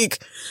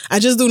 Like, I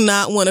just do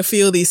not want to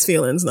feel these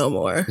feelings no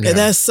more. Yeah.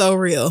 That's so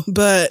real.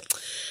 But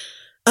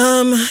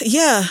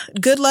yeah,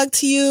 good luck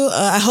to you.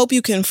 I hope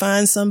you can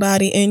find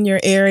somebody in your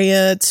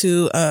area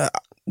to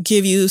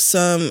give you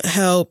some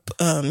help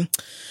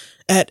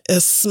at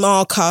as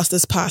small cost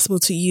as possible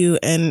to you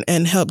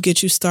and help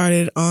get you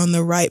started on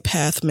the right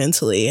path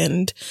mentally,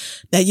 and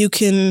that you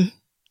can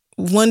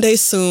one day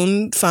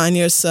soon find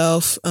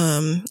yourself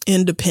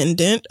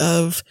independent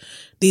of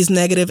these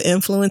negative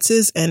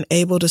influences and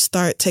able to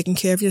start taking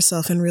care of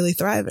yourself and really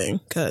thriving,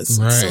 because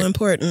it's so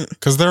important.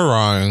 Because they're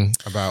wrong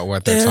about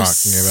what they're talking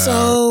about.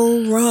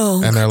 So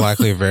wrong. And they're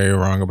likely very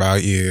wrong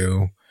about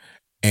you.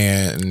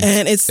 And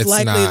it's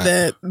likely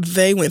that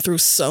they went through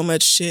so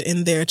much shit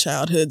in their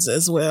childhoods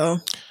as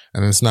well.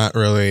 And it's not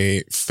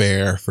really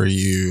fair for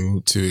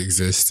you to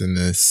exist in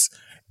this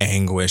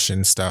anguish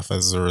and stuff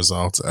as a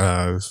result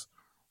of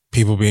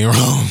people being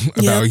wrong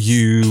about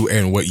you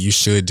and what you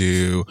should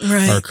do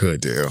or could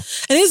do.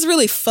 And it's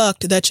really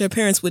fucked that your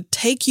parents would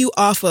take you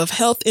off of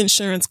health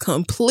insurance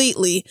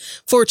completely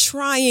for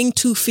trying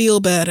to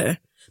feel better.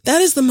 That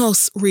is the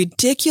most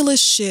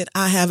ridiculous shit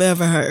I have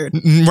ever heard.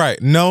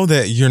 Right. Know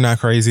that you're not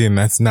crazy and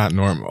that's not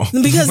normal.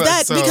 Because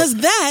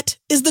that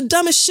is the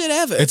dumbest shit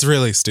ever. It's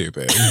really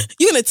stupid.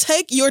 You're going to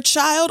take your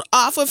child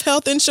off of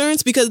health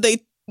insurance because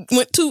they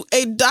went to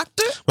a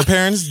doctor? But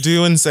parents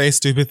do and say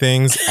stupid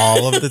things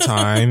all of the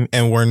time.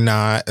 And we're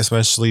not,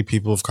 especially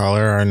people of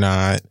color, are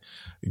not,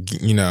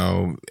 you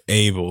know,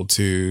 able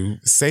to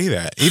say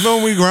that. Even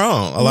when we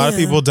grown, a lot of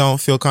people don't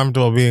feel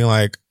comfortable being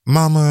like,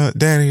 Mama,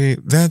 Daddy,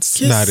 that's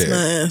Kiss not it.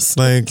 Ass.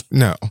 Like,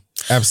 no,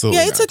 absolutely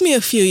Yeah, it took me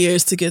a few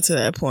years to get to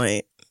that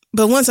point.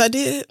 But once I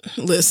did,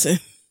 listen,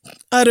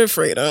 utter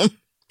freedom.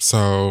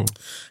 So.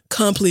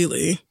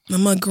 Completely.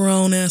 I'm a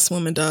grown ass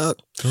woman, dog.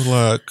 Good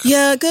luck.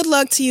 Yeah, good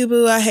luck to you,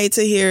 boo. I hate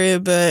to hear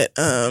it, but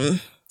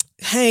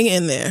hang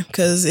in there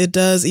because it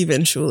does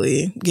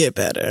eventually get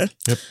better.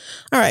 Yep.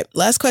 All right.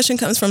 Last question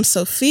comes from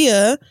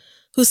Sophia,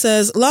 who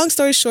says, long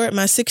story short,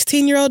 my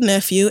 16-year-old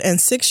nephew and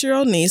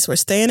 6-year-old niece were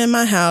staying in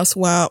my house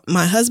while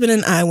my husband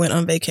and I went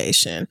on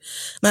vacation.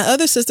 My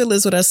other sister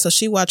lives with us, so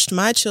she watched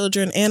my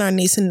children and our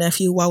niece and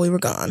nephew while we were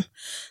gone.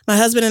 My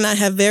husband and I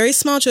have very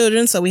small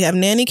children, so we have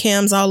nanny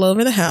cams all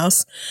over the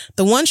house.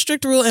 The one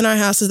strict rule in our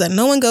house is that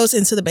no one goes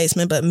into the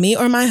basement but me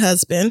or my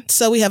husband,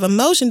 so we have a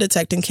motion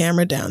detecting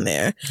camera down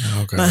there.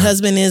 Okay. My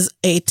husband is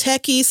a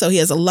techie, so he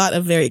has a lot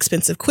of very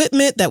expensive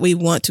equipment that we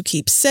want to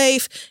keep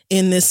safe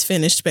in this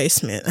finished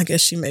basement. I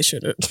guess she made sure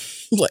to,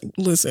 like,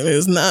 listen,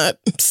 it's not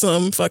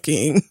some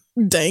fucking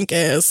dank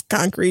ass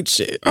concrete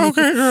shit.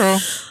 Okay, girl.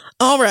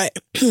 All right.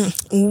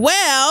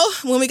 Well,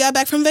 when we got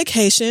back from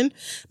vacation,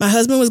 my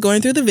husband was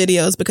going through the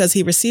videos because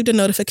he received a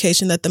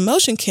notification that the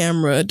motion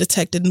camera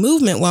detected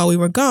movement while we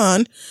were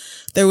gone.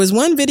 There was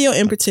one video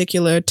in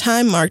particular,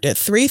 time marked at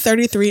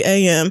 3:33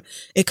 a.m.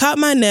 It caught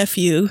my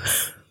nephew,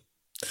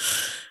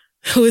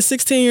 who is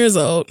 16 years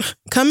old,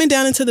 coming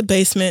down into the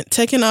basement,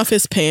 taking off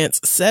his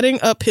pants, setting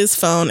up his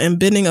phone, and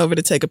bending over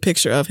to take a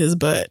picture of his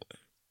butt.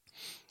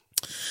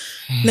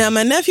 Now,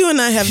 my nephew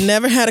and I have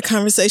never had a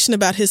conversation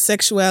about his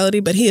sexuality,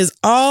 but he is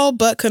all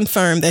but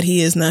confirmed that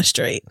he is not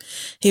straight.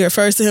 He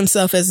refers to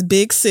himself as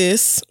Big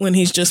Sis when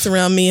he's just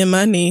around me and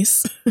my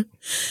niece.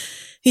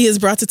 He is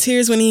brought to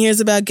tears when he hears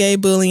about gay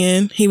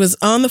bullying. He was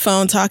on the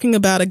phone talking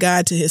about a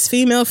guy to his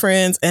female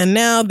friends, and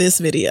now this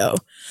video.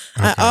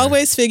 Okay. I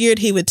always figured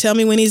he would tell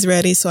me when he's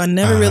ready, so I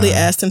never really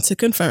asked him to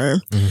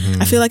confirm.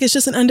 I feel like it's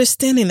just an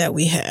understanding that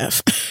we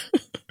have.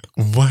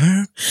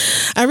 What?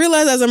 I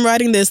realize as I'm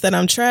writing this that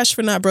I'm trash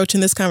for not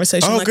broaching this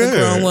conversation like a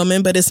grown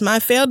woman, but it's my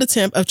failed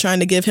attempt of trying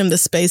to give him the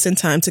space and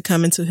time to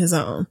come into his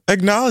own.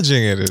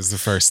 Acknowledging it is the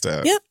first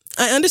step. Yep.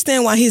 I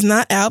understand why he's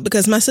not out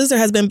because my sister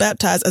has been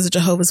baptized as a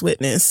Jehovah's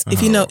Witness.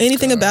 If you know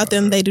anything about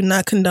them, they do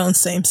not condone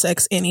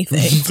same-sex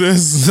anything.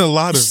 There's a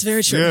lot of... It's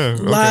very true. Yeah,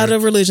 a lot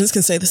of religions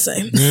can say the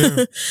same.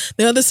 Yeah.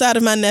 The other side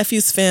of my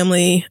nephew's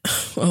family,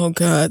 oh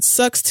God,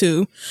 sucks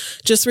too.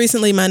 Just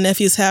recently, my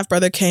nephew's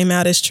half-brother came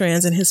out as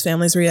trans and his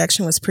family's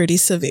reaction was pretty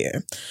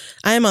severe.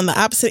 I am on the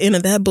opposite end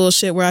of that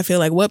bullshit where I feel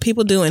like what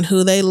people do and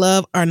who they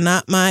love are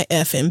not my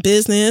effing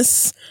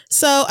business.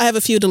 So I have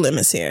a few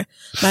dilemmas here.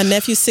 My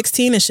nephew's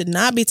 16 and should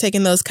not be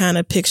taking those kind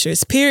of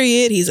pictures,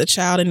 period. He's a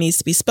child and needs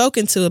to be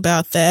spoken to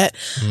about that.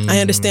 I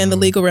understand the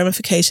legal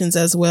ramifications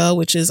as well,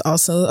 which is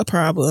also a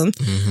problem.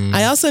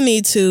 I also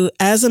need to,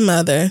 as a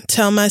mother,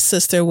 tell my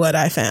sister what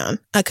I found.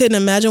 I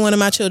couldn't imagine one of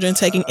my children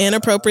taking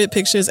inappropriate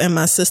pictures and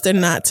my sister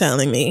not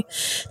telling me.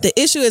 The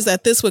issue is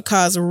that this would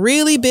cause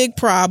really big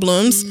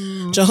problems.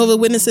 Jehovah's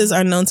Witnesses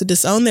are known to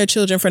disown their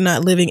children for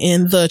not living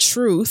in the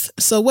truth.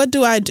 So what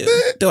do I do?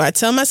 Do I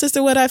tell my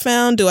sister what I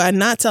found? Do I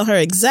not tell her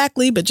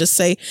exactly, but just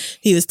say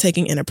he was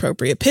taking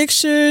inappropriate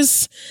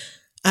pictures?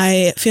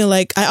 I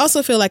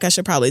also feel like I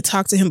should probably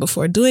talk to him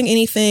before doing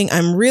anything.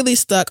 I'm really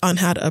stuck on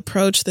how to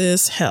approach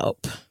this.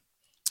 Help.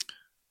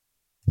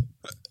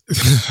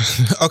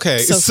 Okay,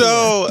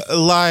 so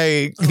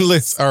like,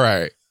 let's. All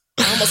right.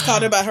 I almost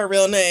called her by her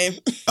real name.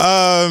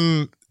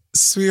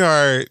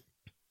 Sweetheart,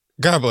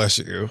 God bless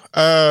you.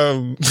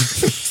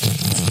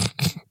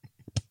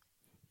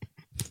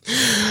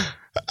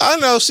 I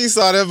know she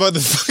saw that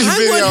motherfucking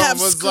video. I would have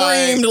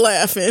screamed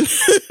laughing.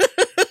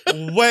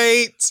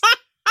 Wait.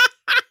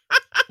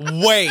 I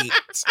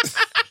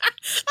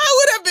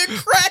would have been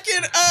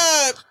cracking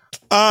up.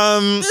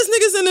 This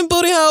nigga's in them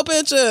booty hole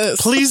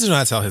pictures. Please do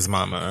not tell his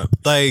mama.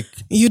 Like,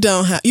 you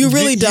don't have. You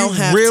really don't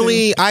have.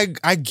 Really,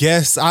 I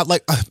guess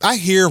I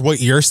hear what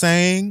you're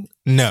saying.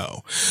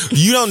 No,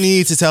 you don't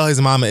need to tell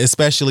his mama,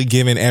 especially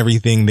given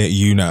everything that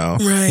you know.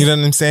 Right. You know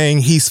what I'm saying?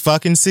 He's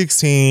fucking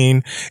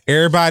 16.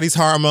 Everybody's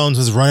hormones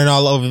was running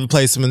all over the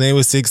place when they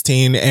was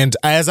 16. And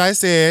as I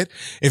said,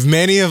 if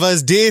many of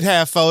us did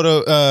have phone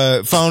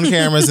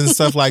cameras and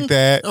stuff like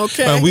that,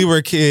 okay, when we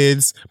were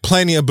kids,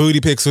 plenty of booty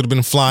pics would have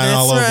been flying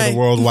all over the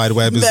World Wide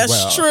Web as well.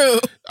 That's true.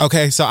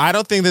 Okay, so I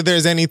don't think that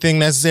there's anything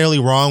necessarily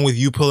wrong with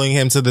you pulling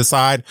him to the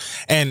side.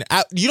 And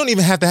you don't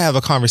even have to have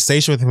a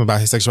conversation with him about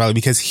his sexuality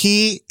because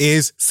he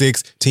is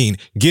 16.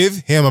 Give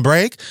him a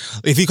break.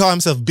 If he calls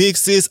himself big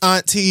sis,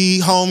 auntie,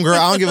 homegirl,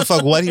 I don't give a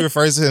fuck what he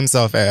refers to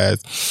himself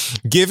as.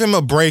 Give him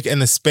a break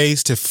and the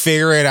space to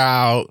figure it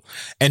out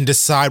and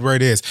decide where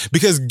it is.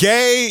 Because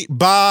gay,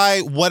 bi,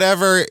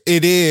 whatever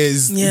it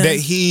is that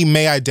he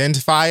may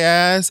identify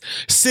as,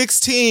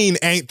 16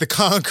 ain't the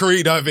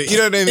concrete of it. You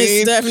know what I mean?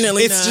 It's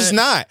definitely It's just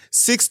not.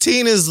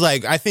 16 is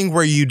like, I think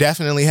where you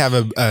definitely have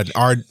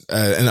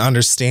an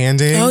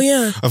understanding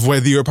of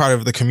whether you're a part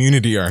of the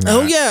community or not.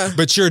 Oh, yeah.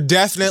 But you're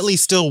definitely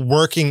still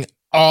working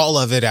all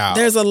of it out.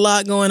 There's a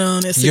lot going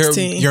on at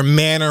 16. Your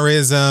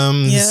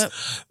mannerisms,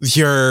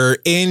 your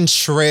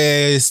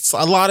interests,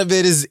 a lot of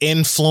it is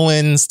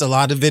influenced. A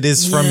lot of it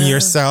is from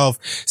yourself.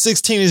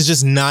 16 is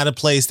just not a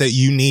place that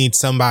you need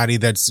somebody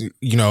that's,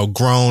 you know,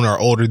 grown or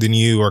older than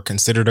you or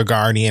considered a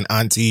guardian,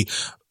 auntie,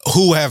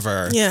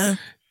 whoever. Yeah.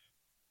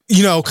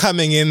 You know,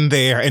 coming in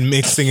there and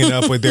mixing it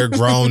up with their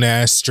grown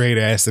ass, straight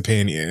ass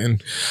opinion.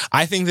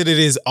 I think that it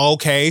is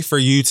okay for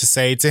you to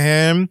say to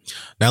him,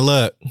 now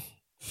look,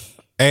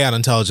 hey, I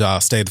done told y'all,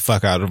 stay the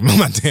fuck out of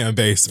my damn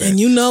basement. And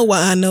you know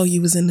why I know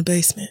you was in the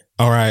basement.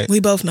 All right.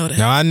 We both know that.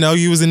 Now I know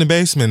you was in the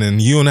basement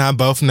and you and I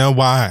both know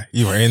why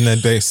you were in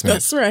that basement.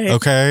 That's right.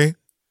 Okay?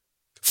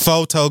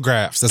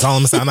 Photographs. That's all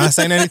I'm saying. I'm not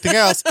saying anything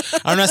else.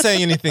 I'm not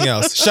saying anything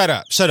else. Shut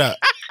up.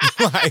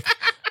 Like,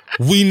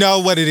 we know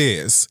what it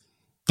is.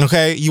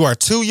 Okay, you are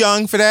too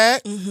young for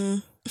that.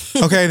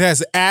 Mm-hmm. Okay,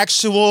 that's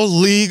actual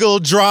legal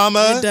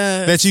drama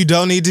that you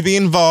don't need to be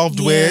involved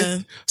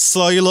with.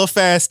 Slow your little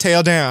fast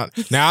tail down.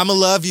 Now, I'm going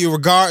to love you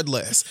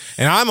regardless.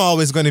 And I'm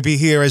always going to be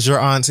here as your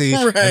auntie.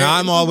 Right. And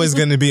I'm always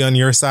going to be on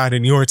your side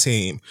and your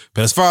team.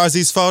 But as far as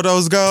these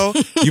photos go,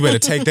 you better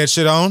take that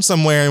shit on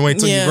somewhere and wait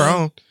till you're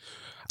grown.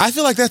 I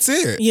feel like that's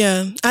it.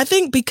 Yeah. I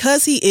think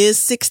because he is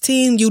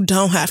 16, you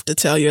don't have to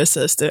tell your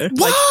sister.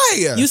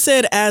 Why? Like, you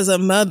said as a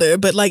mother,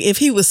 but like if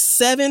he was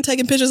 7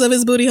 taking pictures of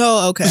his booty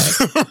hole, okay.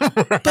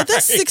 Right. But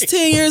that's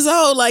 16 years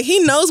old. Like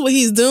he knows what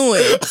he's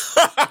doing.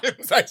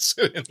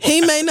 He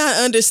may not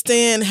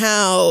understand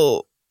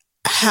how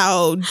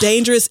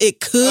dangerous it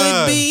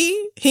could be.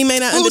 He may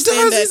not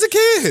understand that. He's a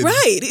kid.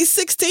 Right. He's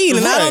 16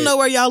 and I don't know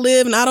where y'all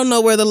live and I don't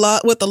know where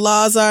what the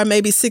laws are.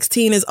 Maybe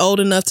 16 is old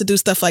enough to do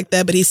stuff like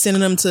that, but he's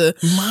sending them to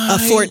a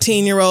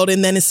 14-year-old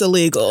and then it's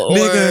illegal.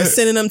 Or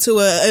sending them to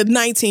a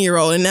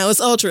 19-year-old and now it's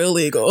ultra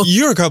illegal.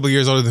 You're a couple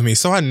years older than me,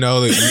 so I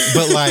know that.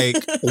 But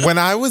like when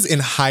I was in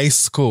high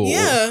school,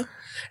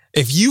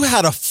 if you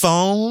had a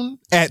phone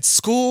at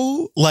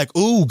school, like,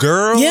 ooh,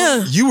 girl,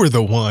 you were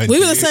the one. We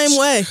were the same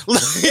way.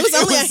 Like, it was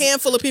only a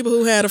handful of people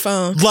who had a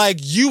phone. Like,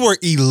 you were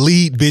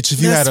elite, bitch,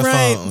 if you had a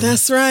phone.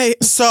 That's right.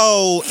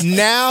 So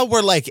now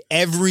we're like,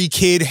 every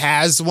kid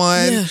has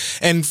one. Yeah.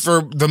 And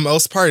for the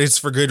most part, it's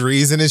for good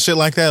reason and shit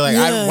like that. Like,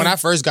 when I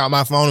first got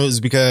my phone, it was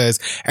because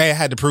A, I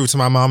had to prove to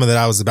my mama that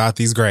I was about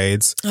these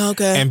grades.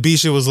 Okay. And B,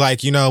 she was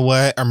like, you know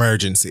what?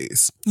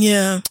 Emergencies.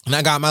 Yeah. And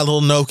I got my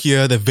little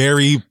Nokia, the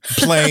very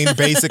plain,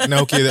 basic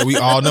Nokia that we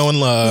all know and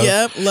love.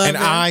 Yep, love and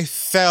it. I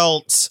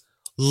felt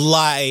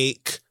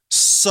like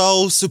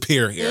so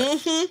superior.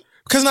 Mm-hmm.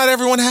 Because not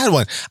everyone had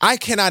one. I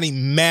cannot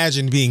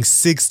imagine being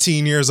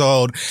 16 years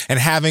old and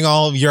having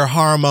all of your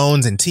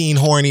hormones and teen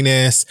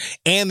horniness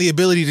and the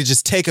ability to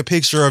just take a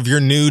picture of your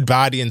nude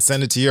body and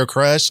send it to your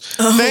crush.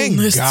 Thank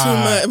God.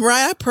 Too much.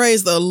 Right? I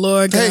praise the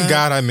Lord God. Thank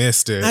God I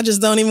missed it. I just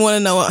don't even want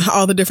to know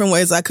all the different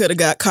ways I could have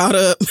got caught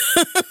up.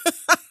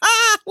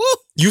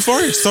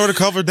 Euphoria sort of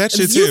covered that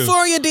shit too.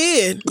 Euphoria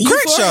did.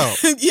 Great show.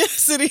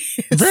 Yes, it is.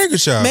 Very good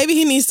show. Maybe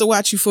he needs to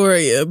watch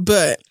Euphoria,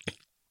 but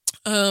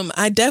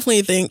I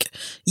definitely think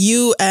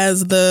you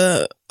as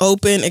the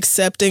open,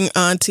 accepting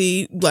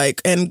auntie,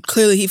 like, and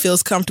clearly he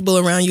feels comfortable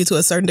around you to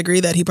a certain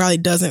degree that he probably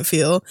doesn't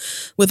feel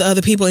with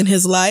other people in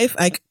his life.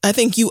 I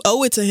think you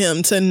owe it to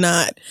him to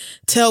not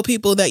tell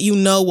people that you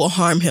know will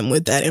harm him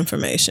with that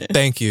information.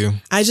 Thank you.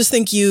 I just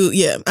think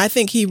I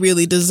think he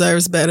really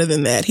deserves better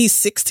than that. He's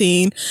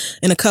 16.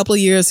 In a couple of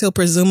years, he'll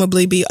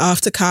presumably be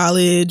off to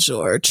college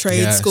or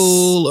trade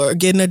school or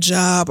getting a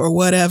job or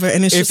whatever.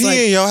 And it's if just he like,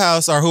 in your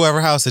house or whoever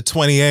house at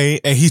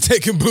 28 and he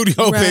taking booty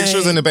hole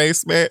pictures in the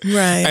basement,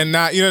 and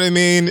not, you know what I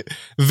mean?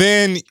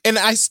 Then, and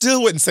I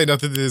still wouldn't say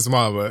nothing to his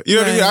mama. You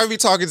know what I mean? I'd be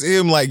talking to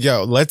him like,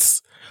 yo,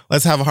 let's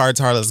have a heart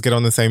to heart. Let's get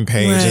on the same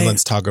page and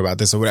let's talk about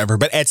this or whatever.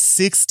 But at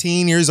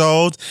 16 years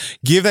old,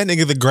 give that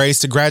nigga the grace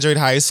to graduate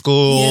high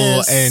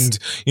school and,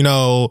 you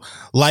know,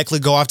 likely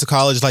go off to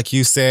college like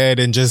you said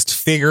and just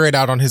figure it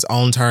out on his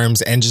own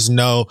terms and just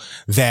know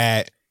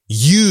that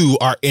you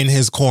are in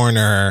his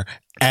corner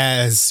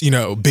as, you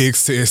know, big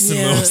sis and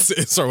little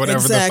sis or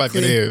whatever the fuck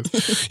it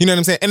is. You know what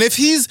I'm saying? And if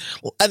he's,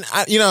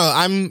 you know,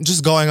 I'm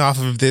just going off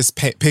of this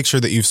picture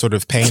that you've sort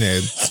of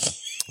painted.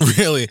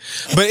 Really.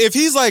 But if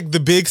he's like the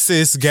big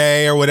sis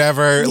gay or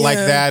whatever like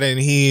that and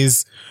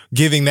he's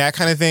giving that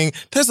kind of thing,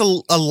 there's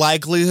a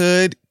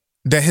likelihood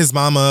that his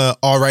mama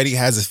already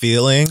has a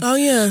feeling. Oh,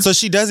 yeah. So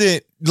she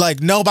doesn't,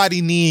 like,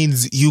 nobody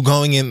needs you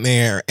going in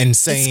there and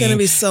saying, it's going to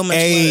be so much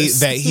worse.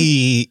 that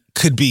he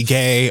could be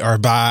gay or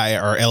bi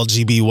or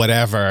LGB,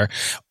 whatever.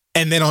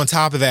 And then on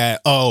top of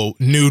that,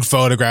 nude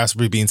photographs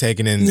were being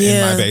taken in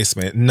my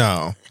basement.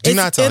 No. Do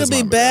not tell his mama.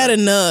 It'll be bad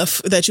enough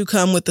that you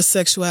come with the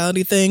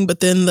sexuality thing,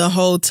 but then the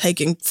whole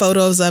taking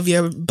photos of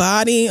your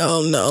body,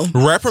 oh no.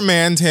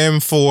 Reprimand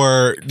him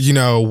for, you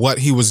know, what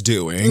he was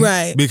doing.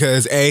 Right.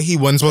 Because he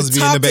wasn't supposed to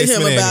be in the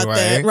basement anyway. Talk to him about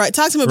that. Right.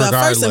 Talk to him about,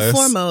 first and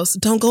foremost,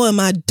 don't go in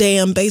my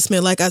damn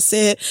basement. Like I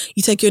said,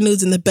 you take your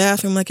nudes in the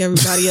bathroom like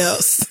everybody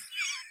else.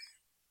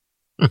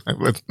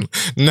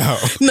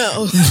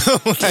 No.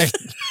 Like...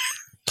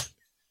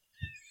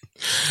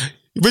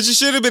 But you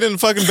should have been in the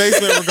fucking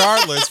basement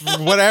regardless.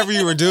 Whatever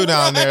you were doing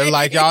down there.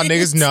 Like, y'all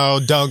niggas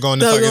know, don't go in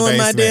the fucking basement.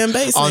 My damn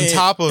basement. On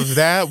top of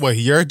that, what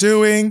you're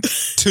doing,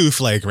 too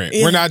flagrant.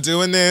 We're not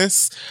doing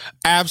this.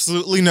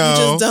 Absolutely no. You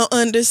just don't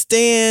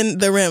understand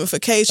the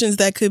ramifications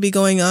that could be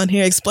going on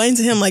here. Explain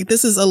to him, like,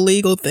 this is a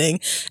legal thing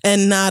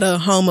and not a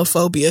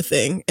homophobia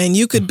thing. And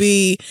you could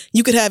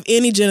have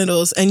any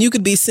genitals and you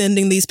could be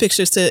sending these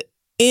pictures to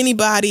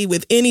anybody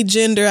with any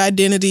gender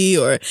identity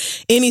or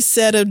any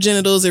set of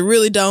genitals. It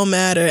really don't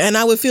matter. And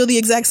I would feel the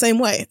exact same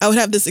way. I would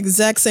have this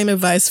exact same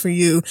advice for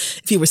you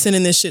if you were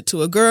sending this shit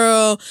to a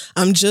girl.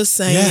 I'm just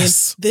saying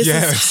this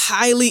is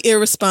highly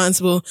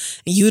irresponsible.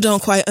 And you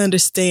don't quite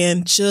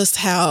understand just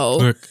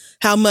how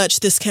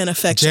much this can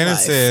affect your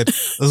life. Janet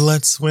said,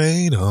 let's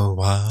wait a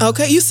while.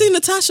 Okay, you see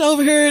Natasha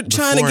over here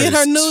trying to get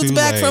her nudes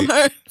back from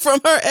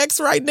her ex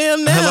right now.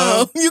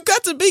 Hello? You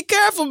got to be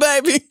careful,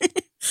 baby.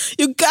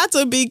 You got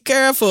to be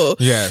careful.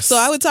 Yes. So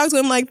I would talk to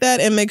him like that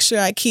and make sure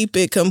I keep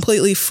it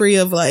completely free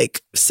of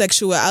like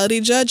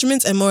sexuality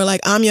judgments and more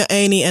like, I'm your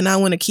auntie and I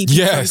want to keep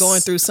you from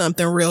going through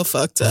something real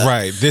fucked up.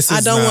 Right.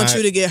 I don't want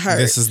you to get hurt.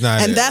 This is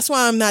not and that's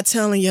why I'm not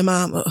telling your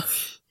mama.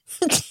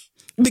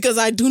 Because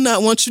I do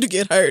not want you to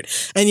get hurt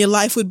and your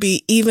life would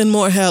be even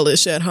more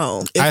hellish at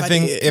home. I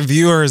think if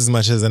you are as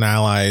much as an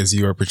ally as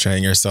you are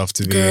portraying yourself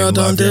to be and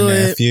love your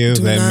nephew,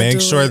 then make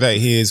sure that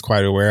he is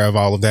quite aware of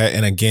all of that.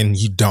 And again,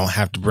 you don't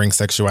have to bring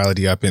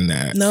sexuality up in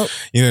that. Nope.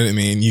 You know what I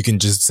mean? You can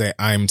just say,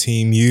 I'm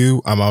team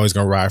you. I'm always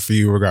going to ride for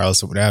you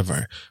regardless of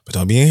whatever. But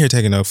don't be in here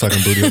taking no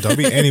fucking booty. Don't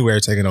be anywhere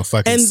taking no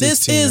fucking 16-year-old And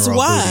this is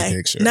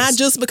why, not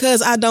just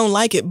because I don't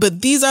like it,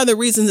 but these are the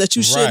reasons that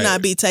you should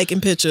not be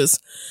taking pictures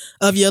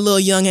of your little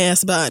young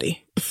ass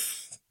body.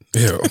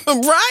 Ew.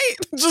 Right?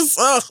 Just,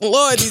 oh,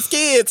 Lord, these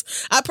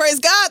kids. I praise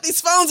God, these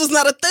phones is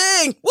not a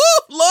thing. Woo!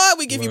 Lord,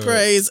 we give you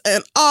praise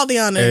and all the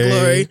honor and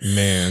glory.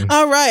 Amen.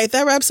 All right,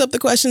 that wraps up the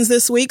questions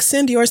this week.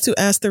 Send yours to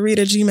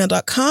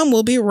asktheread@gmail.com.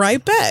 We'll be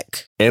right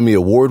back. Emmy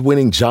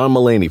award-winning John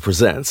Mulaney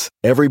presents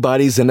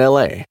Everybody's in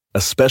L.A., a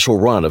special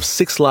run of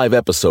 6 live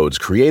episodes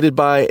created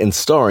by and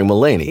starring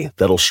Mulaney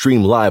that'll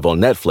stream live on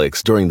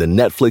Netflix during the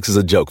Netflix is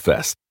a Joke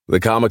Fest. The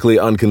comically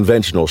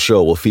unconventional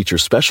show will feature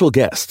special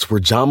guests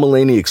where John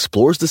Mulaney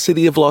explores the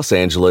city of Los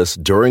Angeles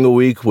during a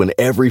week when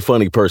every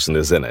funny person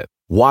is in it.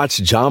 Watch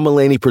John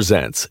Mulaney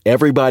Presents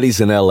Everybody's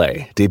in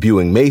L.A.,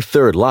 debuting May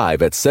 3rd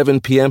live at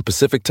 7 p.m.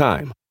 Pacific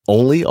Time,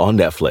 only on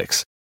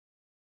Netflix.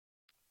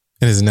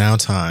 It is now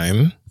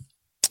time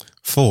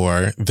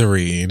for the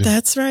read.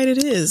 That's right,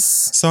 it is.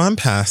 So I'm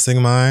passing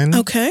mine.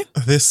 Okay.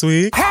 This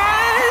week.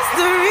 Pass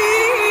the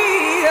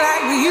read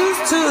like we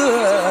used to.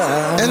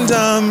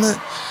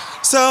 And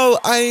so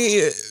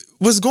I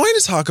was going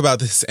to talk about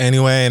this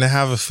anyway, and I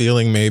have a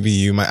feeling maybe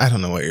you might. I don't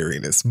know what your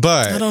read is,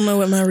 but I don't know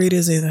what my read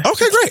is either.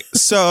 Okay, great.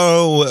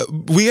 So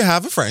we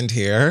have a friend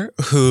here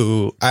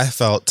who I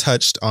felt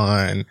touched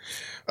on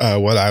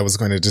what I was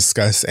going to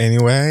discuss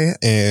anyway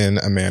in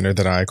a manner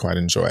that I quite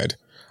enjoyed.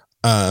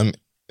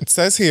 It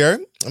says here,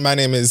 my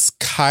name is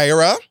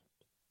Kyra.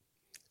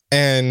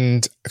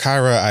 And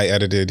Kyra, I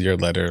edited your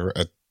letter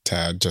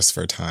tad just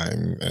for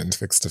time and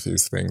fixed a few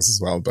things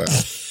as well. But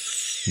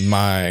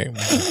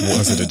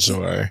was it a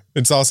joy?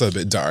 It's also a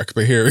bit dark,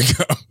 but here we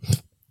go.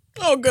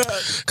 Oh, God.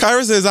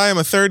 Kyra says, I am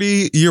a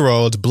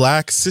 30-year-old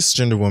black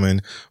cisgender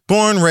woman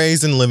born,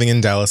 raised, and living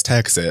in Dallas,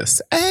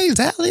 Texas. Hey,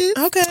 Dallas.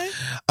 Okay.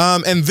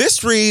 And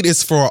this read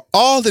is for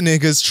all the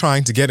niggas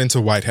trying to get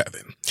into white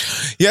heaven.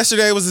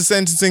 Yesterday was the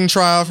sentencing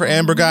trial for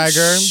Amber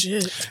Geiger.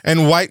 Shit.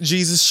 And white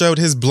Jesus showed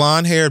his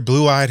blonde-haired,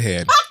 blue-eyed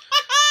head.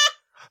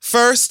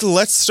 First,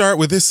 let's start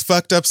with this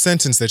fucked up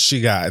sentence that she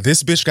got.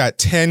 This bitch got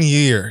 10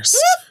 years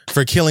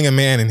for killing a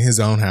man in his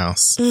own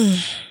house.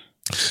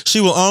 She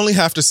will only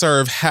have to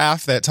serve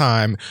half that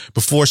time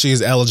before she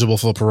is eligible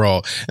for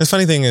parole. And the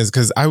funny thing is,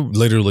 because I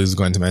literally was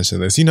going to mention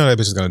this, you know that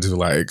bitch is going to do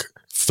like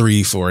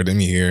 3-4 of them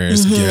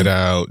years, get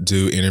out,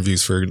 do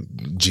interviews for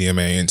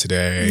GMA and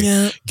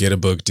Today, get a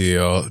book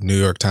deal, New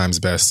York Times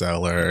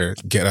bestseller,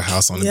 get a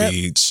house on the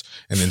beach,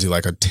 and then do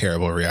like a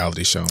terrible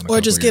reality show. Or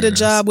just get a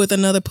job with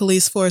another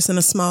police force in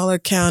a smaller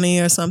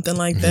county or something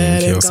like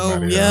that.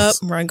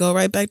 And go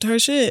right back to her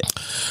shit.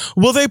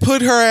 Will they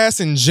put her ass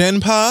in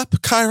Gen Pop?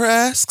 Kyra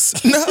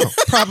asks. No,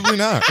 probably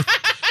not.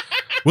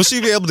 Will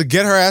she be able to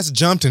get her ass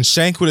jumped and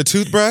shanked with a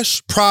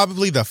toothbrush?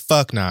 Probably the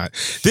fuck not.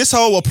 This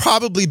hoe will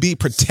probably be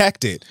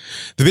protected.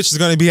 The bitch is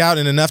going to be out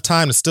in enough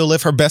time to still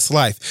live her best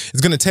life. It's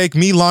going to take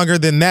me longer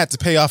than that to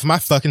pay off my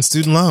fucking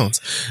student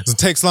loans. It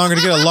takes longer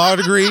to get a law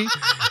degree.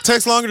 It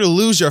takes longer to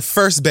lose your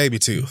first baby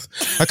tooth.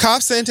 A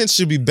cop sentence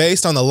should be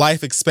based on the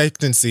life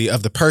expectancy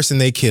of the person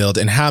they killed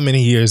and how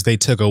many years they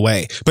took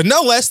away, but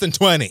no less than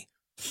 20.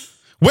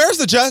 Where's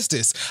the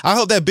justice? I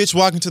hope that bitch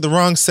walk into the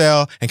wrong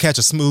cell and catch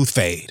a smooth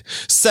fade.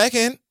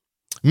 Second,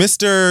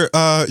 Mr.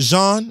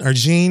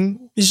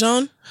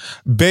 Jean,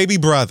 baby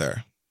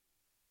brother.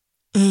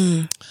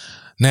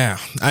 Now,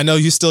 I know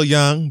you're still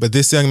young, but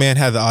this young man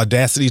had the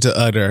audacity to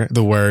utter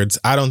the words,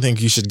 I don't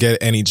think you should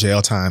get any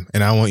jail time,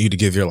 and I want you to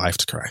give your life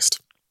to Christ.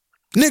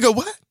 Nigga,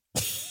 what?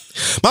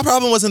 My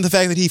problem wasn't the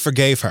fact that he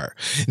forgave her.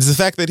 It's the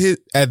fact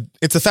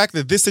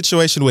that this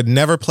situation would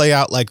never play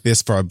out like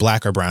this for a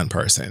black or brown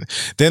person.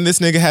 Then this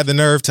nigga had the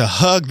nerve to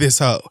hug this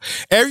hoe.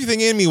 Everything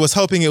in me was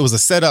hoping it was a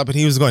setup and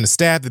he was going to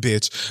stab the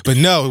bitch, but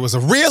no, it was a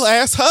real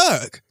ass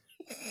hug.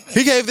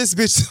 He gave this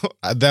bitch,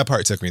 that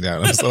part took me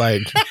down. I was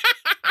like,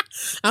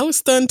 I was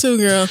stunned too,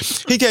 girl.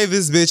 He gave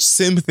this bitch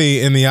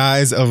sympathy in the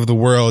eyes of the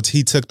world.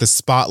 He took the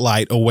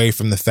spotlight away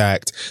from the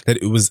fact that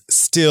it was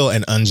still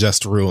an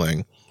unjust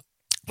ruling.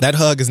 That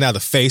hug is now the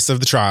face of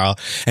the trial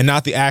and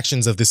not the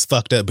actions of this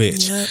fucked up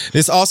bitch. Yep.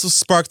 This also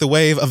sparked the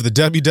wave of the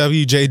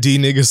WWJD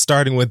niggas,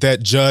 starting with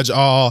that judge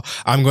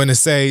starting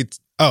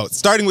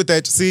with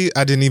that. See,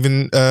 I didn't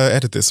even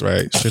edit this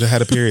right. Should have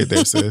had a period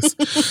there, sis.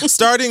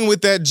 Starting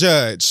with that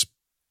judge.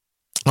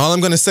 All I'm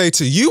going to say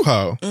to you,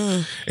 ho,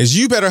 is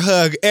you better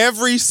hug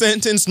every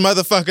sentenced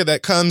motherfucker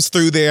that comes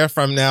through there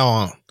from now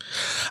on.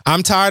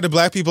 I'm tired of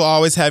black people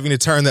always having to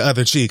turn the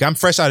other cheek. I'm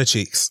fresh out of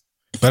cheeks.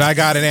 But I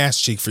got an ass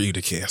cheek for you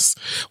to kiss.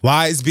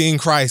 Why is being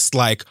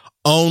Christ-like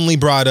only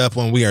brought up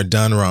when we are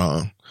done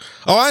wrong?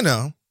 Oh, I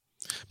know.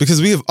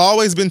 Because we have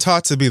always been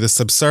taught to be the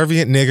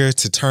subservient nigger,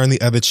 to turn the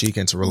other cheek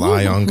and to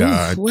rely on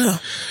God. Well.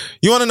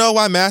 You want to know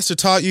why Master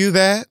taught you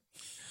that?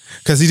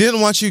 Because he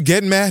didn't want you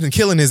getting mad and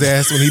killing his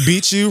ass when he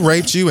beat you,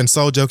 raped you, and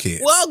sold your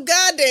kids. Well,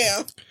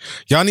 goddamn.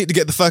 Y'all need to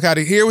get the fuck out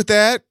of here with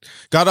that.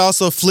 God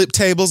also flipped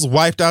tables,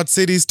 wiped out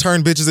cities,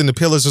 turned bitches into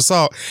pillars of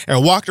salt,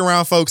 and walked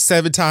around folks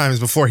 7 times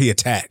before he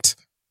attacked.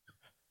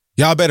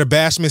 Y'all better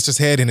bash Mister's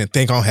head in and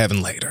think on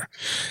heaven later.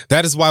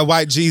 That is why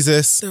white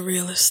Jesus, the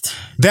realist,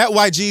 that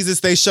white Jesus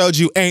they showed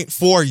you ain't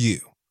for you.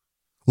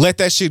 Let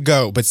that shit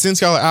go. But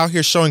since y'all are out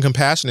here showing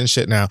compassion and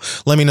shit now,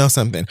 let me know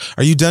something.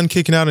 Are you done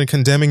kicking out and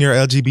condemning your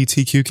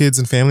LGBTQ kids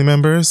and family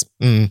members?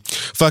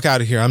 Fuck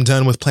out of here. I'm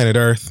done with planet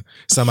Earth.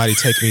 Somebody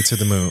take me to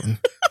the moon.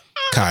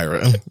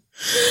 Kyra.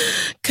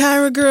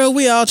 Kyra, girl,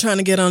 we all trying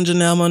to get on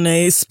Janelle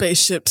Monáe's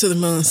spaceship to the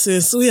moon,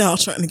 sis. We all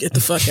trying to get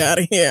the fuck out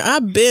of here.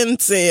 I've been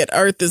said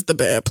Earth is the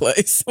bad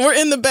place. We're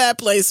in the bad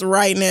place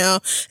right now,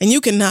 and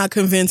you cannot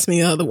convince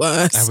me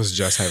otherwise. I was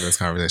just having this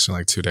conversation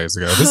like 2 days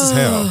ago. This is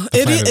hell.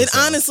 It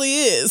honestly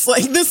is.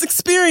 Like, this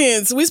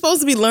experience, we're supposed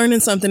to be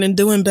learning something and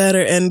doing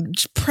better,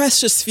 and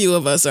precious few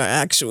of us are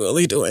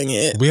actually doing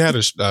it. We had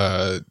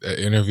an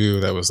interview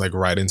that was like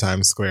right in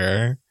Times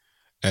Square.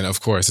 And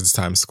of course, it's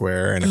Times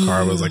Square, and the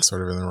car was like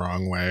sort of in the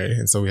wrong way,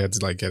 and so we had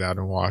to like get out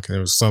and walk. And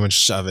there was so much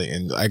shoving,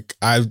 and like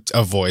I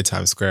avoid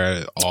Times Square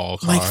at all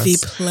costs. Like the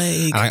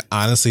plague. And I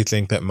honestly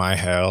think that my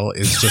hell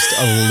is just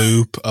a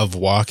loop of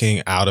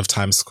walking out of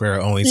Times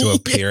Square only to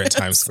appear at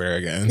Times Square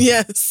again.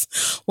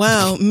 Yes.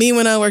 Wow. Me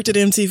when I worked at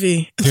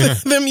MTV,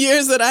 them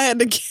years that I had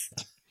to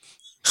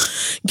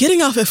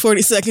getting off at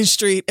 42nd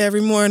Street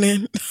every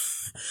morning.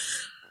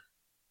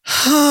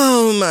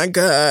 Oh my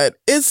God.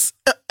 It's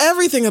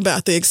everything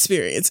about the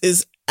experience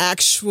is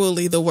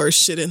actually the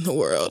worst shit in the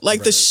world.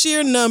 Like the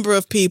sheer number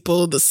of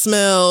people, the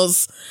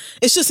smells,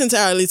 it's just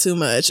entirely too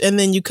much. And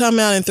then you come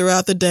out and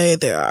throughout the day,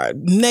 there are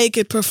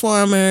naked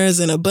performers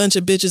and a bunch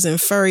of bitches in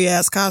furry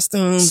ass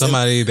costumes.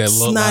 Somebody that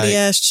looked snotty like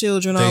ass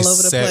children all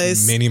over the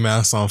place. Minnie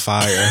Mouse on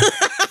fire.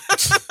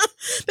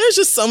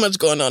 there's just so much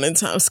going on in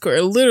Times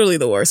Square. Literally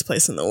the worst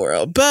place in the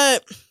world.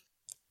 But,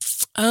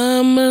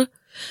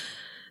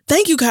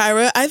 thank you,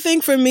 Kyra. I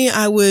think for me,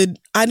 I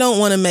don't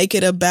want to make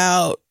it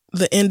about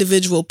the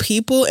individual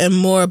people and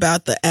more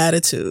about the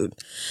attitude,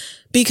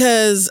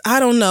 because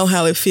I don't know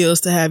how it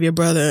feels to have your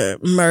brother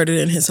murdered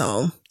in his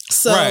home.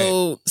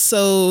 So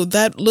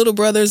that little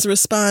brother's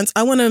response,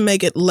 I want to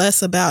make it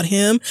less about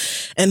him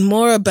and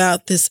more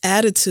about this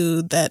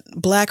attitude that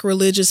Black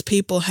religious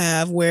people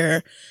have,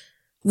 where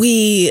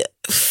we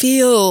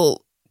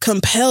feel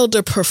compelled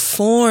to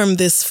perform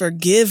this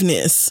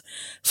forgiveness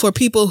for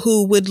people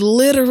who would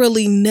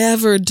literally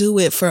never do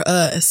it for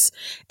us.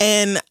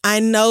 And I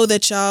know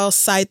that y'all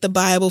cite the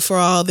Bible for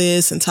all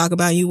this and talk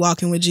about you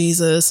walking with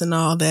Jesus and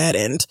all that.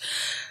 And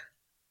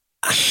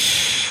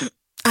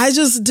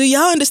do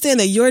y'all understand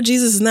that your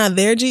Jesus is not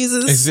their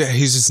Jesus?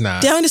 He's just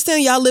not. Do y'all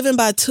understand y'all living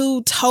by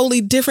two totally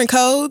different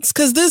codes?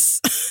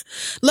 Because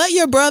let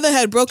your brother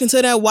had broken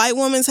into that white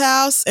woman's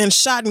house and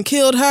shot and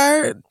killed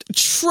her.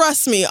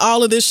 Trust me,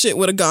 all of this shit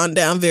would have gone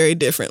down very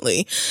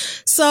differently.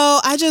 So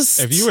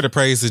if you would have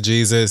praised the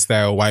Jesus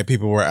that white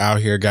people were out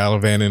here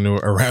gallivanting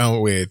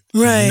around with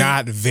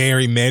not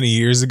very many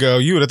years ago,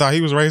 you would have thought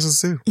he was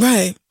racist too.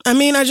 Right. I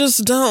mean, I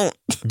just don't.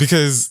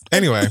 Because,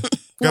 anyway...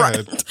 Go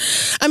ahead.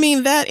 I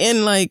mean, that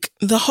and like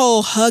the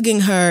whole hugging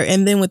her,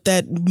 and then with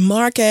that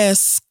Mark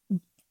ass,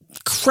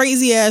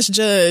 crazy ass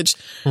judge,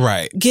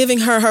 giving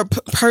her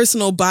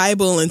personal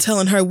Bible and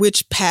telling her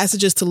which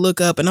passages to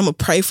look up, and I'm gonna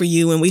pray for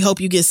you, and we hope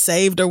you get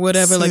saved or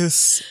whatever.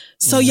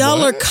 So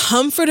y'all are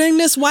comforting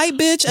this white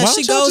bitch as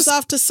she goes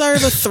off to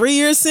serve a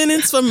 3-year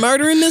sentence for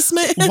murdering this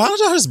man. Why don't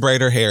y'all just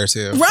braid her hair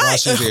too? Right.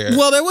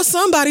 Well, there was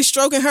somebody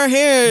stroking her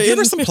hair. Give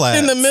her some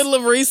plaids in the middle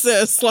of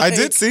recess. I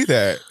did see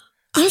that.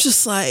 I'm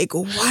just like,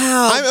 wow.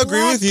 I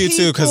agree with you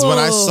too, because when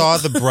I saw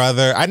the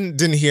brother, I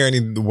didn't hear any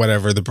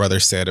whatever the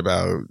brother said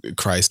about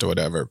Christ or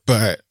whatever.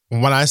 But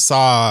when I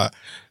saw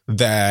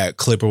that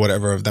clip or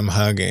whatever of them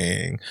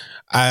hugging,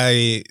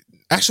 I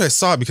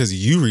saw it because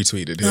you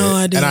retweeted it. Oh,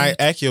 I did. And I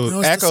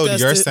echoed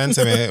your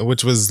sentiment,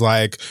 which was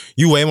like,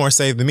 you way more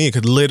safe than me. It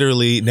could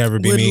literally never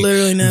be me.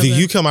 Literally never.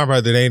 You kill my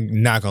brother, they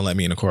not gonna let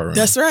me in the courtroom.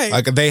 That's right.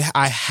 Like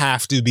I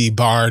have to be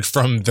barred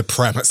from the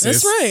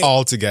premises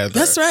altogether.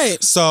 That's right.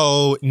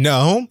 So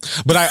no,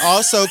 but I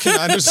also can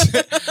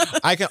understand.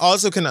 I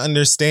can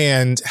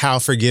understand how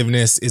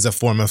forgiveness is a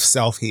form of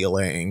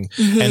self-healing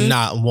and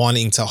not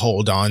wanting to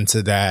hold on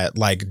to that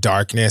like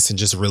darkness and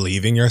just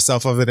relieving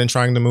yourself of it and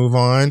trying to move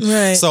on.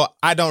 Right. So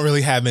I don't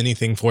really have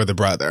anything for the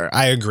brother.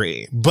 I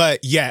agree.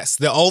 But yes,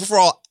 the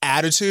overall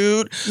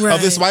attitude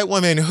of this white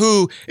woman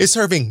who is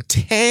serving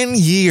 10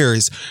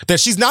 years that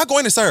she's not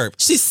going to serve.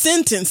 She's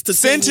sentenced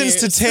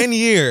to 10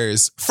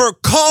 years for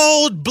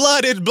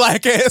cold-blooded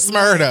black ass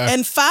murder.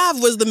 And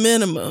 5 was the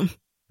minimum.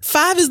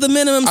 5 is the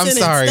minimum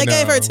sentence. They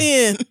gave her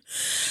 10.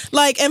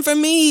 And for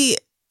me,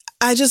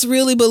 I just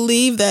really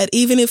believe that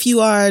even if you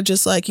are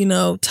just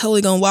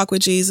totally gonna walk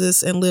with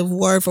Jesus and live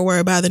word for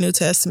word by the New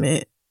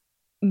Testament,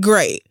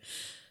 great.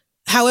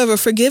 However,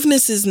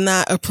 forgiveness is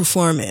not a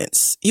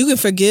performance. You can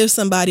forgive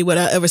somebody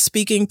without ever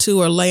speaking to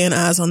or laying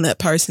eyes on that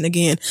person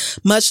again,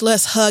 much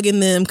less hugging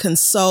them,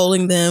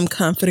 consoling them,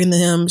 comforting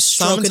them,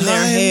 stroking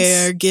their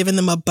hair, giving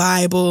them a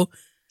Bible.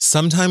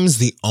 Sometimes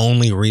the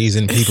only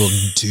reason people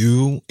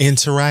do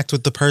interact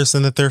with the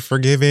person that they're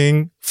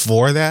forgiving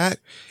for that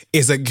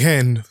is,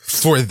 again,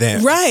 for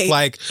them. Right.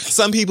 Like,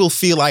 some people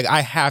feel like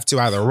I have to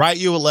either write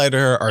you a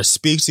letter or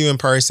speak to you in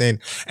person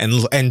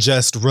and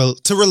just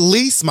to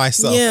release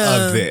myself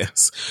of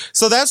this.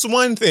 So that's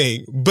one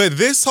thing. But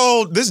this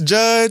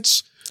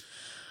judge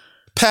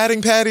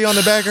patting Patty on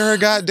the back of her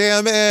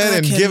goddamn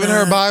head and giving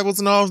her Bibles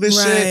and all of this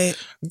shit.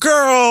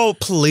 Girl,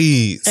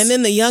 please. And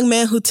then the young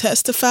man who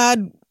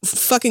testified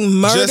fucking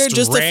murdered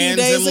just a few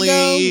days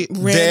ago.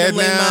 Dead now.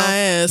 My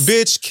ass.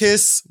 Bitch,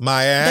 kiss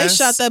my ass. They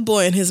shot that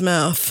boy in his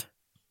mouth.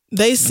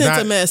 They sent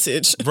a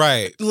message.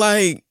 Right.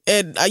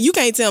 And you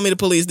can't tell me the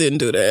police didn't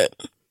do that.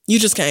 You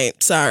just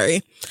can't.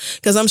 Sorry.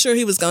 Because I'm sure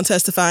he was going to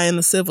testify in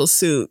the civil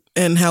suit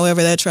and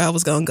however that trial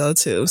was going to go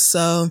to.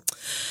 So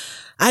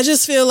I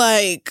just feel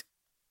like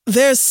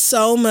there's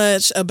so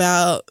much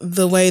about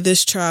the way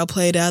this trial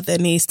played out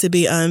that needs to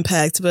be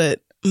unpacked.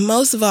 But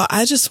most of all,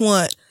 I just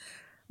want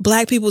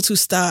Black people to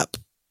stop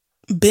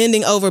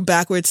bending over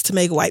backwards to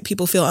make white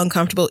people feel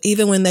uncomfortable,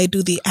 even when they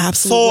do the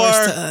absolute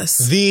worst to us.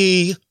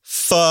 The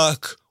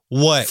fuck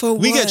what? For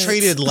we get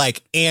treated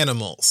like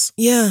animals.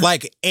 Yeah.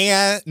 Like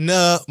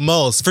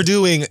animals for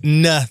doing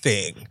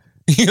nothing.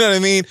 You know what I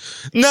mean?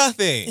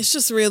 Nothing. It's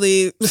just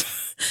really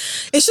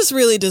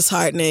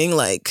disheartening.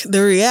 Like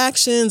the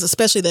reactions,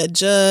 especially that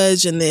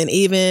judge, and then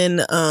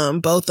even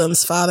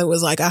Botham's father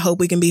was like, I hope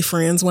we can be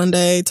friends one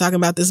day, talking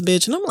about this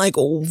bitch. And I'm like,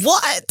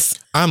 what?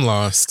 I'm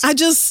lost.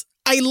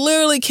 I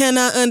literally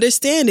cannot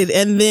understand it.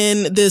 And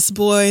then this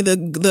boy,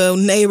 the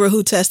neighbor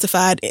who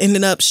testified,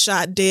 ended up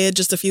shot dead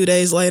just a few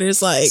days later.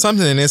 It's like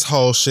something in this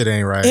whole shit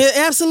ain't right. It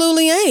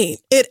absolutely ain't.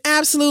 It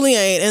absolutely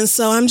ain't. And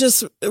so I'm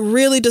just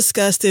really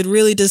disgusted,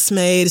 really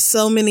dismayed.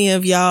 So many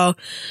of y'all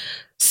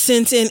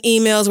sent in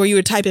emails where you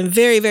were typing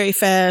very, very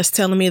fast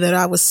telling me that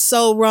I was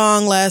so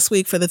wrong last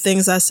week for the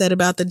things I said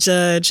about the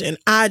judge. And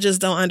I just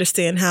don't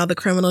understand how the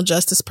criminal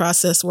justice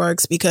process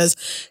works, because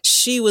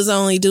she was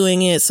only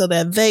doing it so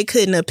that they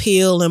couldn't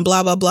appeal and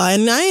blah, blah, blah.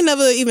 And I ain't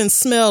never even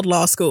smelled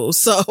law school.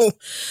 So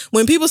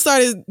when people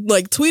started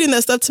like tweeting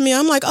that stuff to me,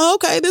 I'm like, oh,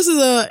 okay, this is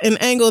an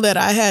angle that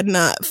I had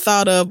not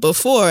thought of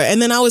before.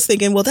 And then I was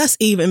thinking, well, that's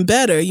even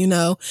better, you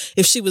know,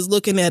 if she was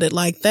looking at it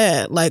like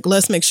that, like,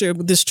 let's make sure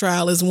this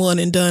trial is one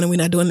and done and we're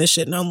not doing this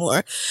shit no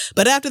more.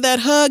 But after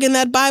that hug and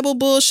that Bible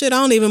bullshit, I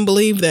don't even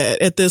believe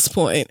that at this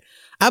point.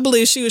 I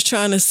believe she was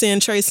trying to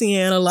send Tracy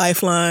Ann a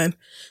lifeline.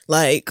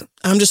 Like,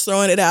 I'm just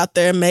throwing it out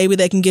there. Maybe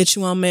they can get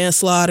you on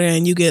manslaughter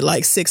and you get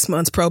like 6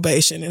 months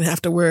probation and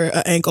have to wear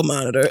an ankle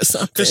monitor or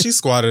something. Because she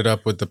squatted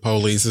up with the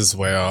police as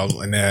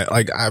well. And that,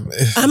 like, I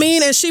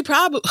mean, and she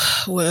probably,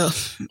 well,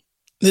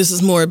 this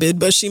is morbid,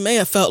 but she may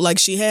have felt like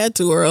she had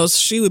to, or else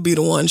she would be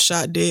the one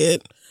shot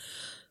dead.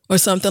 Or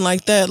something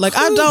like that. Like,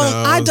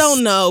 I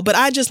don't know, but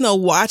I just know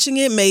watching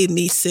it made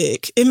me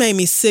sick. It made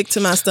me sick to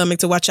my stomach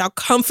to watch y'all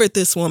comfort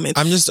this woman.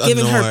 I'm just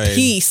giving annoyed. her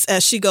peace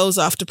as she goes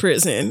off to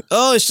prison.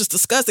 Oh, it's just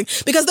disgusting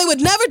because they would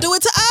never do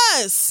it to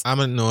us. I'm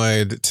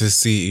annoyed to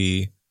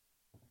see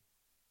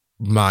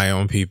my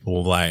own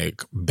people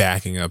like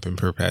backing up and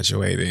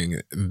perpetuating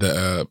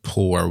the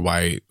poor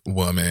white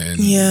woman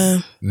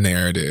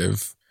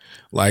narrative.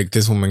 Like,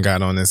 this woman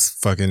got on this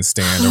fucking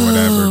stand or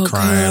whatever,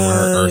 crying with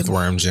her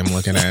earthworm Jim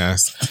looking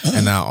ass.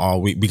 And now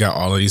we got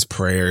all of these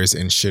prayers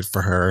and shit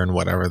for her and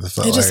whatever the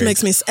fuck. It just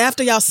makes me,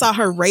 after y'all saw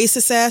her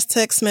racist ass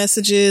text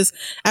messages,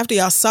 after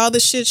y'all saw the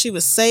shit she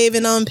was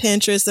saving on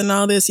Pinterest and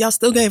all this, y'all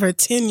still gave her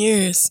 10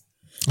 years.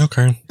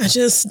 Okay. I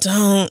just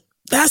don't.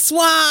 That's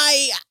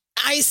why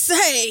I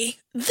say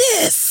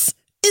this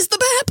is the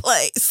bad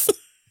place.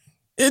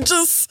 It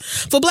just,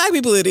 for black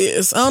people, it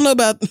is. I don't know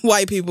about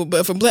white people,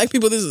 but for black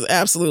people, this is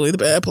absolutely the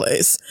bad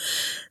place.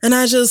 And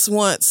I just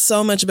want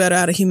so much better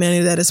out of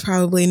humanity that is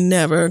probably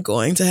never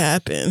going to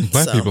happen.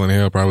 Black people in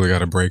hell probably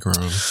got a break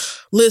room.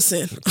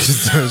 Listen.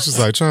 It's just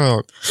like,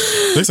 child,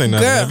 this ain't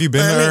nothing. Girl, have you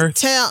been to Earth?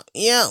 Tell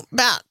you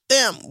about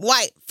them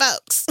white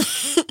folks.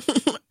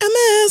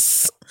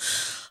 MS.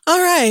 All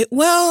right.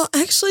 Well,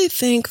 I actually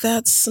think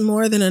that's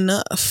more than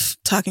enough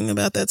talking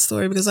about that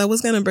story, because I was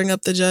going to bring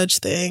up the judge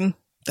thing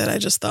that I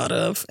just thought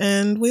of,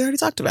 and we already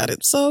talked about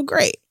it. So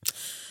great.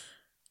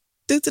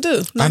 Do.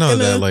 I know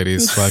that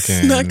lady's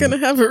fucking... Not gonna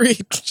have a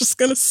read. Just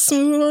gonna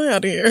smooth on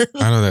out of here.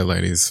 I know that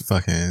lady's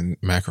fucking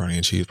macaroni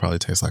and cheese probably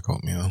tastes like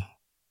oatmeal.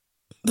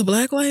 The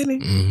black lady?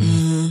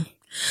 Mm-hmm.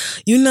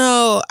 You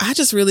know, I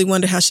just really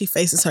wonder how she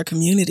faces her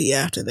community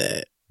after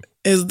that.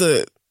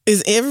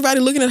 Is everybody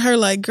looking at her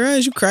like, girl,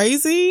 is you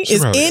crazy?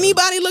 Is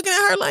anybody looking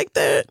at her like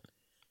that?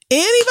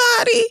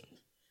 Anybody?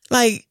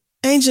 Like,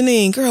 Aunt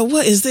Janine, girl,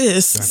 what is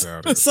this?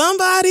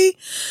 Somebody?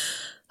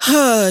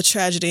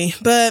 Tragedy.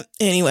 But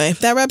anyway,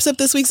 that wraps up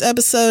this week's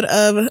episode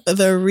of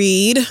The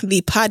Read,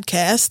 the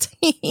podcast.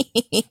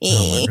 Oh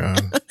my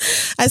God.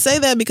 I say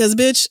that because,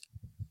 bitch,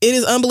 it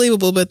is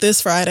unbelievable, but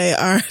this Friday,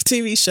 our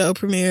TV show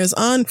premieres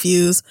on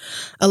Fuse,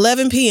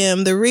 11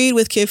 p.m., The Read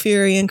with Kid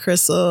Fury and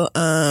Crystal.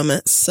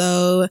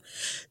 So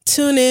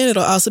tune in.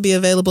 It'll also be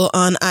available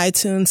on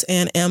iTunes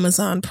and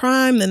Amazon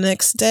Prime the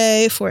next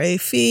day for a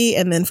fee.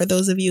 And then for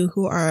those of you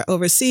who are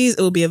overseas,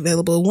 it will be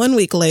available 1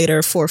 week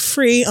later for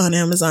free on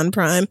Amazon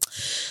Prime.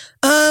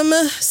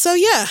 So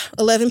yeah,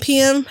 11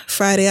 p.m.,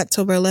 Friday,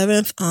 October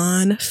 11th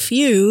on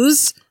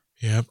Fuse.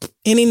 Yep.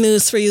 Any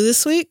news for you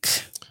this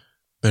week?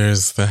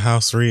 There's the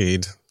house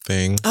read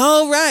thing.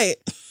 Oh, right.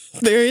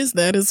 There is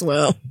that as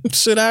well.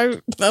 Should I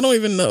don't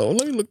even know.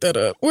 Let me look that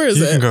up. Where is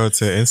that? You can go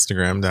to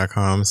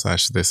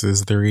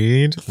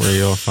Instagram.com/thisistheread, where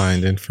you'll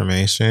find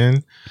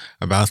information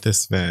about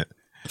this event.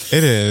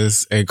 It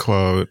is a,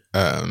 quote,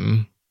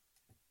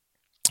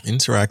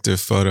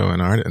 interactive photo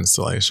and art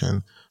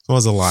installation. It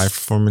was a live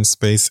performance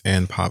space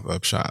and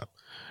pop-up shop.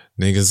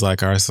 Niggas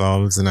like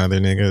ourselves and other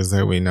niggas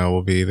that we know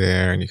will be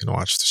there, and you can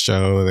watch the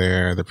show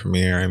there, the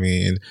premiere, I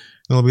mean.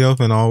 It'll be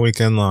open all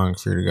weekend long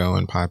for you to go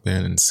and pop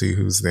in and see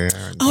who's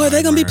there. Oh, are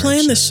they going to be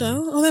playing the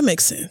show? Oh, that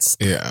makes sense.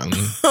 Yeah.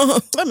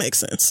 That makes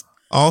sense.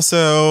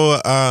 Also,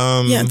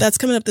 yeah, that's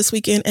coming up this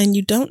weekend, and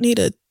you don't need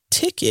a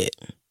ticket.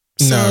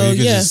 So, no,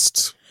 you can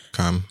just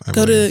come.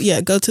 Go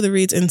to the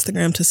Reed's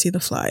Instagram to see the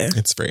flyer.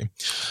 It's free.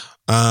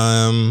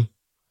 On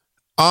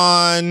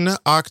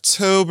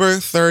October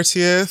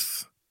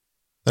 30th,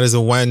 that is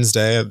a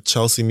Wednesday at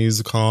Chelsea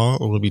Music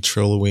Hall, it will be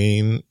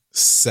Trilloween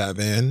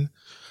 7.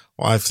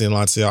 Well, I've seen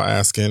lots of y'all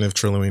asking if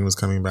Trilloween was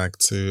coming back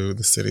to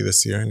the city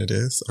this year, and it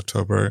is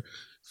October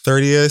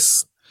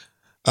 30th.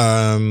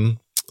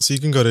 So you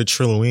can go to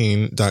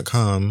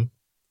Trilloween.com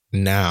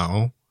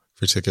now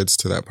for tickets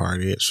to that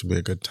party. It should be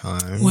a good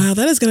time. Wow,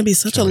 that is going to be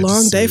such a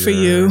long day for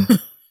you.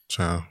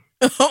 Ciao.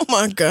 Oh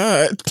my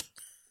God.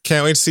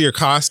 Can't wait to see your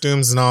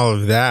costumes and all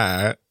of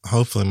that.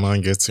 Hopefully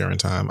mine gets here in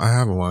time. I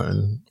have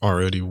one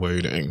already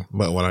waiting,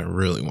 but what I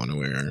really want to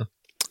wear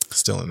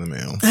still in the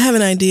mail. I have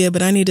an idea,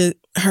 but I need to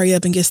hurry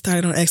up and get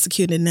started on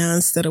executing it now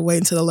instead of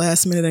waiting to the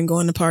last minute and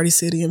going to Party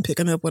City and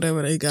picking up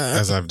whatever they got.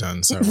 As I've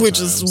done several which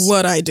times. is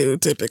what I do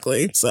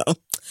typically. So,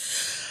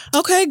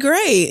 okay,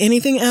 great.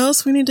 Anything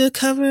else we need to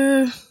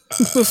cover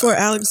before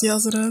Alex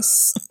yells at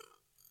us?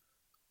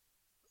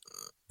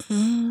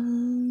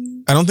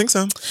 I don't think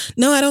so.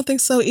 No, I don't think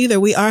so either.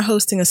 We are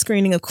hosting a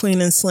screening of Queen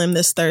and Slim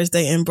this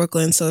Thursday in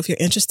Brooklyn. So if you're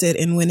interested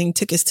in winning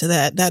tickets to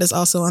that, that is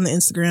also on the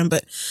Instagram.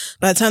 But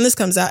by the time this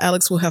comes out,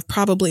 Alex will have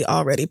probably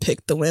already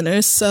picked the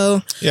winners.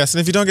 So yes, and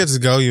if you don't get to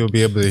go, you'll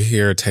be able to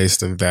hear a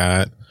taste of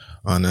that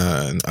on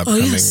an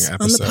upcoming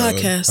episode on the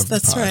podcast.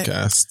 That's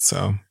right.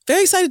 So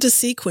very excited to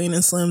see Queen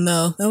and Slim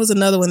though. That was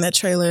another one that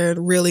trailer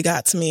really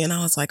got to me, and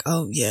I was like,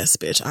 "Oh yes,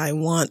 bitch, I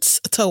want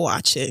to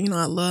watch it." You know,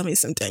 I love me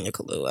some Daniel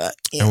Kaluuya.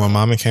 And when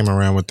Mama came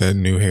around with that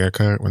new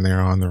haircut when they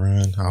were on the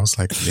run, I was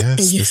like,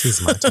 "Yes, this is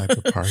my type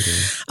of party."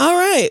 All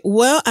right,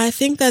 well, I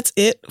think that's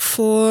it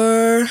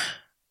for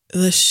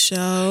the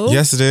show.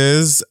 Yes, it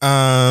is.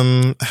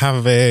 I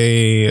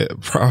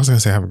was gonna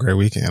say have a great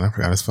weekend. I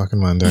forgot it's fucking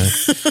Monday.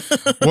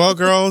 Well,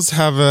 girls,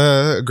 have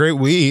a great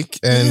week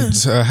and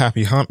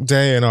happy hump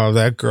day and all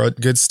that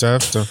good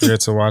stuff. Don't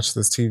forget to watch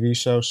this TV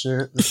show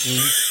shit this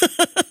week.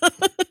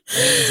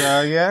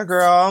 And yeah,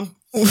 girl.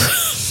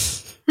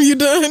 You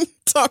done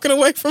talking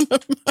away from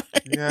the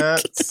mic? Yeah.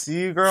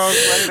 See you girls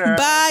later.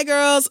 Bye,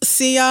 girls.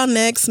 See y'all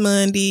next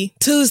Monday.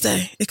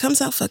 Tuesday. It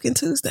comes out fucking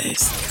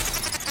Tuesdays.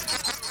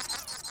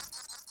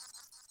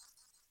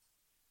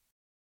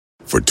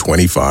 For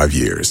 25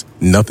 years,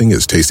 nothing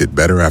has tasted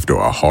better after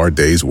a hard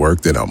day's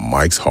work than a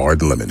Mike's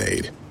Hard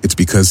Lemonade. It's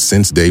because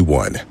since day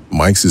one,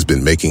 Mike's has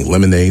been making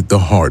lemonade the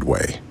hard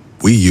way.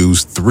 We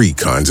use 3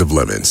 kinds of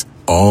lemons,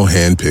 all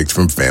hand-picked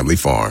from family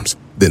farms,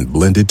 then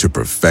blended to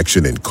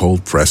perfection and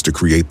cold-pressed to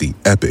create the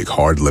epic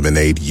hard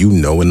lemonade you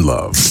know and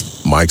love.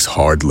 Mike's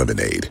Hard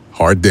Lemonade.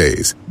 Hard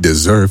days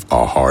deserve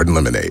a hard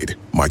lemonade.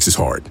 Mike's is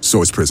hard,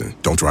 so is prison.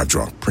 Don't drive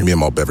drunk. Premium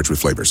malt beverage with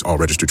flavors. All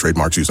registered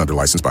trademarks used under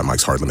license by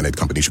Mike's Hard Lemonade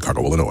Company,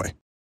 Chicago, Illinois.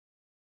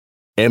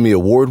 Emmy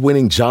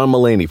award-winning John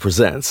Mulaney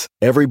presents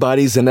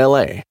Everybody's in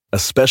L.A., a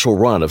special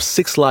run of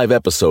 6 live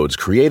episodes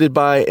created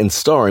by and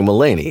starring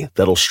Mulaney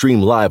that'll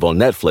stream live on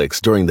Netflix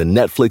during the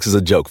Netflix is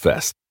a Joke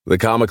Fest. The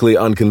comically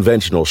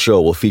unconventional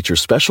show will feature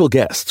special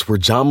guests where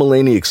John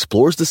Mulaney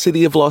explores the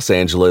city of Los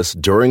Angeles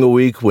during a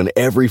week when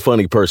every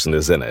funny person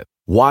is in it.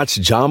 Watch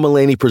John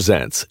Mulaney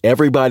Presents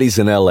Everybody's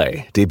in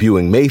L.A.,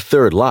 debuting May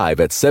 3rd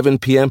live at 7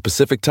 p.m.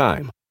 Pacific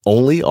Time,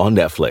 only on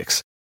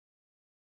Netflix.